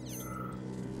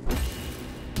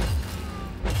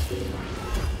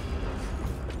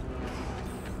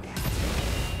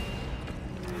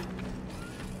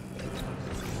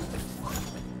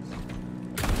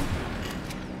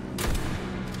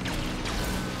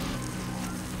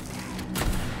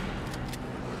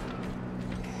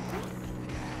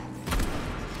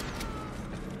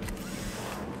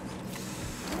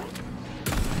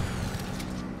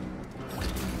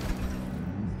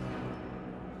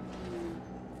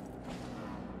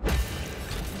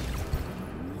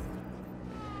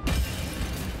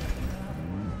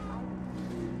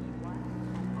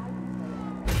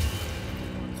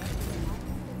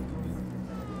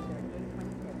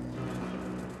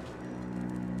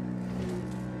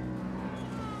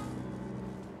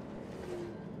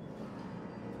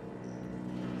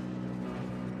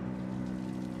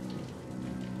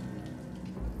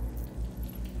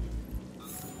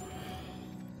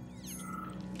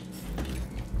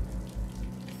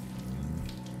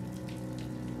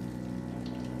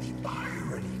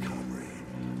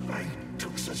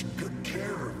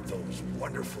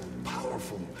 Wonderful,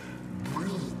 powerful,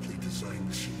 brilliantly designed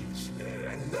machines.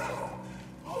 And now,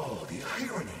 oh, the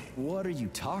irony. What are you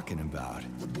talking about?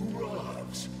 The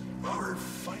Buravs, our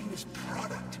finest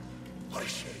product. What a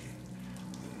shame.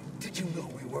 Did you know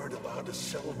we weren't allowed to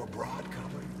sell them abroad,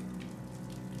 Comrade?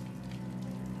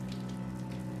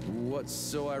 What's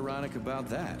so ironic about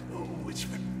that? Oh, it's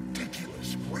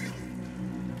ridiculous, really.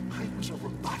 I was a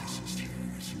roboticist here,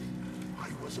 you see. I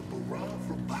was a Burav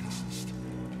roboticist.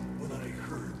 When I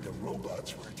heard the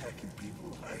robots were attacking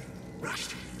people, I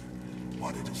rushed here.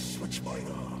 Wanted to switch mine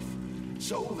off.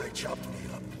 So they chopped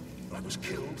me up. I was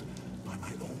killed by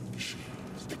my own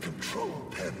machines. The control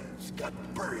panels got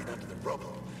buried under the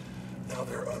rubble. Now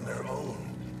they're on their own,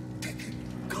 thinking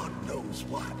God knows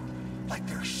what. Like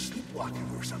they're sleepwalking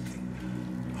or something.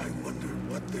 I wonder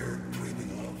what they're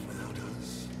dreaming of without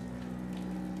us.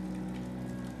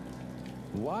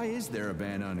 Why is there a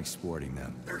ban on exporting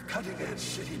them? They're cutting-edge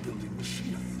city-building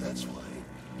machinery, that's why.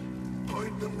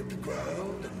 Point them at the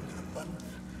ground, and in a month,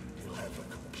 you'll have a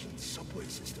complete subway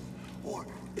system, or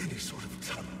any sort of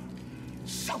tunnel.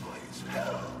 Subways,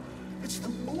 hell, it's the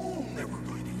moon that we're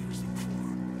going to use them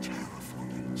for,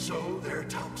 terraforming. So they're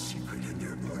top secret, and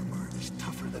their armor is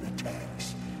tougher than a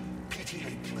tank's.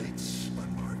 PTA plates,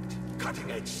 unmarked,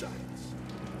 cutting-edge science.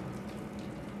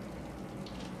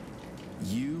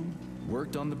 You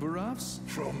worked on the Buravs?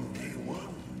 From day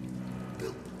one.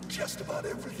 Built just about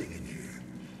everything in here.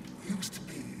 Used to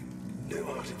be no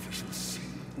artificial sea,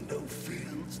 no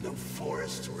fields, no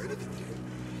forests or anything here.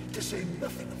 To say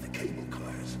nothing of the cable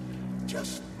cars.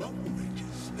 Just mountain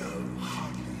ranges. No,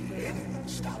 hardly anyone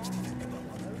stops to think about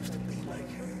what it used to be like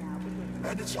here.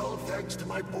 And it's all thanks to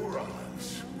my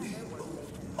Buravs. We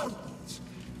moved mountains.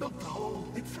 Built the whole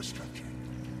infrastructure.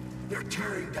 They're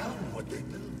tearing down what they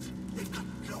built. They've got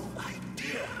no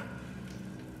idea.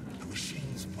 The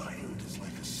machine's mind is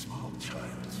like a small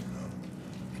child's, you know.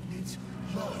 It needs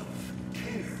love,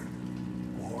 care,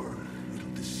 or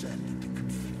it'll descend into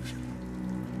confusion.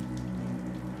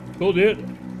 Go, dude.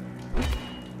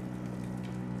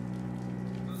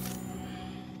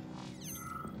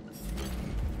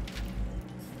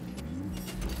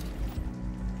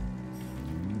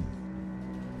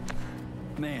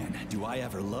 Man, do I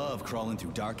ever love crawling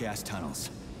through dark-ass tunnels.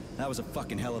 That was a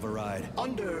fucking hell of a ride.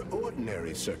 Under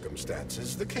ordinary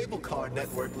circumstances, the cable car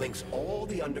network links all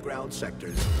the underground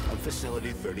sectors of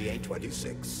Facility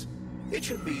 3826. It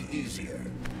should be easier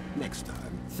next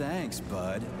time. Thanks,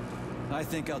 bud. I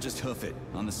think I'll just hoof it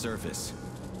on the surface.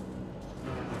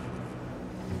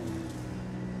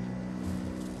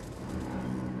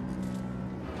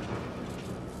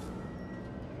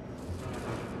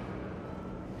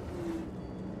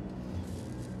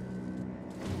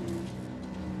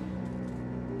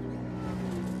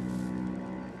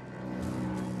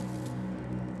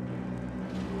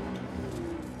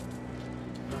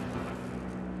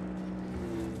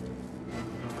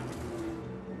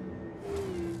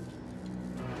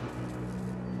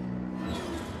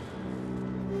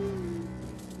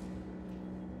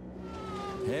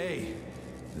 Hey,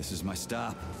 this is my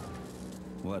stop.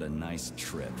 What a nice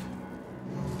trip.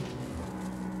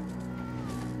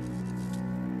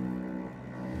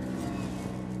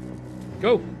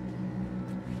 Go.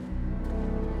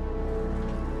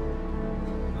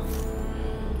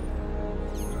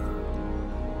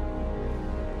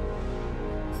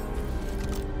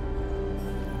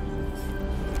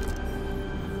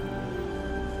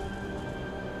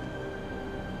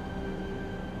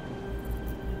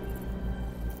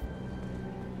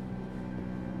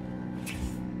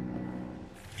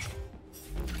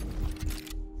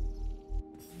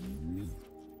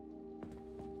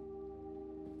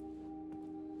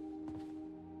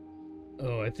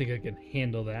 think I can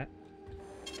handle that.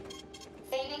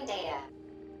 Saving data.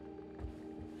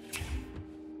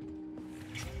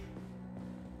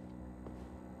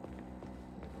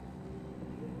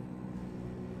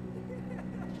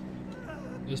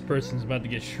 This person's about to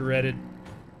get shredded.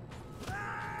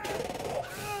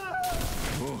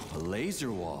 Oh, a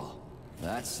laser wall.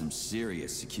 That's some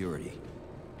serious security.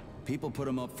 People put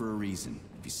them up for a reason.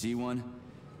 If you see one,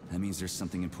 that means there's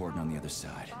something important on the other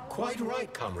side. Quite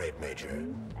right, Comrade Major.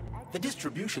 The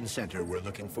distribution center we're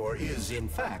looking for is, in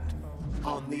fact,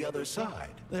 on the other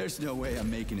side. There's no way I'm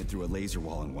making it through a laser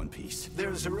wall in one piece.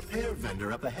 There's a repair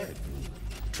vendor up ahead.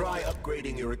 Try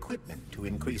upgrading your equipment to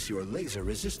increase your laser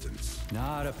resistance.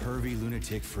 Not a pervy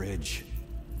lunatic fridge.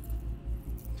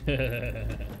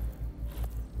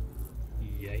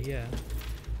 Yeah.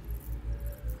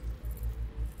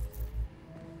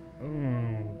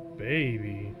 Oh,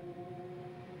 baby.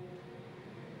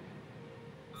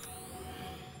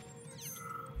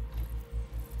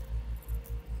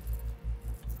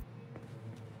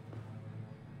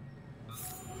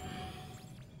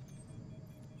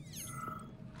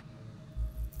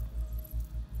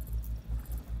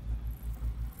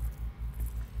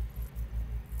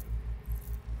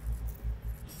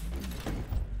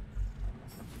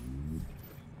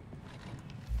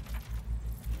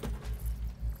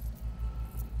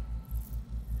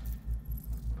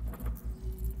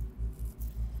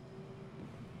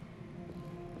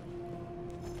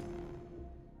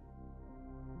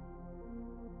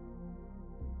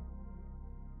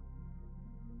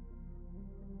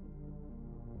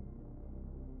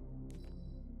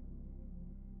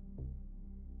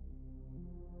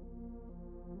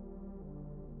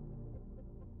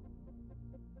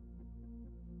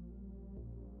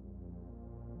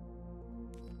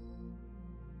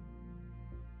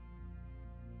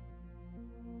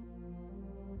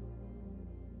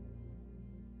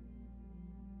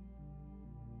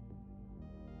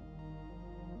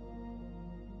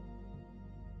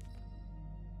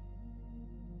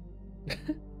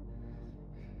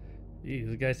 Gee,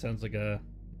 this guy sounds like a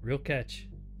real catch.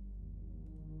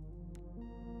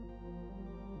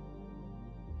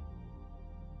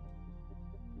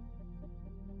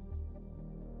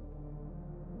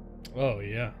 Oh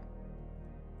yeah.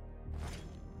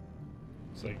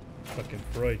 It's like fucking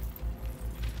Freud.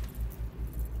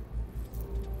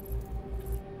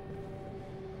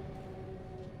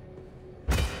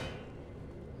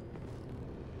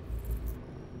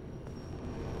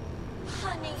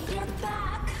 Honey, you're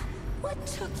back. What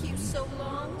took you so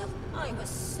long? I was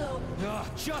so...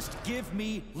 Just give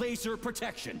me laser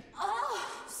protection. Oh,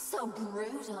 so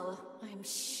brutal. I'm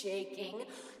shaking.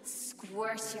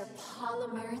 Squirt your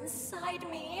polymer inside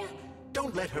me.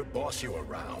 Don't let her boss you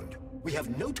around. We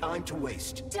have no time to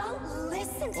waste. Don't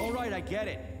listen to... All right, I get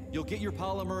it. You'll get your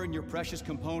polymer and your precious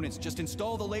components. Just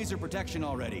install the laser protection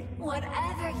already.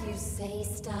 Whatever you say,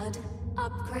 stud.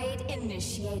 Upgrade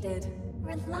initiated.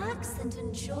 Relax and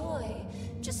enjoy.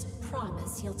 Just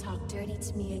promise you'll talk dirty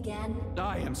to me again.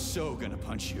 I am so gonna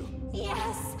punch you.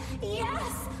 Yes,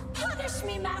 yes! Punish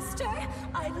me, master!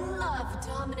 I love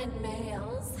dominant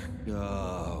males.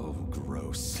 Oh,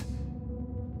 gross.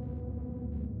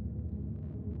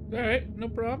 Alright, no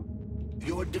problem.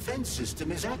 Your defense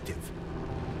system is active.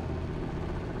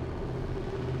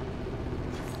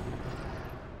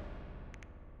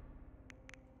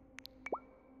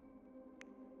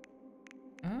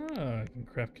 Ah, I can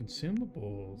craft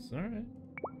consumables. Alright.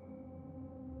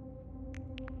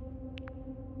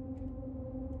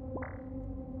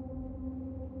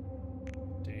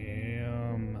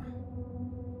 Damn.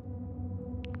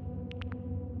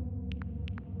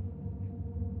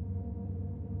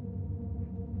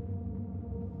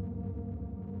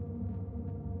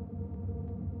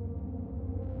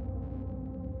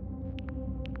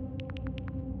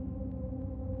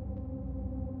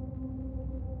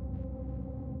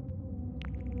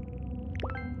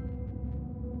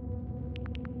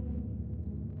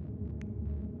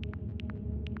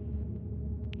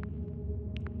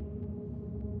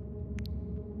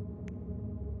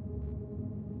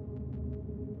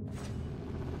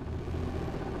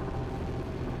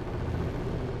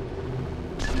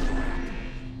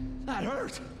 That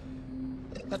hurt!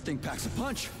 That thing packs a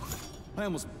punch. I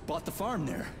almost bought the farm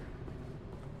there.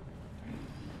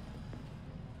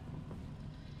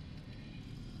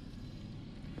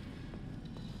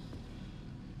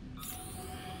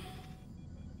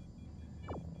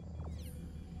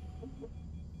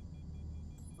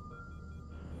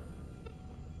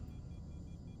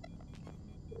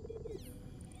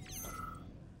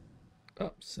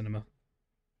 Oh, cinema.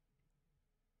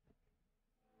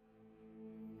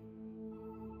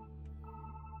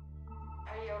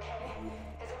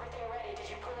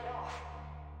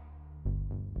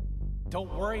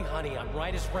 Don't worry, honey. I'm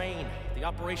right as rain. The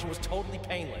operation was totally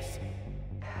painless.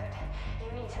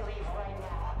 You need to leave right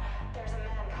now. There's a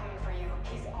man coming for you.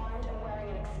 He's armed and wearing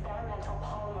an experimental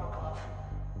polymer glove.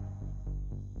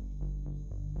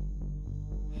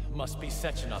 Must be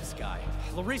Sechenov's guy.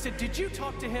 Larissa, did you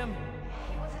talk to him?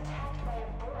 He was attacked by a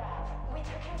Burav. We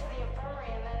took him to the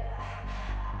infirmary and then...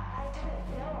 I didn't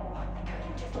know. I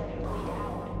couldn't just let him bleed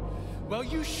out. Well,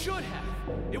 you should have.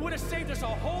 It would have saved us a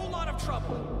whole lot of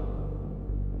trouble.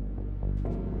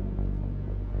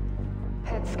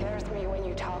 It scares me when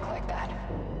you talk like that.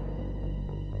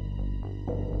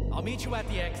 I'll meet you at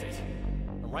the exit.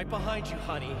 I'm right behind you,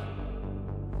 honey.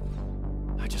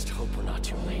 I just hope we're not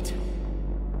too late.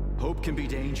 Hope can be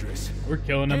dangerous. We're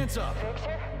killing him. Hands up!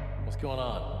 Victor? What's going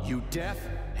on? You deaf?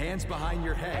 Hands behind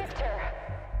your head. Victor!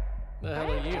 The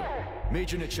hell are you?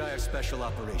 Major Nechayev Special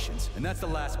Operations, and that's the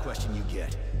last question you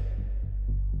get.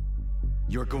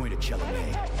 You're going to Chalamet.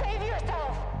 Victor, save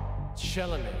yourself!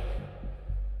 Chalamet.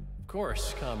 Of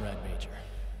course, Comrade Major.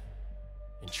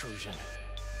 Intrusion.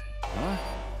 Huh?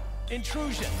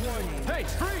 Intrusion! Warning. Hey,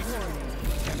 freeze! Warning.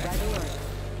 Red alert.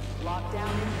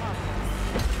 Lockdown in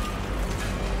progress.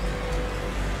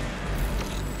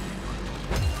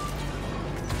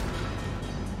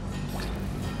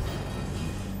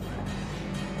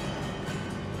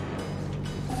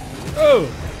 Oh!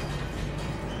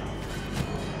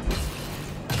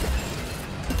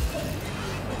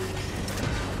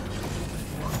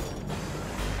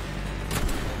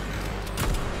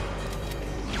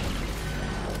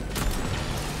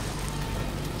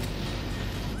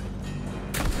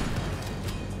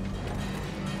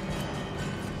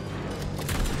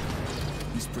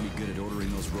 He's pretty good at ordering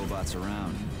those robots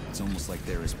around. It's almost like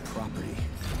they're his property.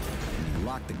 And he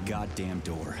locked the goddamn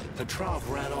door. Petrov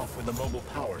ran off with a mobile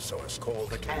power source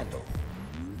called a candle.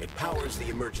 It powers the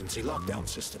emergency lockdown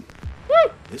system.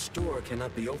 Woo! This door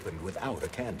cannot be opened without a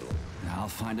candle. I'll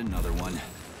find another one.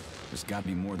 There's got to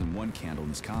be more than one candle in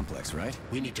this complex, right?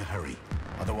 We need to hurry.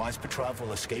 Otherwise, Petrov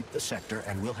will escape the sector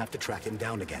and we'll have to track him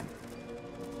down again.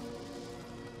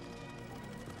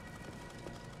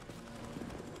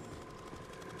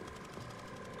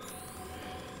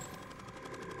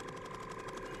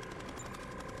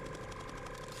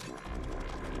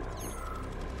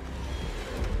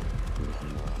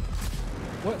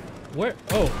 What? Where?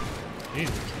 Oh,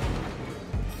 Jesus.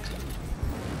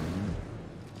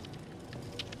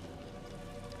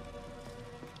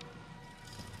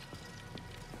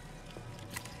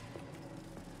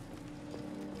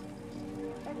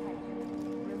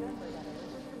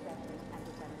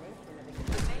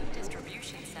 The main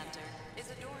distribution center is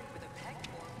adorned with a pegged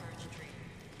birch tree,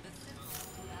 the symbol of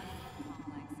the Radiator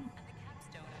complex and the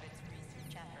capstone of its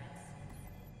research efforts.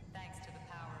 Thanks to the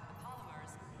power of the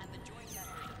polymers and the joint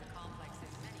effort of the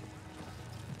complex's many workshops.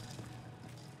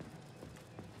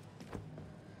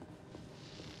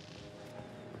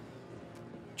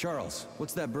 Charles,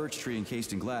 what's that birch tree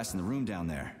encased in glass in the room down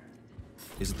there?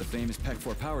 Is it the famous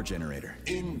PEC-4 power generator?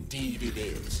 Indeed it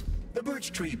is. The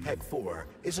birch tree PEG-4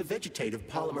 is a vegetative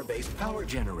polymer-based power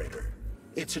generator.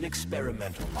 It's an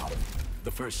experimental model,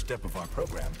 the first step of our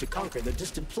program to conquer the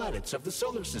distant planets of the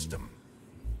solar system.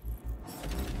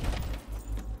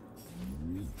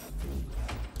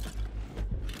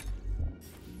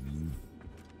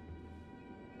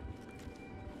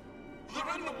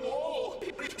 They're in the wall!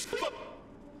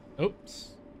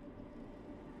 Oops.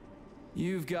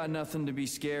 You've got nothing to be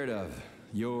scared of.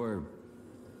 You're...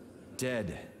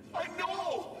 dead. I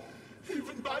know!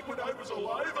 Even back when I was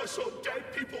alive, I saw dead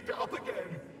people get up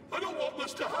again. I don't want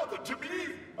this to happen to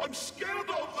me. I'm scared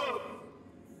of them.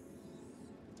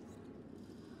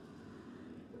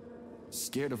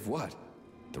 Scared of what?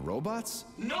 The robots?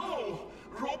 No!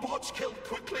 Robots kill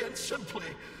quickly and simply,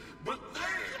 but they...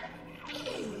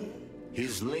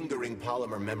 His lingering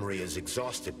polymer memory is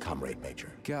exhausted, Comrade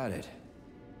Major. Got it.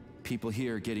 People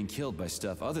here are getting killed by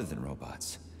stuff other than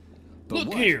robots. But Look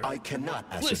what? here. I cannot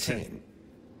ascertain. Listen.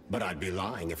 But I'd be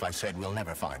lying if I said we'll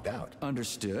never find out.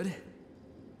 Understood.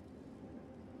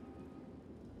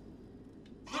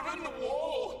 They're in the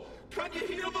wall! Can you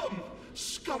hear them?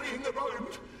 Scurrying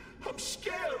around. I'm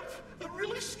scared. I'm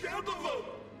really scared of them.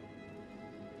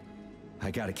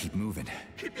 I gotta keep moving.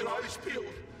 Keep your eyes peeled.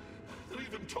 They're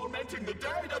even tormenting the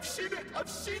dead. I've seen it. I've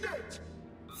seen it.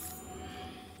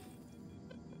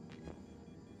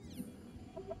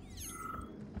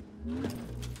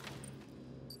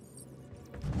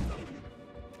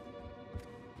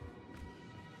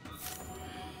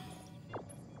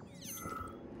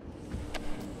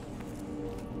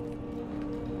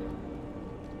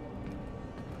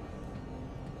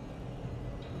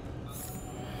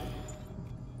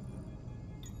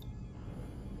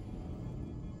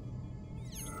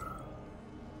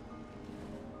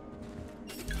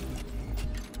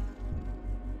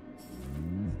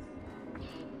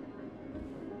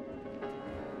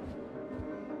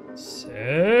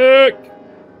 Sick!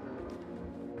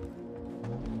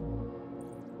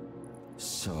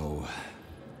 So,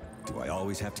 do I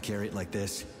always have to carry it like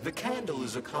this? The candle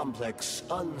is a complex,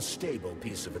 unstable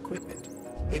piece of equipment.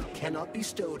 It cannot be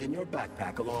stowed in your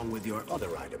backpack along with your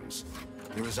other items.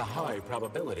 There is a high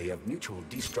probability of mutual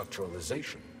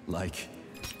destructuralization. Like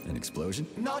an explosion?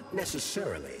 Not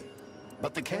necessarily,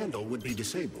 but the candle would be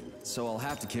disabled. So I'll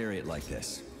have to carry it like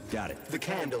this. Got it. The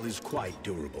candle is quite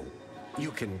durable.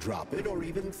 You can drop it or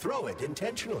even throw it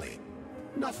intentionally.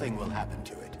 Nothing will happen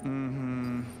to it.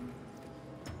 Mm-hmm.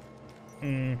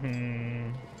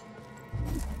 Mm-hmm.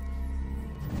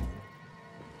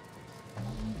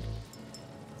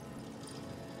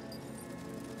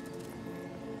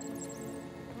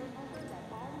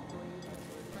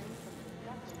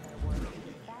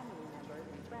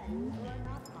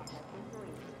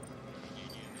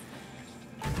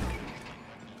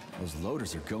 Those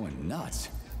loaders are going nuts.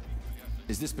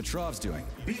 Is this Petrov's doing?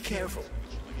 Be careful.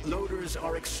 Loaders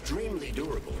are extremely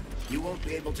durable. You won't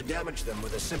be able to damage them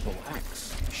with a simple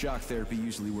axe. Shock therapy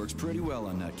usually works pretty well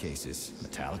on nutcases,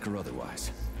 metallic or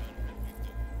otherwise.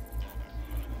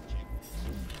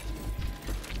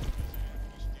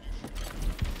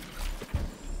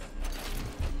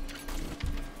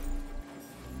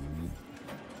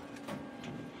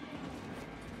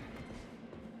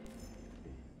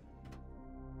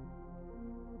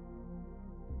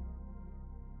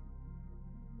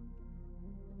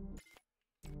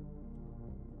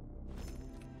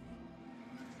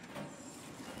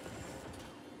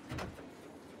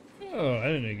 Oh, I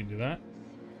didn't know you could do that.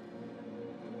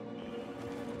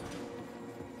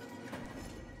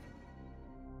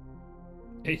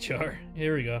 HR,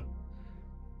 here we go.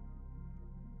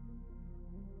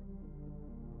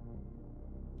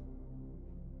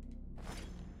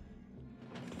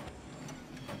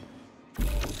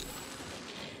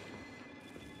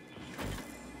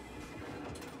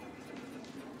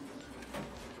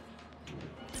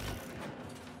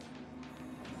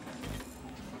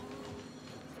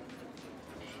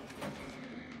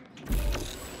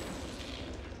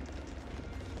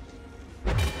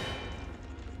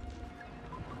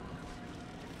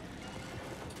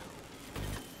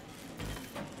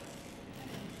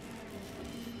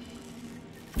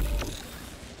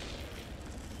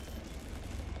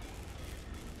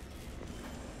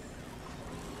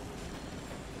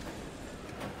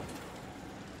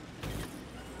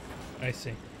 I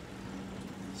see.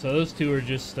 So those two are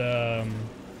just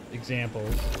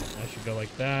examples. I should go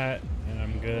like that, and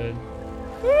I'm good.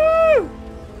 Woo!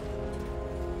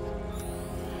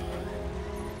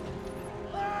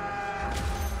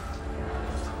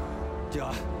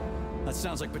 Duh. That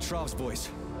sounds like Petrov's voice.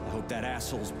 I hope that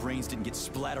asshole's brains didn't get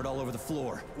splattered all over the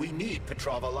floor. We need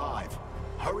Petrov alive.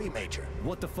 Hurry, Major.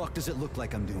 What the fuck does it look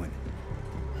like I'm doing?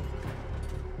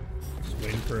 Just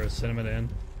waiting for a cinema to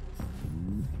end.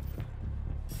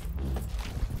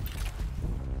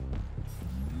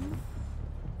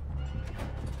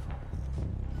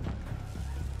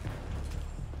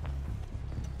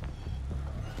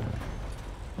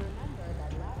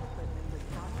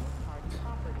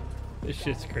 This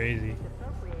shit's crazy.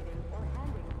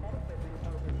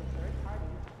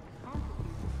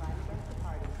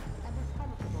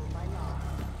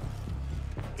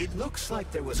 It looks like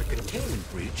there was a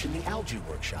containment breach in the algae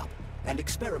workshop, and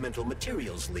experimental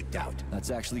materials leaked out. That's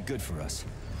actually good for us.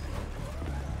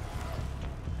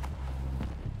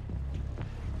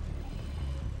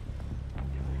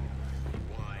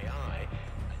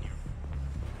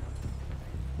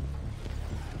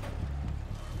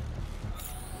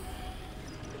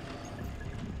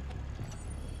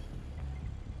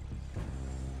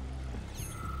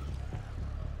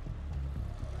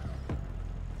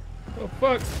 Oh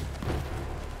fuck!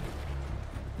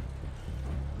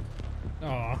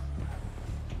 Aw.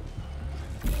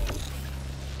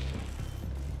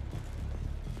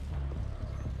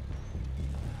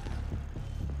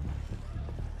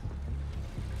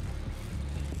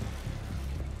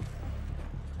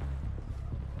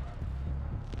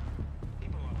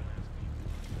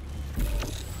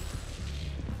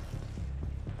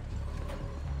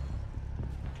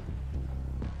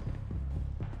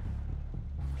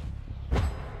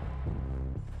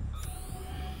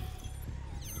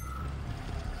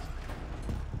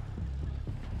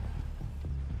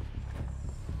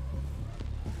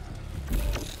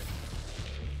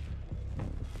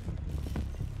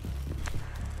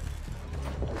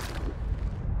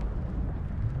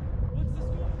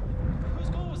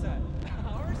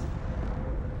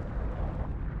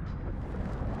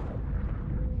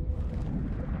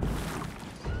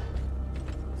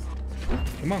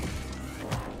 Come on.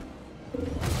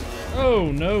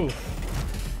 Oh no!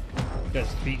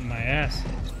 That's beating my ass.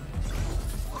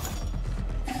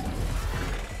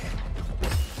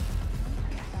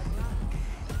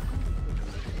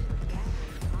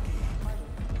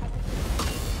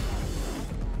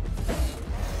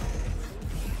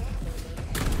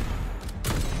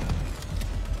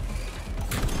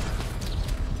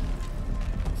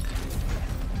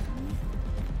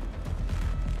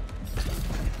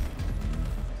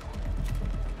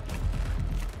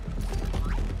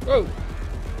 Oh!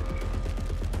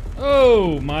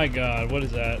 Oh my god, what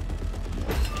is that?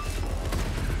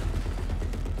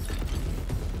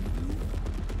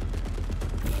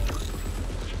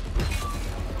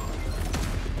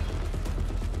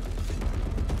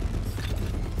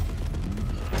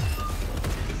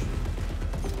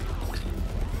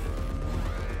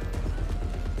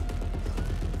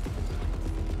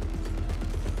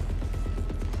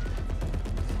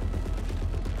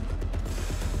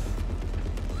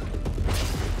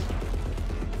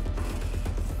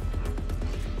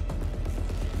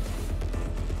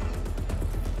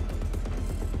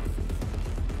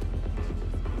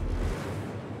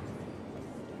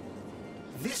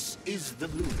 This is the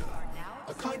Lunar,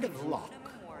 a kind of lock.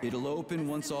 It'll open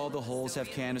once all the holes have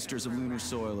canisters of lunar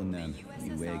soil in them.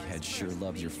 You eggheads sure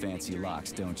love your fancy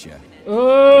locks, don't you?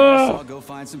 Oh! Guess I'll go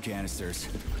find some canisters.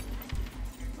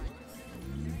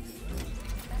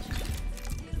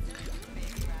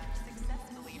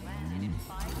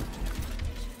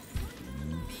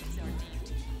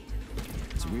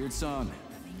 It's a weird song,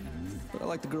 but I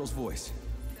like the girl's voice.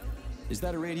 Is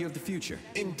that a radio of the future?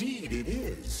 Indeed it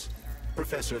is.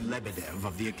 Professor Lebedev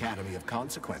of the Academy of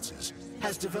Consequences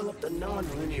has developed a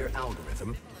non-linear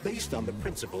algorithm based on the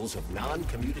principles of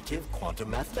non-commutative quantum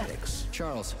mathematics.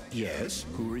 Charles. Yes?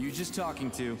 Who were you just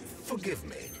talking to? Forgive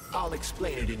me. I'll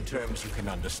explain it in terms you can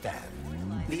understand.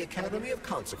 The Academy of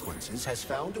Consequences has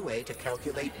found a way to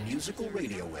calculate musical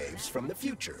radio waves from the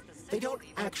future. They don't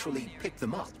actually pick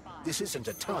them up. This isn't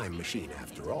a time machine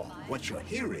after all. What you're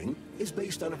hearing is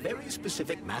based on a very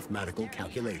specific mathematical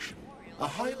calculation. A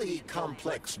highly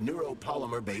complex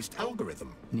neuropolymer-based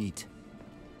algorithm. Neat.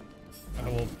 I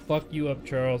will fuck you up,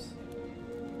 Charles.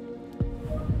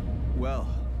 Well,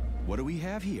 what do we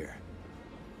have here?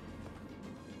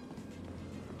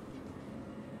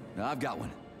 I've got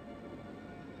one.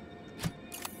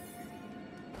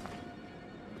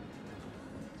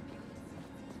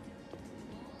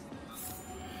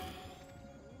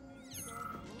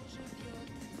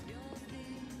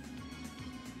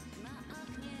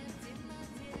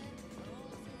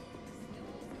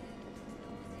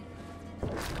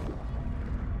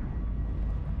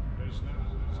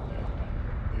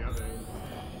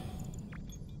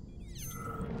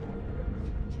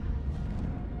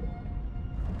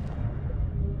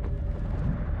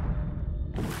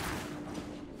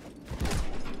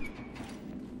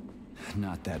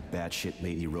 Not that batshit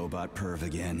lady robot perv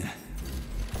again.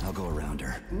 I'll go around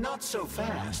her. Not so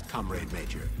fast, Comrade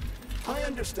Major. I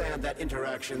understand that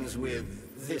interactions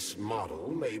with this model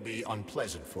may be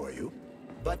unpleasant for you,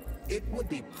 but it would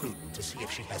be prudent to see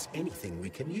if she has anything we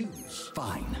can use.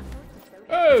 Fine.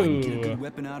 Oh! If I can get a good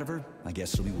weapon out of her, I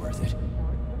guess it'll be worth it.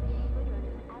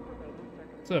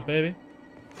 What's up, baby?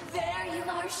 There you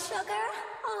are, sugar.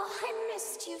 Oh, I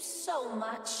missed you so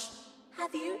much.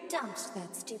 Have you dumped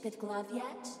that stupid glove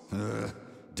yet?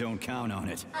 Don't count on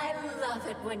it. I love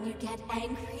it when you get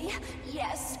angry.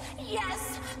 Yes,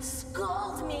 yes!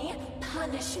 Scold me,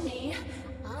 punish me.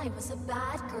 I was a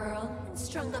bad girl and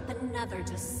strung up another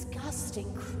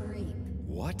disgusting creep.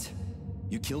 What?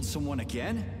 You killed someone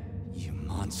again? You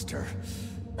monster.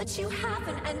 But you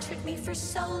haven't entered me for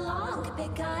so long,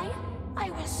 big guy. I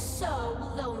was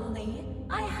so lonely.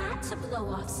 I had to blow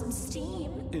off some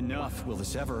steam. Enough. Will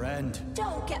this ever end?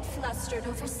 Don't get flustered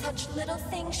over such little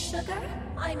things, sugar.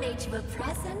 I made you a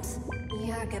present.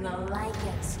 You're gonna like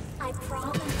it. I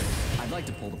promise. I'd like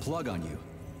to pull the plug on you,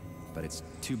 but it's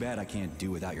too bad I can't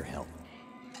do without your help.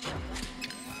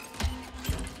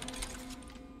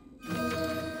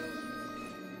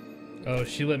 Oh,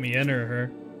 she let me enter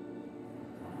her.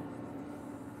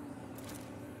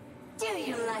 Do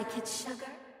you like it,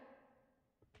 sugar?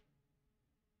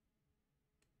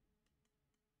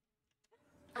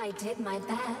 I did my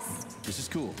best. This is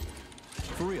cool.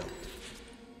 For real.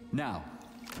 Now,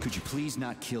 could you please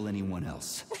not kill anyone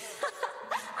else?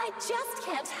 I just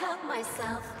can't help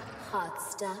myself. Hot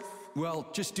stuff. Well,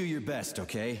 just do your best,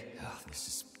 okay? Oh, this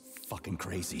is fucking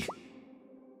crazy.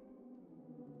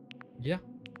 Yeah.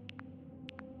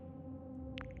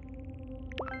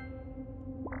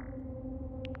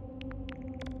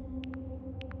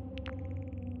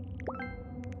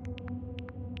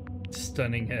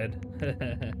 stunning head.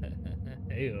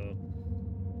 Heyo.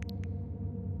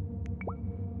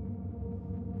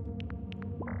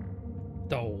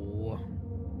 Oh.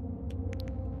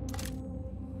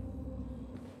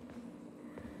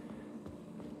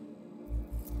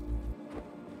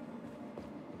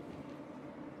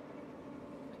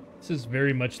 This is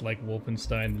very much like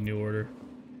Wolfenstein: The New Order.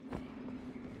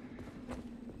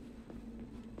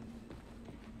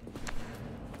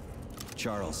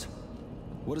 Charles,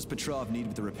 what does Petrov need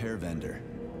with the repair vendor?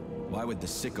 Why would the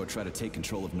sicko try to take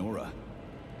control of Nora?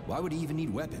 Why would he even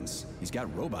need weapons? He's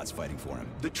got robots fighting for him.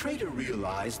 The traitor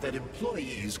realized that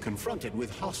employees confronted with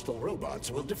hostile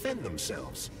robots will defend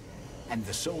themselves. And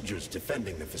the soldiers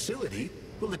defending the facility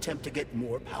will attempt to get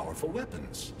more powerful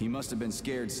weapons. He must have been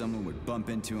scared someone would bump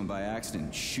into him by accident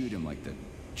and shoot him like the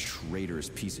traitorous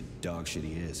piece of dog shit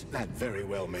he is. That very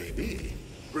well may be.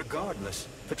 Regardless,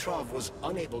 Petrov was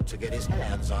unable to get his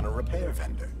hands on a repair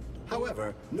vendor.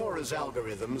 However, Nora's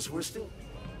algorithms were still...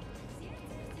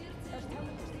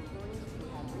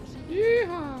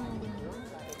 Yeehaw!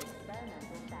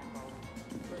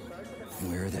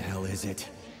 Where the hell is it?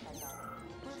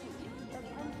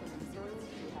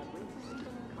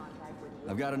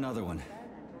 I've got another one.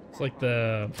 It's like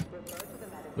the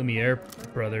Lumiere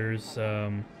brothers,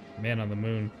 Man on the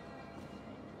Moon.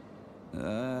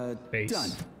 Base.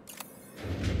 Done.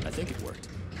 I think it worked.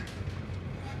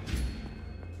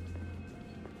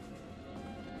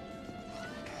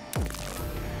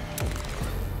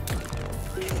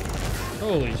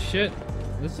 Holy shit.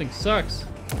 This thing sucks.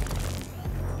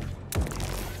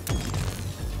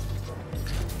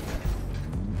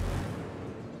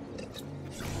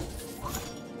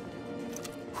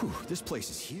 Whew, this place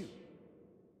is huge.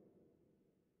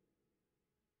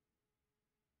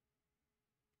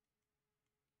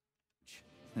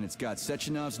 And it's got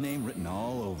Sechenov's name written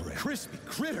all over it. Crispy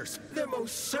critters! They're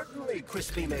most certainly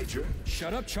crispy, Major.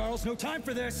 Shut up, Charles. No time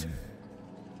for this.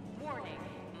 Warning.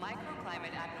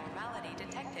 Microclimate abnormality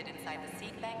detected inside the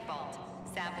seed bank vault.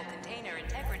 Sample container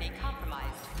integrity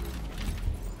compromised.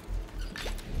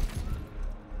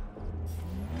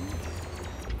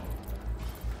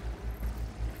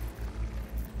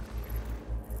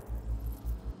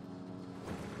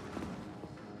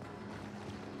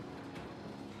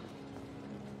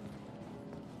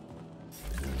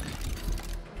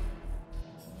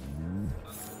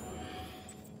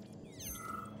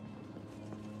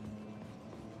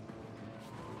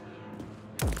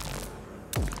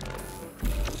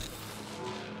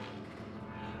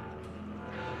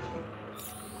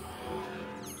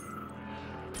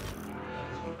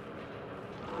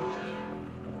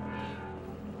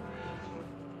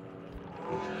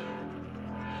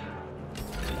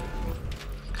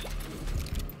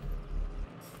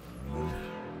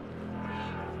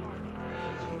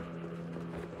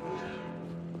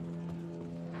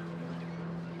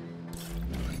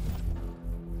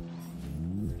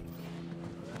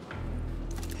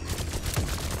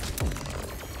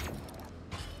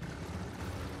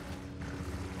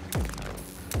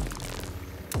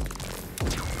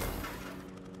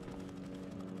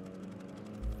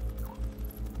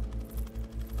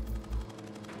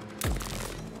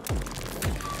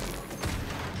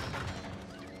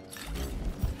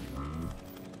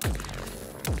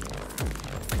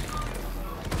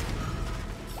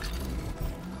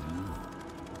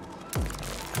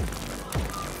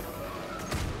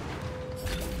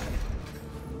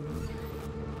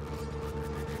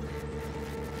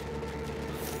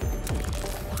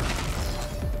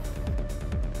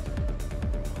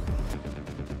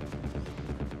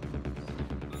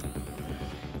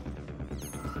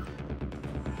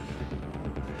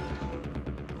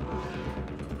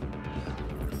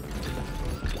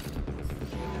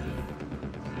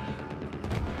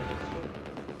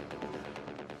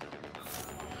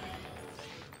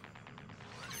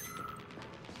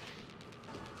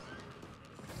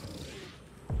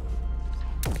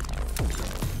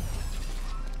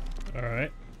 All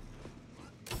right.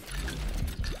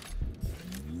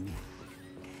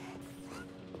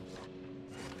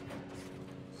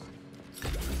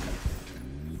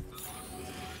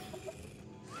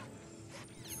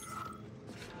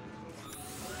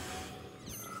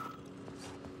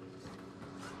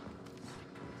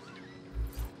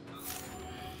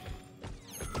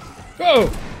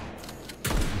 Go!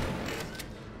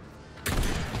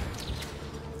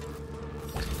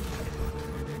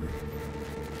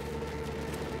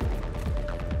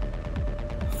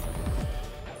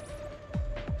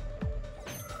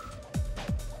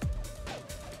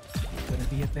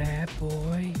 Bad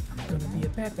boy. I'm gonna be a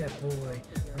bad boy.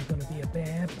 I'm gonna be a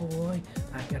bad boy.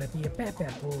 I gotta be a bad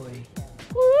boy.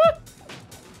 Woo!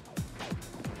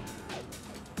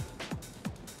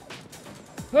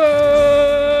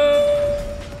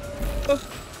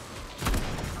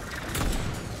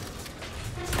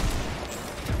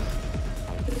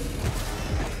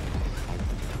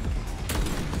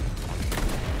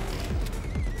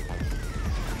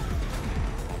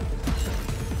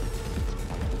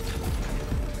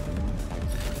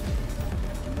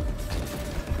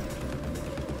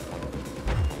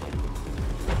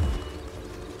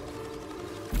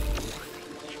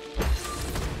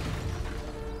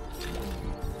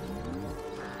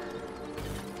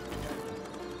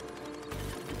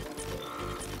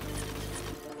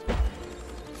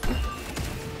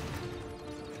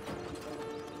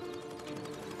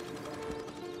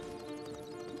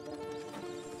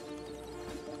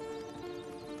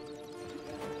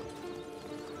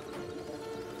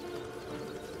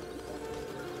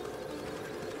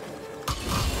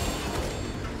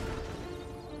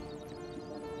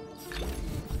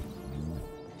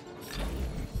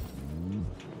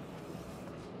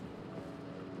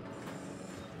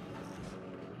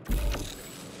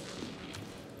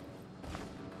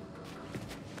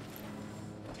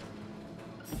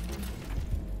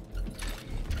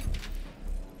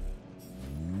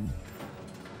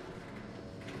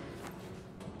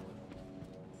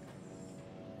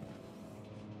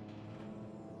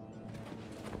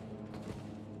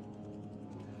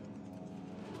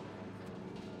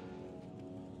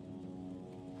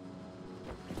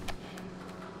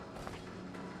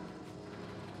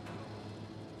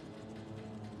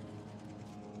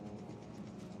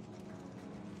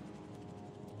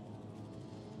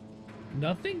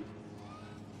 Nothing?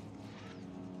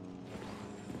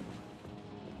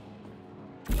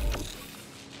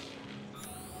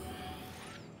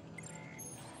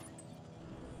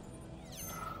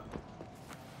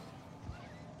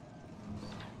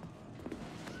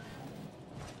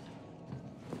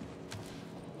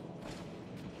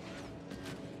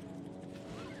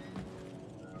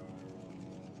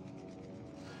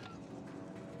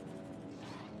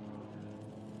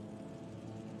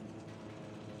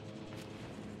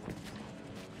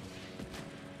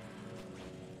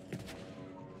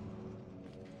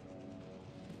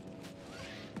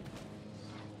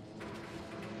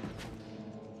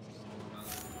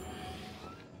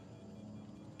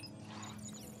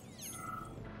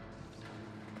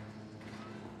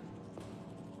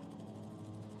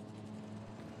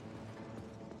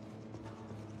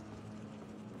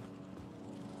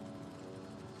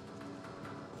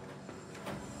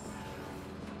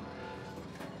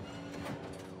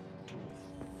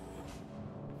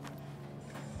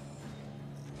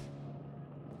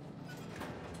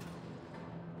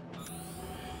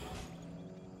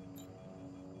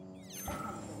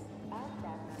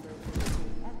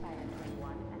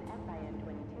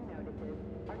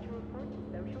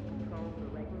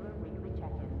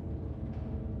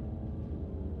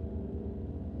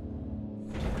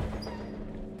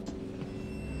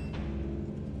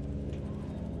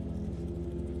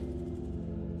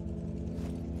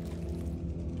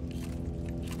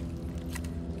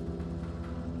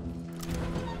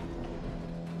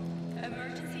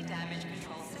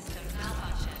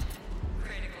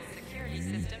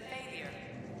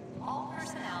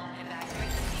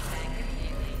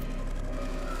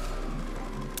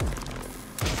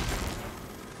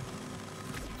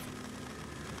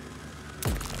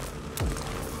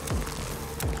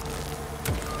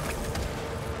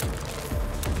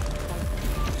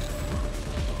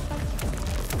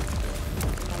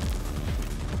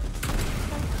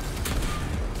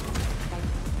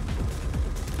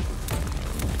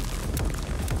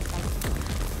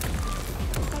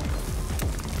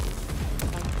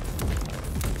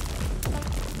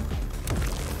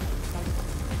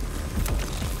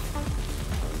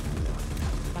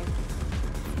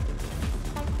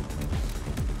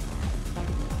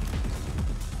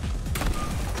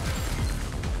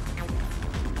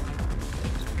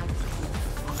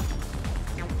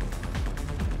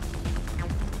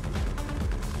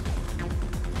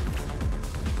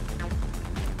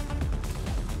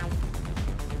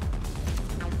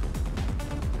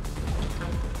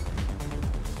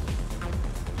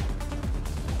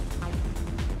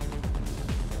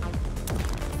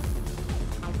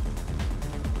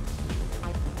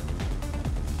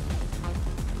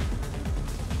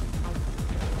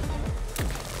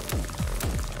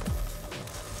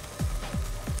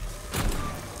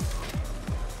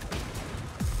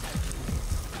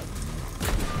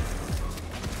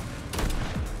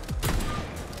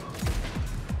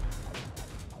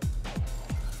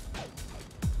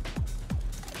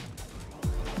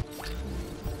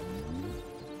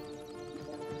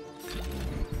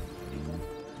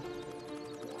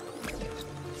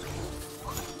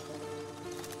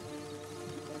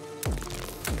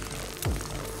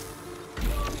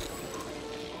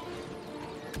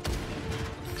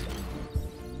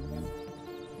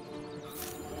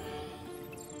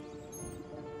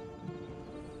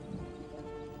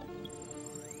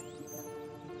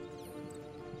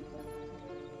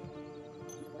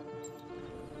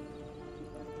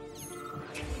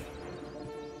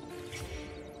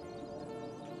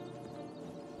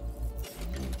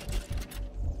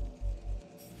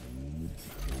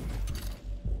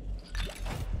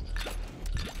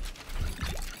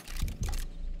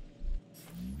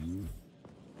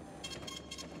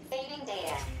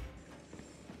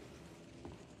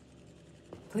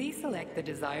 Please select the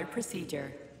desired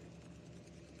procedure.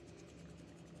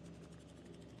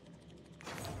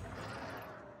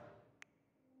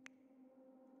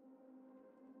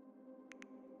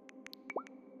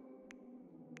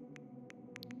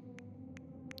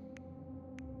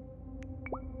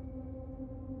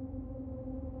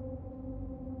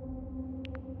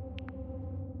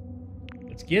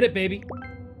 Let's get it, baby.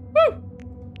 Woo!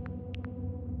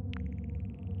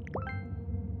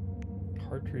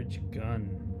 Cartridge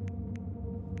gun.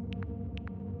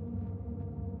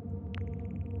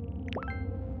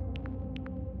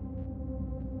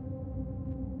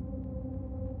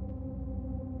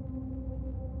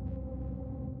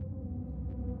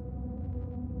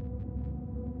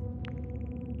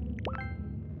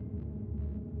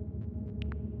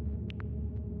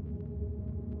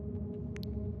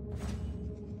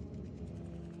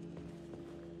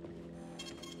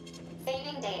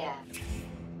 Saving data.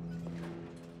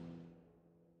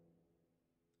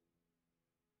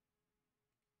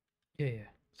 Yeah,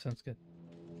 sounds good.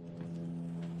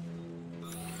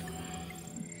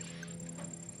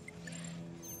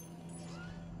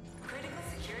 Critical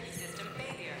security system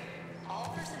failure.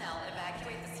 All personnel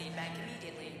evacuate the seed bank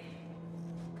immediately.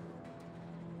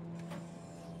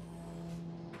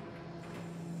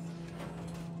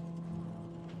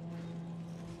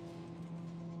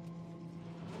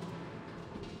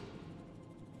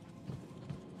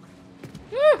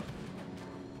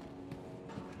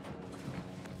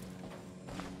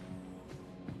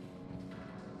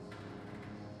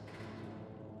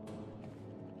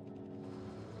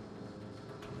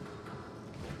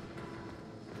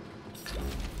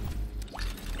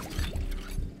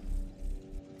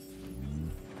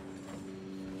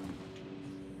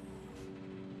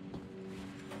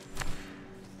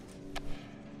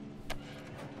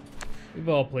 We've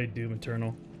all played Doom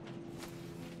Eternal.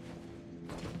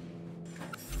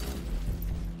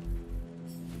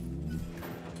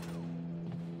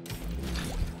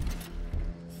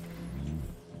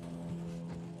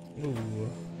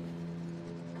 Ooh.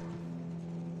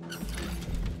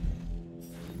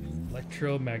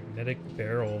 Electromagnetic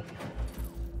barrel.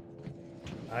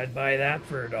 I'd buy that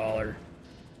for $1.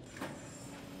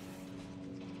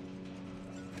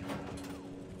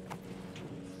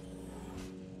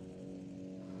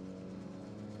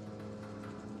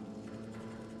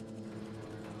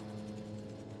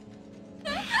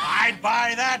 I'd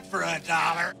buy that for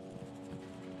 $1.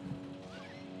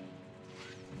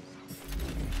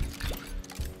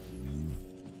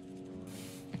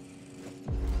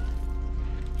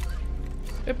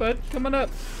 Hey, bud, coming up.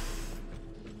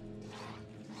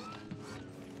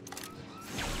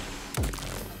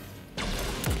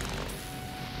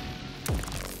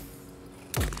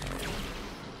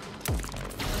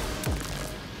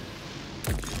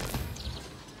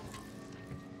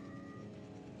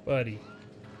 Buddy.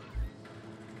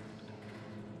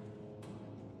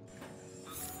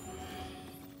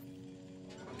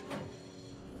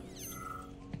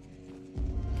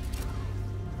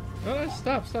 Oh,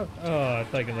 stop. Oh, I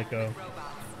thought I could let go.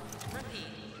 Repeat.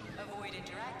 Avoid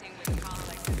interacting with the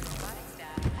complex's robotic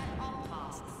staff at all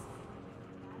costs.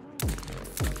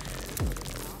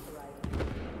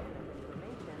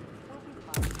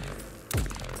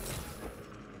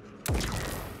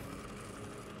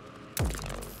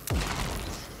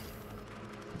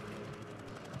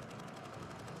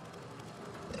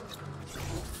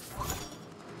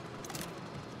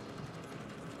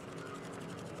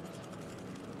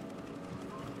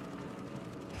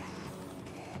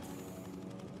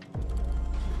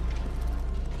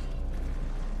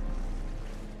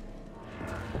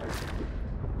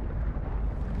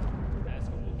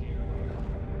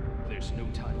 There's no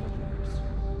time for this.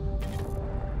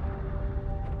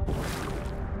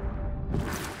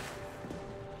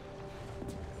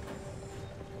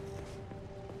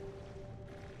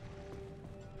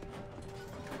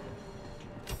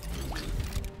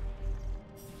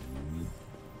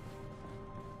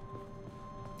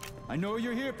 I know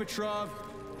you're here, Petrov.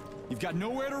 You've got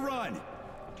nowhere to run.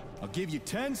 I'll give you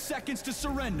 10 seconds to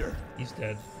surrender. He's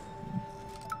dead.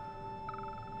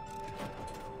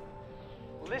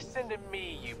 Listen to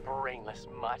me, you brainless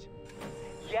mutt.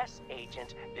 Yes,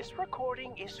 Agent, this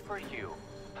recording is for you.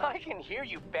 I can hear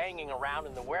you banging around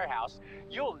in the warehouse.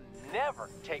 You'll never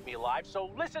take me alive,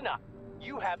 so listen up.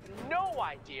 You have no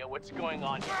idea what's going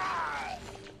on here.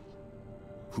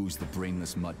 Who's the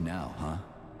brainless mutt now, huh?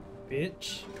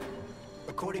 Bitch.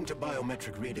 According to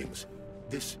biometric readings,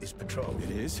 this is Petrov.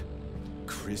 It is?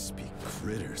 Crispy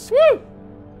critters. Woo!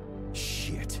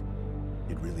 Shit.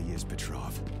 It really is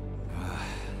Petrov.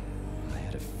 I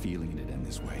had a feeling it'd end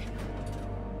this way.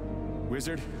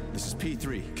 Wizard, this is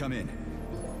P3. Come in.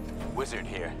 Wizard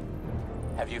here.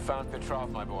 Have you found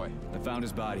Petrov, my boy? I found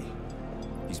his body.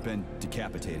 He's been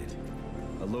decapitated.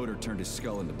 A loader turned his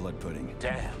skull into blood pudding.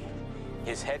 Damn.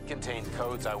 His head contained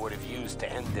codes I would have used to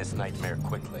end this nightmare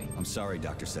quickly. I'm sorry,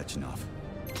 Dr. Sechenov.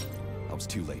 I was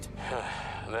too late.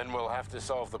 Then we'll have to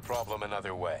solve the problem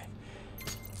another way.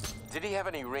 Did he have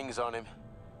any rings on him?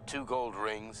 2 gold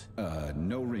rings?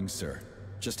 No rings, sir.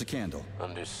 Just a candle.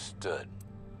 Understood.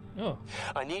 Oh.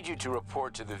 I need you to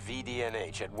report to the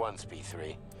VDNH at once,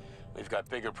 P3. We've got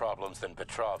bigger problems than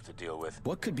Petrov to deal with.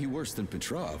 What could be worse than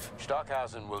Petrov?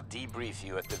 Stockhausen will debrief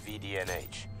you at the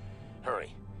VDNH.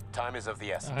 Hurry. Time is of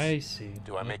the essence. I see.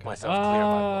 Do I make myself clear,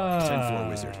 my boy? 10-4,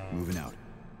 Wizard. Moving out.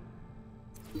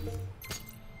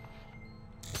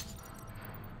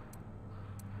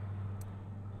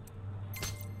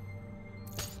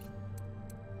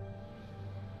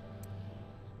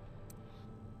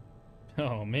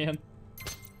 Oh, man.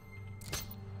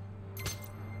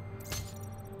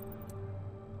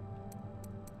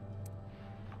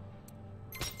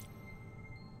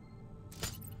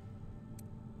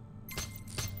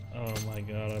 Oh my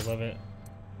god, I love it.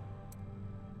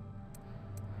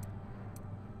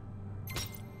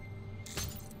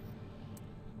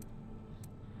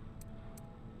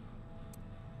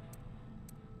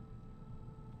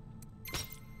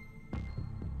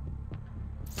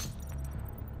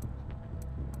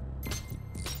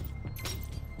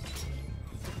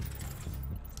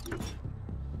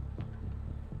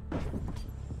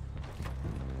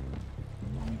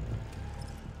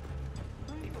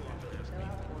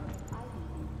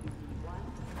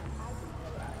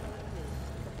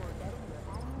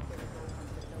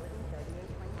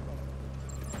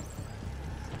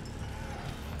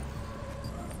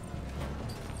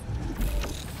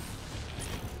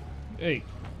 Hey.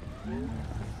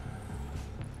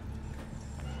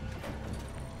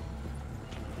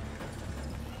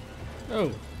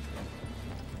 Oh.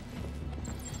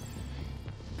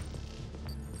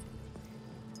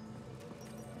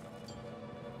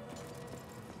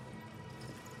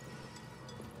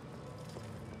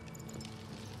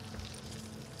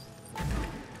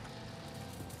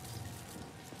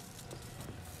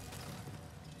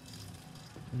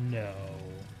 No.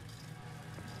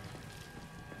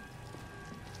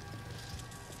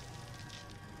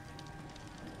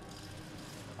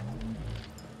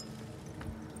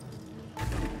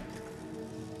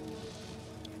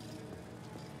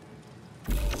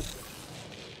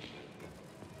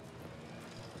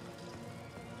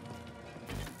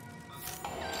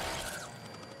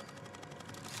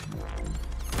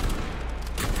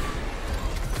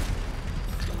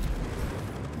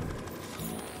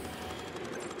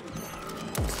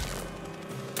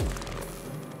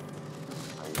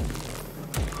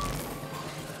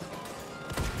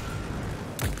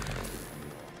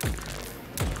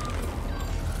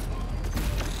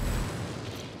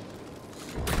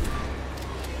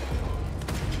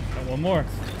 One more.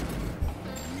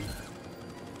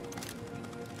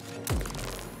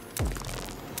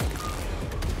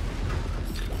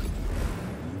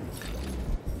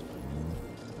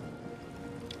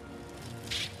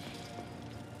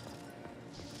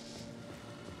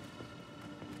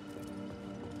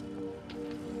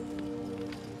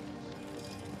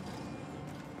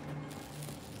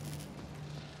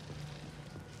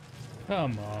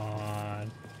 Come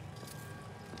on.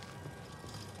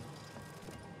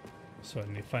 So I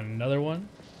need to find another one.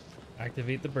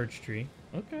 Activate the birch tree.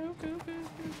 Okay.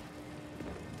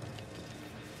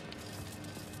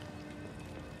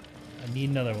 I need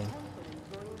another one.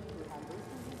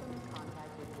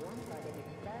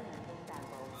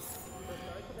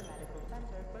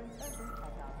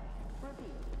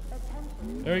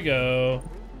 There we go.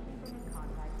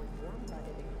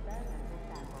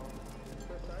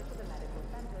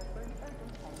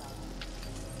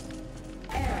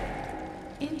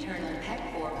 Internal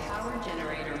PEC-4 power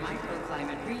generator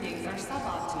microclimate readings are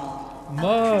suboptimal.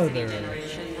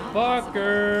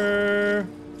 Motherfucker!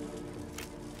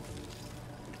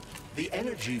 The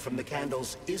energy from the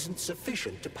candles isn't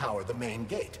sufficient to power the main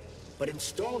gate, but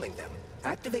installing them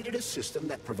activated a system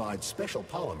that provides special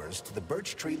polymers to the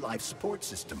birch tree life support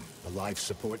system. The life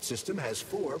support system has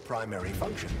 4 primary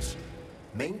functions: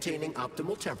 maintaining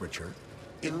optimal temperature,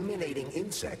 eliminating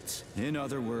insects. In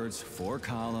other words, 4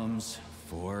 columns,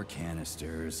 4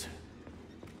 canisters.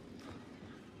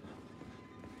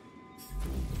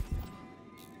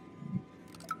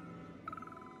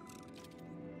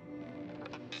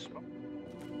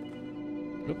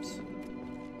 Oops.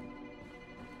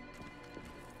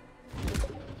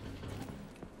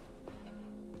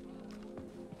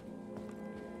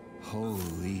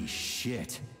 Holy shit.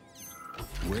 shit.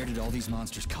 Where did all these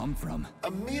monsters come from? A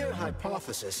mere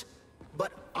hypothesis,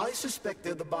 but I suspect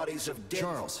they're the bodies of dead...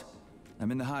 Charles,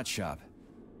 I'm in the hot shop.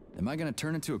 Am I gonna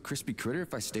turn into a crispy critter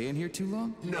if I stay in here too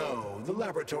long? No, the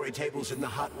laboratory tables in the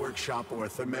hot workshop or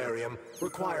thermarium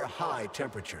require high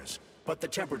temperatures. But the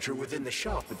temperature within the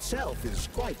shop itself is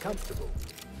quite comfortable.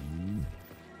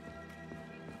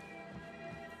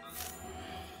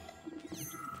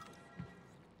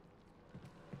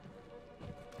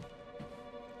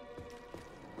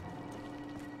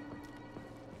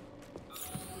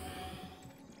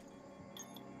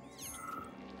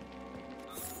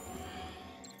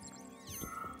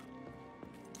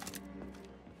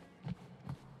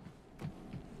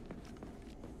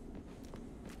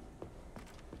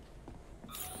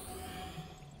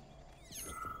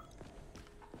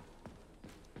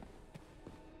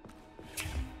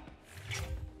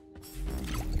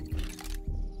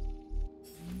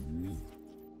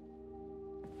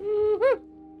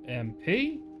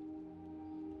 MP?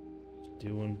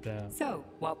 Doing that. So,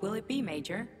 what will it be,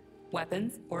 Major?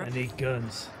 Weapons or... I need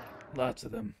guns. Lots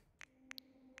of them.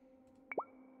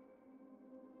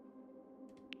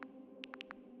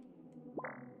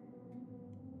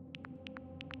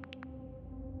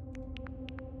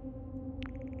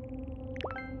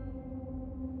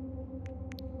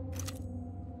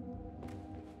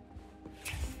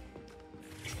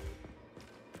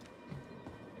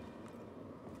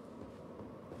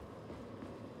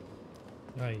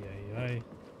 Ay, ay, ay.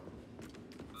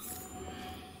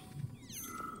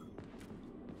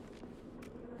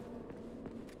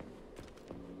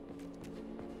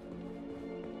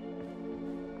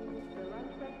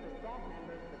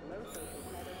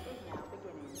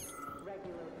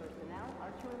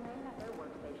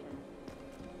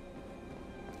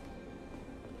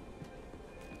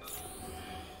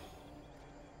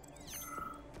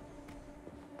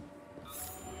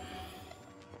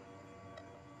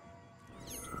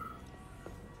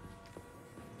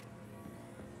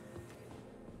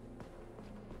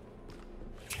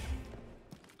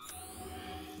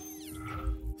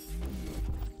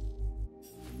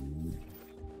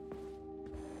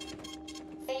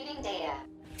 Saving data.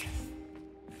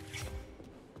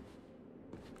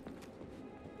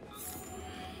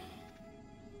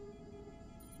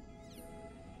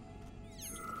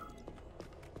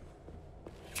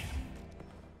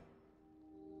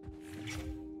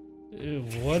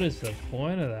 Dude, what is the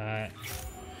point of that?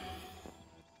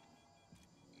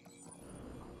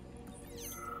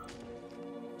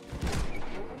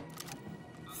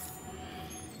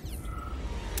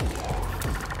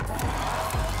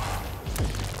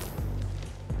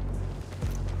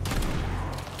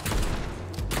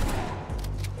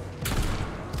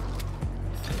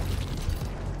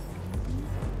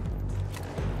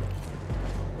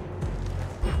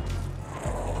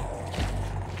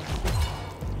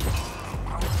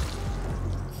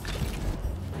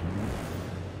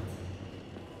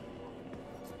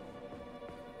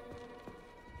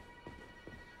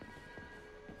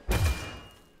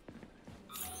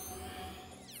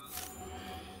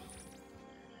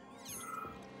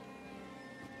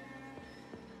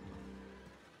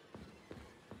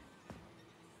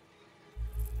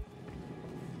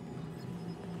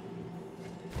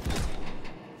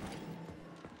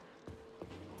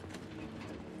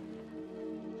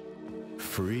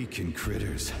 Freaking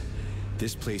critters.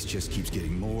 This place just keeps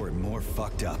getting more and more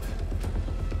fucked up.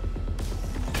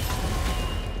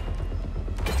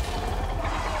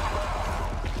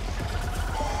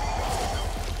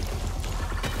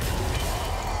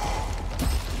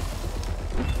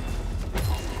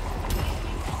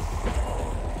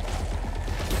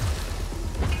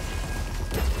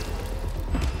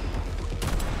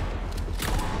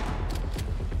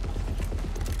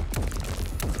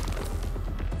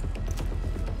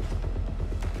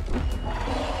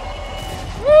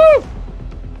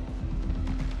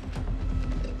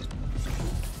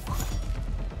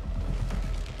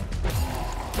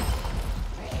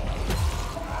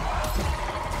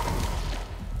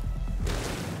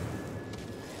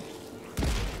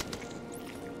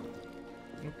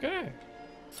 Okay.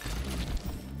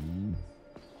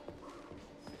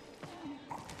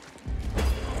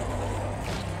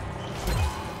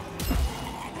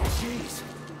 Jeez,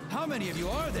 how many of you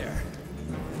are there?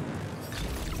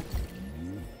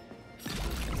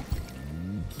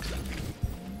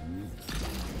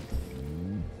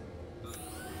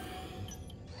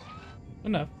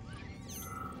 Enough.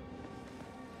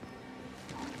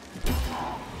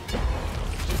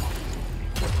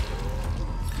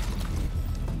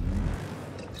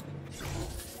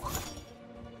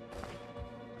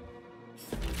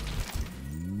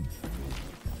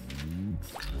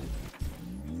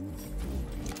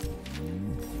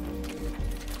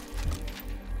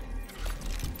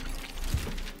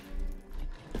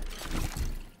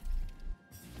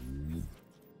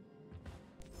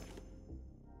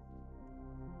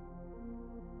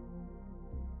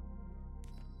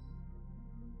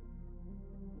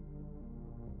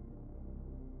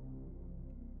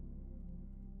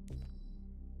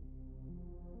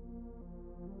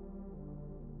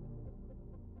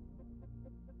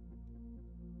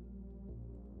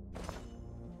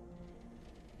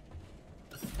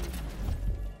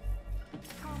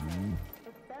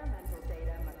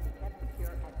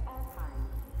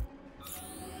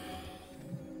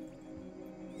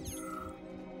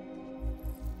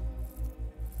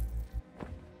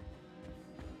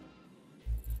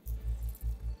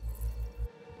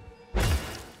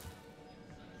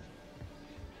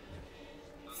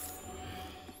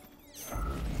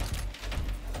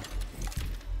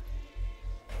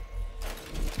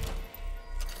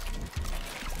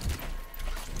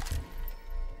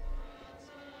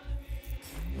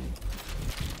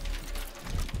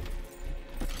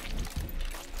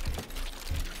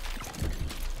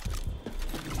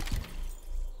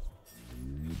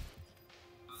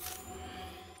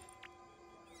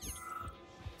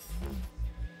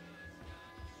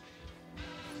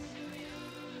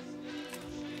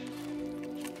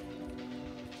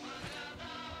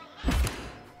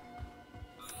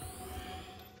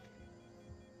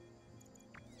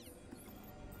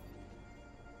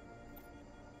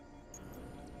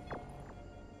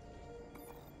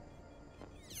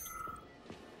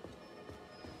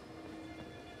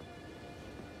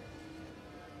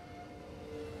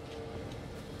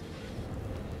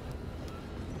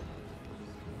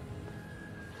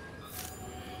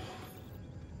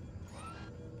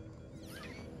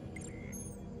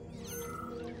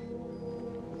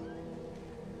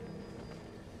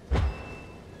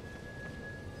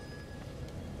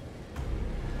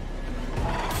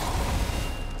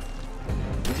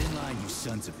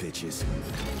 Sons of bitches.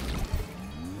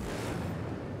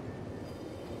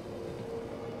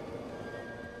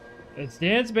 Let's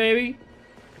dance, baby.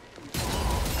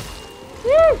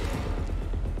 Woo!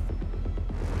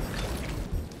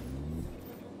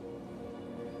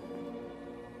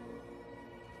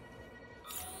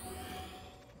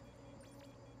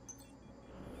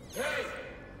 Hey!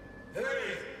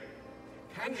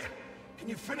 Can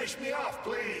you finish me off,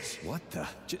 please? What the?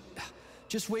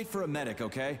 Just wait for a medic,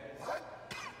 okay? What?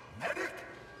 Medic?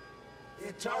 The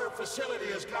entire facility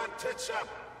has gone tits up.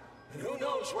 And who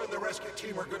knows when the rescue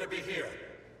team are gonna be here.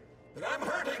 But I'm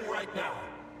hurting right now.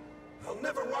 I'll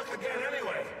never walk again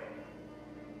anyway.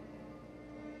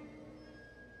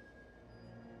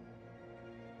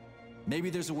 Maybe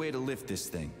there's a way to lift this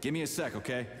thing. Give me a sec,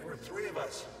 okay? There were 3 of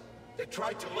us. They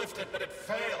tried to lift it, but it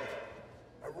failed.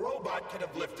 A robot could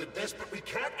have lifted this, but we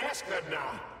can't ask them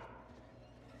now.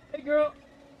 Hey, girl.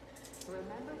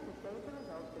 Remember to save the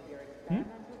results of your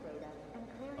experimental data and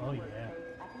clear Oh, your yeah.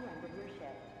 workspace at the end of your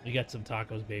shift. We got some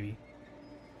tacos, baby.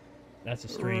 That's a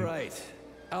stream. Right.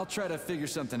 I'll try to figure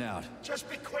something out. Just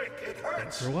be quick. It hurts.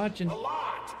 Thanks for watching. A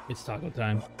lot. It's taco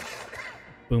time.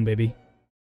 Boom, baby.